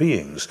human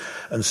beings.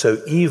 And so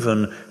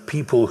even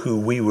people who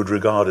we would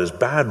regard as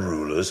bad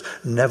rulers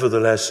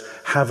nevertheless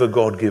have a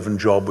God-given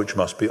job which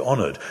must be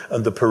honoured.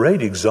 And the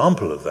parade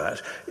example of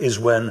that is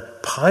when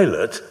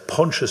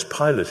Pontius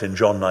Pilate in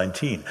John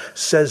 19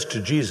 says to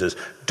Jesus,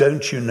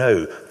 "Don't you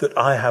know that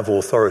I have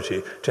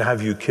authority to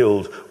have you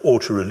killed or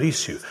to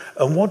release you?"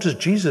 And what does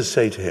Jesus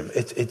say to him?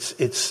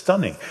 It's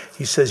stunning.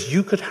 He says,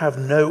 "You could have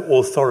no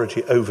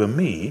authority over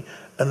me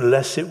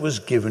unless it was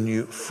given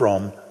you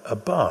from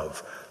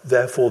above.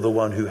 Therefore, the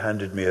one who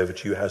handed me over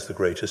to you has the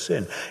greater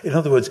sin." In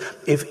other words,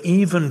 if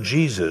even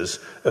Jesus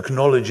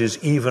acknowledges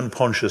even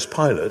Pontius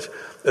Pilate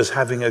as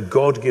having a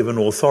God-given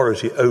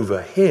authority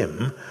over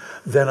him,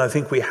 then I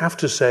think we have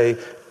to say,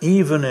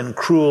 even in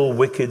cruel,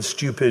 wicked,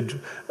 stupid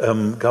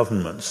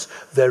governments,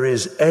 there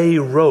is a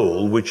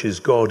role which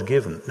is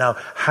God-given. Now,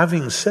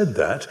 having said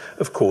that,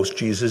 of course,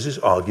 Jesus is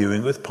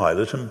arguing with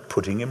Pilate and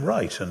putting him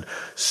right and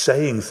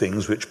saying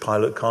things which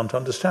Pilate can't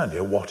understand.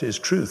 What is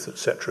truth,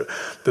 etc.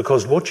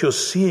 Because what you're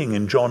seeing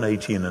in John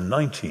 18 and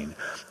 19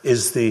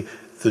 is the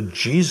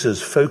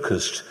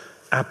Jesus-focused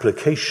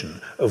application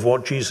of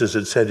what Jesus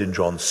had said in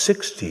John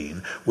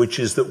 16, which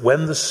is that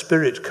when the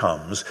Spirit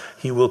comes,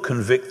 he will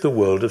convict the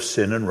world of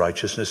sin and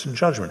righteousness and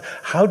judgment.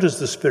 How does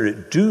the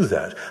Spirit do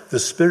that? The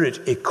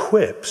Spirit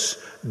equips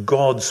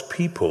God's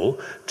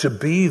people to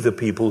be the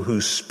people who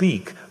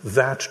speak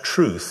that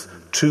truth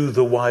to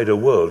the wider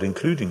world,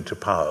 including to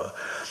power.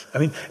 I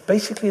mean,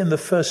 basically in the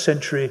first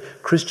century,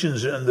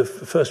 Christians, and the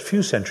first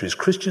few centuries,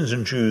 Christians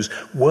and Jews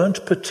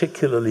weren't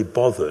particularly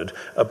bothered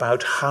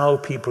about how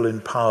people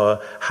in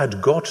power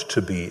had got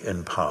to be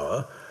in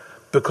power,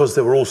 because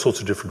there were all sorts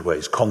of different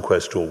ways,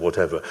 conquest or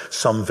whatever,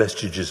 some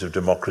vestiges of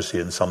democracy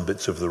in some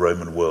bits of the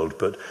Roman world,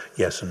 but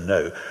yes and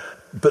no.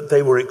 But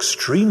they were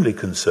extremely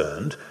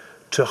concerned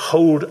to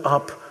hold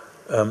up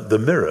the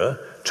mirror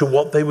to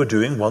what they were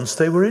doing once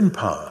they were in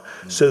power.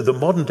 So the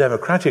modern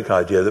democratic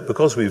idea that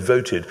because we've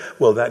voted,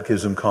 well, that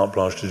gives them carte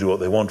blanche to do what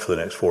they want for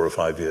the next 4 or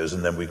 5 years,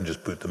 and then we can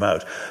just boot them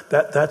out.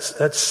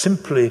 That's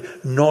simply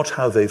not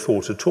how they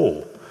thought at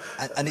all.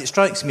 And it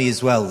strikes me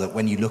as well that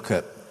when you look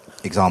at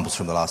examples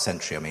from the last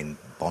century, I mean,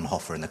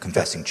 Bonhoeffer and the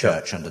Confessing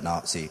Church under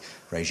Nazi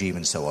regime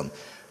and so on,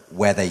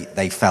 where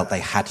they felt they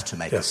had to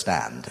make a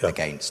stand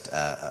against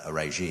a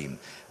regime,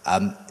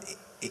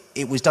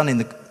 it was done in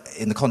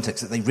the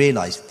context that they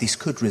realised this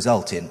could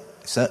result in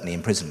certainly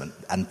imprisonment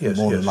and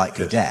more than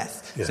likely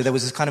death. Yes. So there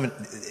was this kind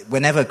of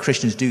whenever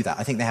Christians do that,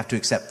 I think they have to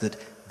accept that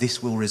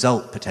this will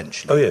result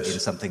potentially in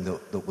something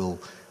that will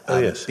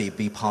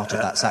be part of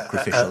that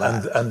sacrificial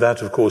act. And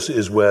that, of course,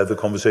 is where the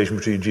conversation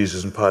between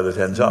Jesus and Pilate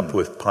ends up,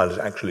 with Pilate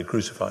actually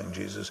crucifying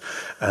Jesus.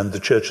 And the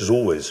church has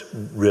always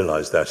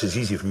realised that. It's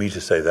easy for me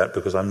to say that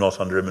because I'm not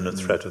under imminent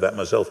threat of that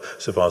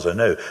myself, so far as I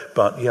know.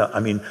 But,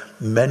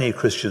 many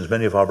Christians,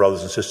 many of our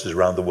brothers and sisters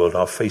around the world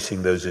are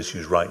facing those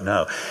issues right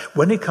now.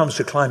 When it comes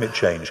to climate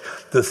change,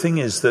 the thing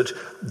is that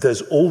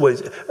there's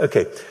always...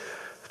 Okay,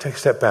 take a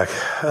step back.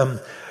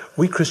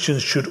 We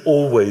Christians should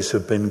always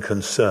have been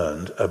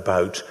concerned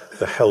about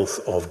the health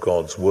of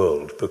God's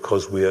world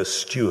because we are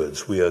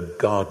stewards, we are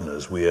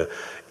gardeners, we are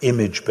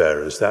image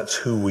bearers. That's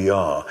who we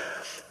are.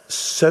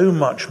 So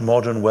much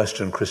modern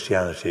Western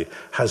Christianity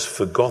has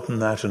forgotten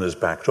that and has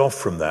backed off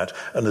from that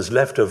and has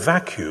left a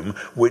vacuum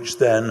which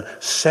then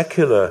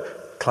secular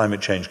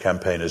climate change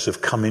campaigners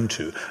have come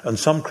into. And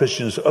some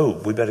Christians,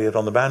 we better get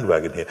on the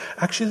bandwagon here.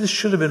 Actually, this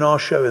should have been our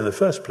show in the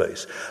first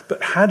place.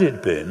 But had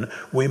it been,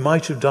 we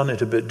might have done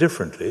it a bit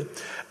differently.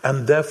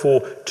 And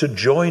therefore, to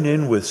join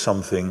in with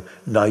something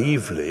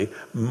naively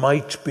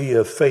might be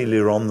a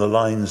failure on the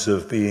lines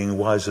of being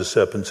wise as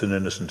serpents and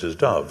innocent as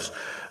doves.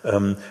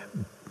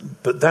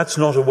 But that's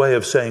not a way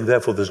of saying,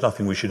 therefore, there's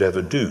nothing we should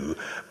ever do.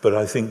 But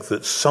I think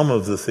that some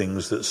of the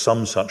things that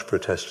some such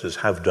protesters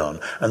have done,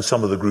 and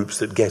some of the groups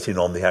that get in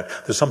on the act,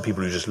 there's some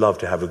people who just love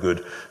to have a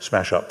good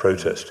smash-up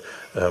protest.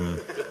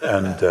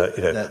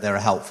 There are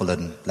helpful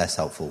and less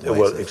helpful ways.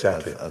 Well,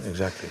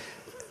 exactly.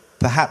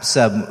 Perhaps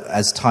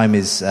as time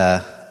is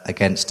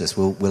against us,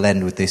 we'll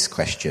end with this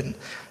question,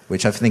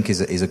 which I think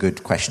is a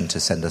good question to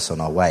send us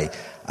on our way.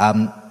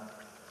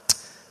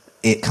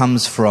 It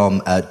comes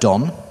from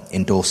Don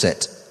in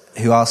Dorset,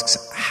 who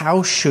asks,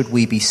 how should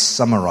we be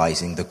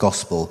summarising the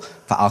gospel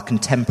for our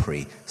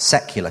contemporary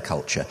secular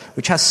culture,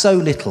 which has so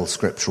little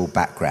scriptural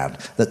background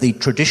that the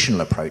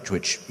traditional approach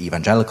which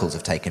evangelicals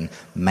have taken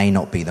may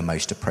not be the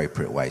most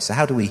appropriate way? So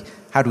how do we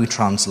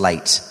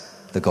translate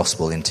the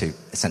gospel into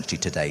essentially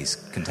today's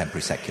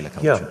contemporary secular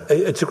culture? Yeah,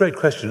 it's a great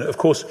question. Of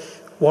course,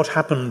 what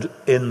happened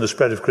in the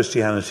spread of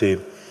Christianity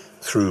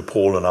through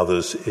Paul and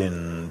others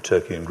in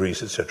Turkey and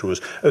Greece, etc.,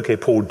 was,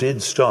 Paul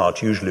did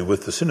start usually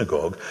with the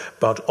synagogue,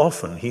 but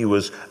often he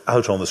was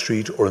out on the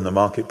street or in the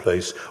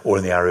marketplace or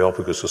in the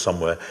Areopagus or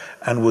somewhere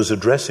and was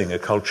addressing a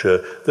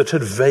culture that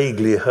had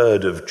vaguely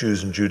heard of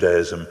Jews and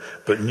Judaism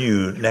but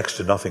knew next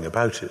to nothing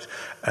about it.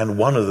 And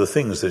one of the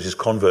things that his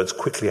converts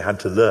quickly had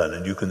to learn,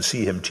 and you can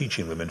see him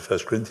teaching them in 1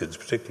 Corinthians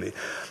particularly,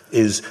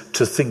 is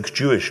to think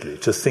Jewishly,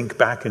 to think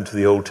back into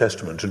the Old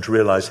Testament and to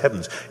realize,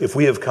 heavens, if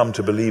we have come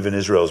to believe in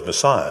Israel's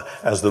Messiah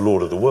as the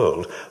Lord of the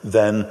world,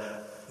 then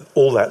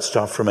all that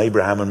stuff from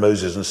Abraham and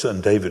Moses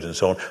and David and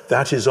so on,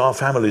 that is our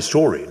family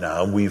story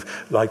now. And we've,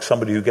 like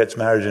somebody who gets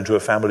married into a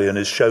family and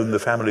is shown the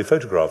family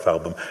photograph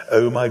album,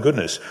 oh my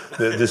goodness,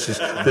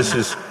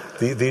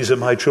 these are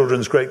my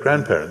children's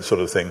great-grandparents sort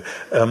of thing.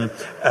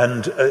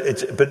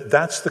 But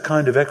that's the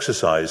kind of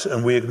exercise,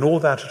 and we ignore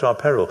that at our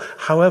peril.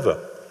 However,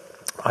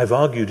 I've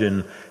argued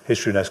in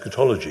History and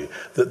Eschatology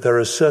that there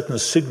are certain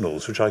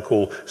signals, which I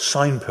call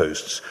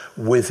signposts,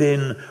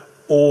 within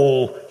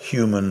all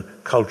human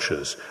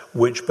cultures,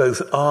 which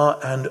both are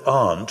and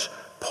aren't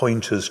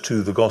pointers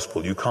to the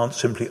gospel. You can't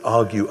simply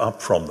argue up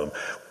from them.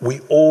 We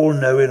all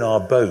know in our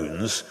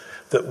bones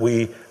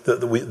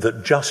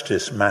that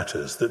justice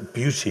matters, that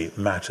beauty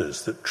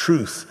matters, that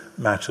truth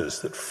matters,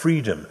 that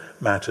freedom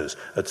matters,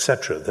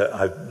 etc.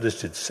 I've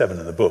listed 7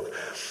 in the book.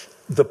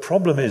 The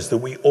problem is that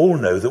we all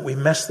know that we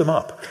mess them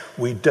up.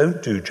 We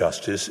don't do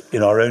justice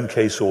in our own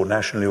case or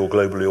nationally or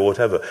globally or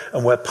whatever.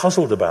 And we're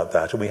puzzled about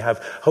that. And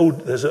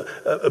there's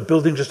a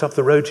building just up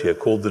the road here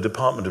called the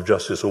Department of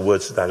Justice, or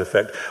words to that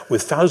effect,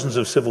 with thousands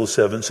of civil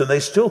servants, and they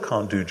still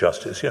can't do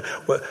justice.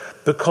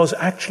 Because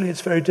actually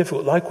it's very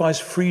difficult. Likewise,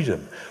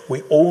 freedom.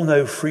 We all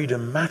know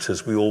freedom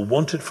matters. We all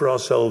want it for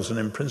ourselves and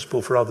in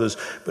principle for others.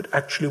 But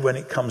actually when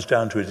it comes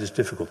down to it, it's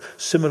difficult.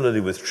 Similarly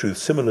with truth,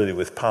 similarly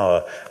with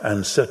power,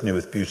 and certainly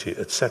with beauty,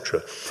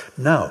 etc.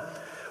 Now,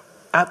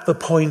 at the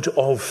point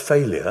of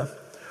failure,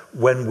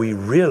 when we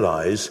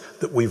realize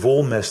that we've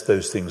all messed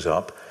those things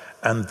up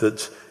and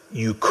that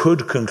you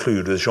could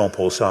conclude with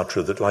Jean-Paul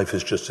Sartre that life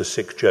is just a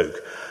sick joke.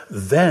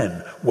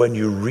 Then, when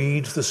you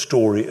read the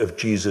story of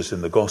Jesus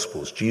in the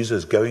Gospels,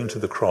 Jesus going to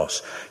the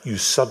cross, you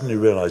suddenly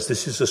realize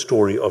this is a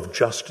story of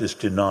justice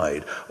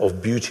denied,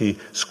 of beauty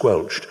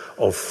squelched,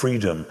 of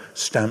freedom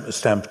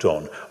stamped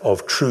on,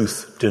 of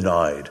truth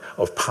denied,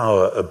 of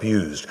power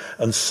abused.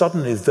 And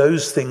suddenly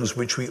those things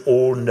which we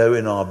all know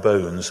in our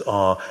bones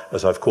are,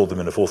 as I've called them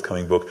in a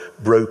forthcoming book,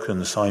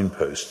 broken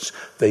signposts.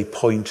 They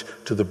point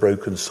to the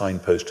broken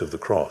signpost of the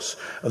cross.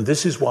 And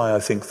this is why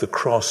I think the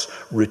cross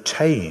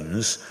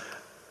retains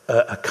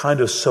a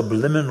kind of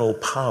subliminal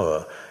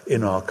power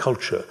in our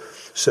culture,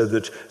 so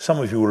that some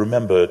of you will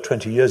remember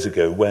 20 years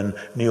ago when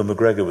Neil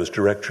MacGregor was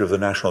director of the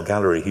National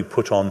Gallery, he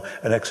put on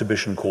an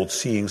exhibition called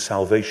Seeing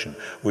Salvation,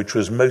 which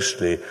was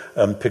mostly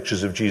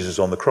pictures of Jesus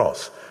on the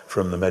cross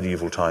from the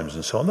medieval times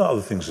and so on,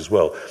 other things as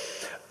well.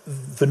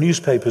 The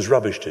newspapers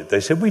rubbished it. They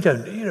said, we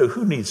don't,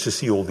 who needs to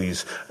see all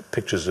these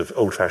pictures of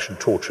old-fashioned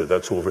torture?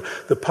 That's all.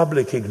 The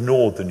public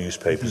ignored the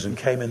newspapers and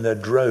came in their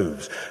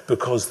droves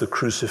because the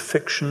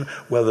crucifixion,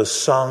 whether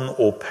sung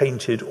or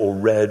painted or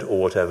read or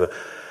whatever,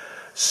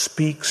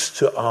 speaks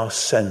to our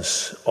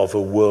sense of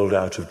a world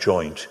out of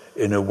joint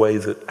in a way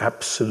that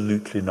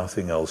absolutely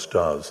nothing else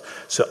does.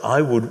 So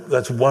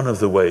that's one of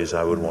the ways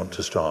I would want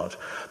to start,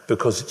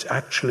 because it's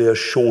actually a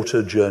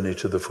shorter journey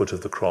to the foot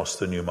of the cross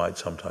than you might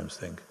sometimes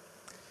think.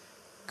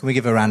 Can we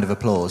give a round of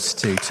applause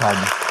to Tom?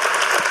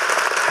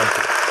 Thank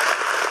you.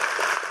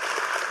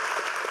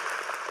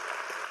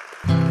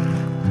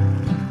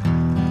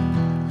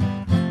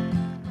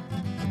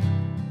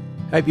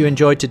 Hope you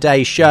enjoyed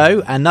today's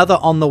show. Another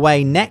on the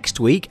way next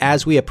week.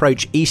 As we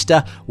approach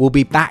Easter, we'll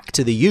be back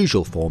to the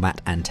usual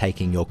format and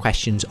taking your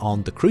questions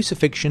on the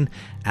crucifixion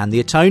and the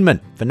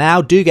atonement. For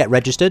now, do get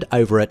registered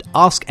over at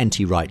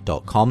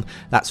askntwright.com.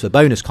 That's for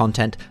bonus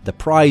content, the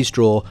prize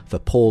draw for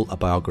Paul, a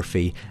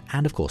biography,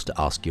 and of course to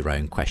ask your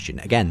own question.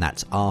 Again,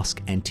 that's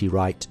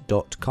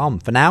askntwright.com.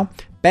 For now,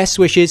 best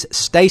wishes,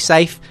 stay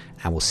safe,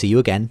 and we'll see you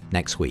again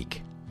next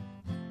week.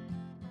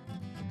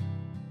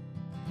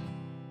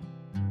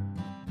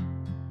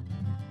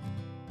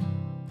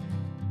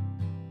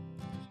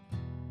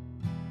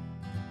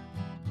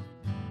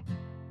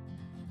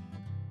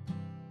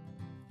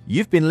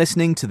 You've been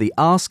listening to the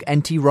Ask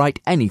NT Wright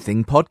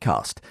Anything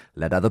podcast.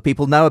 Let other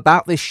people know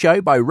about this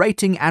show by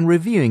rating and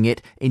reviewing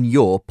it in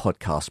your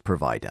podcast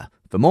provider.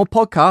 For more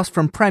podcasts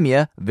from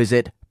Premier,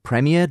 visit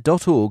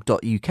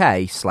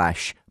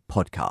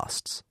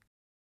premier.org.uk/podcasts.